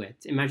reason to it.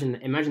 Imagine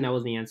that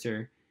was the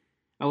answer.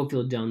 I would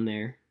feel dumb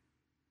there.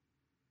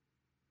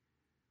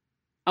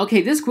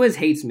 Okay, this quiz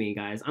hates me,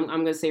 guys. I'm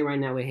gonna say right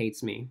now it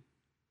hates me.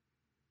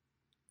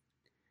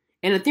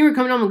 And I think we're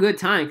coming on a good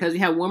time because we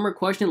have one more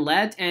question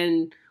left,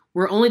 and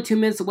we're only 2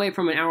 minutes away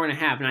from an hour and a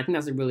half, and I think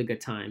that's a really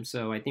good time.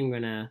 So I think we're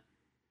gonna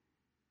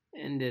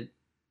end it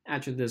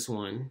after this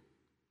one.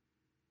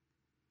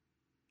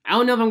 I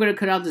don't know if I'm gonna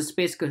cut out the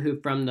Space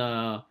Kahoot from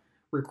the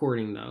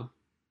recording though.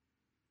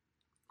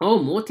 Oh,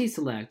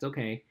 multi-select.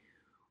 Okay.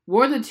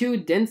 What are the two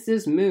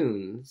densest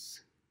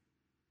moons?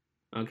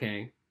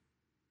 Okay.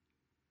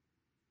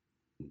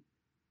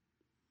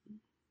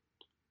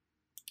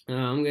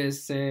 I'm gonna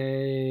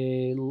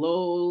say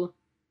Lowell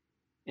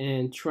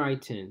and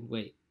Triton.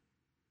 Wait.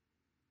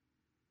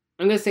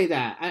 I'm gonna say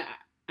that.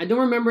 I don't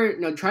remember.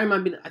 No, Triton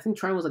might be. I think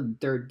Triton was like the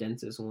third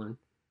densest one.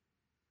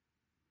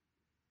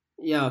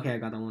 Yeah. Okay, I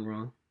got that one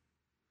wrong.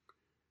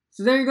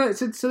 So there you go.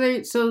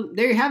 So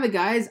there you have it,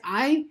 guys.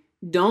 I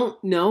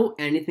don't know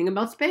anything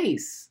about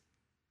space.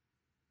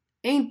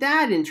 Ain't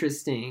that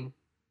interesting?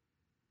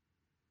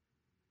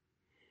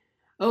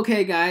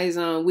 Okay, guys.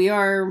 We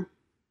are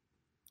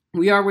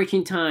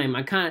reaching time.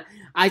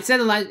 I said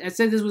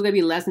this was gonna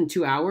be less than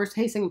 2 hours.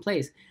 Hey, second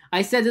place.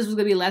 I said this was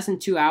gonna be less than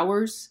 2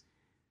 hours,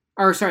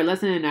 or sorry, less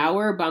than an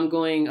hour. But I'm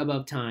going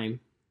above time.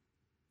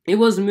 It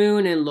was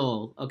Moon and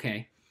Lowell.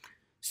 Okay.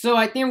 So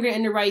I think I'm going to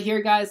end it right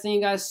here, guys. Thank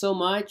you guys so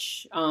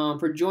much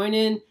for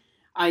joining.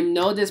 I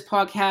know this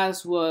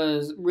podcast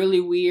was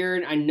really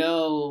weird. I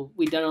know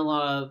we've done a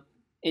lot of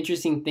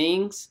interesting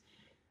things.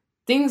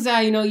 Things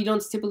that, you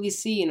don't typically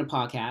see in a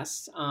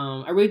podcast.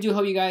 I really do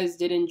hope you guys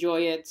did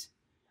enjoy it.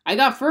 I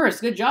got first.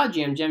 Good job,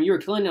 Jam. You were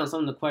killing it on some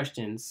of the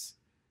questions.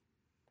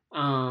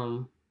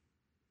 Yeah,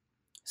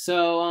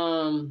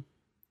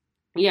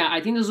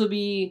 I think this will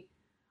be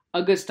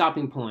a good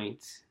stopping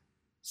point.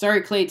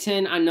 Sorry,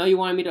 Clayton. I know you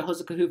wanted me to host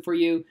a Kahoot for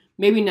you.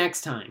 Maybe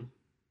next time.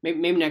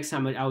 Maybe next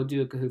time I will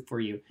do a Kahoot for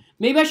you.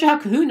 Maybe I should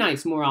have Kahoot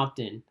nights more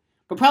often.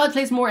 But probably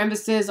place more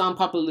emphasis on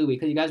Papa Louie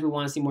because you guys would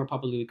want to see more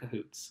Papa Louie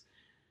Kahoots.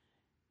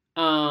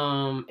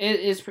 It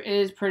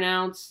is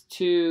pronounced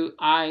to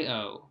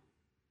I-O.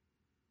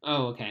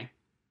 Oh, okay.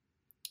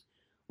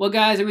 Well,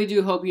 guys, I really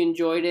do hope you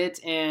enjoyed it,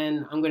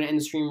 and I'm going to end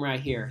the stream right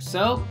here.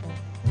 So,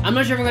 I'm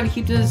not sure if I'm going to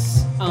keep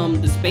this,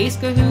 the Space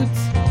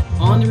Kahoots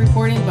on the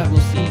recording, but we'll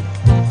see.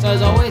 So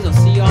as always, I'll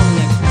see you all in the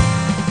next one.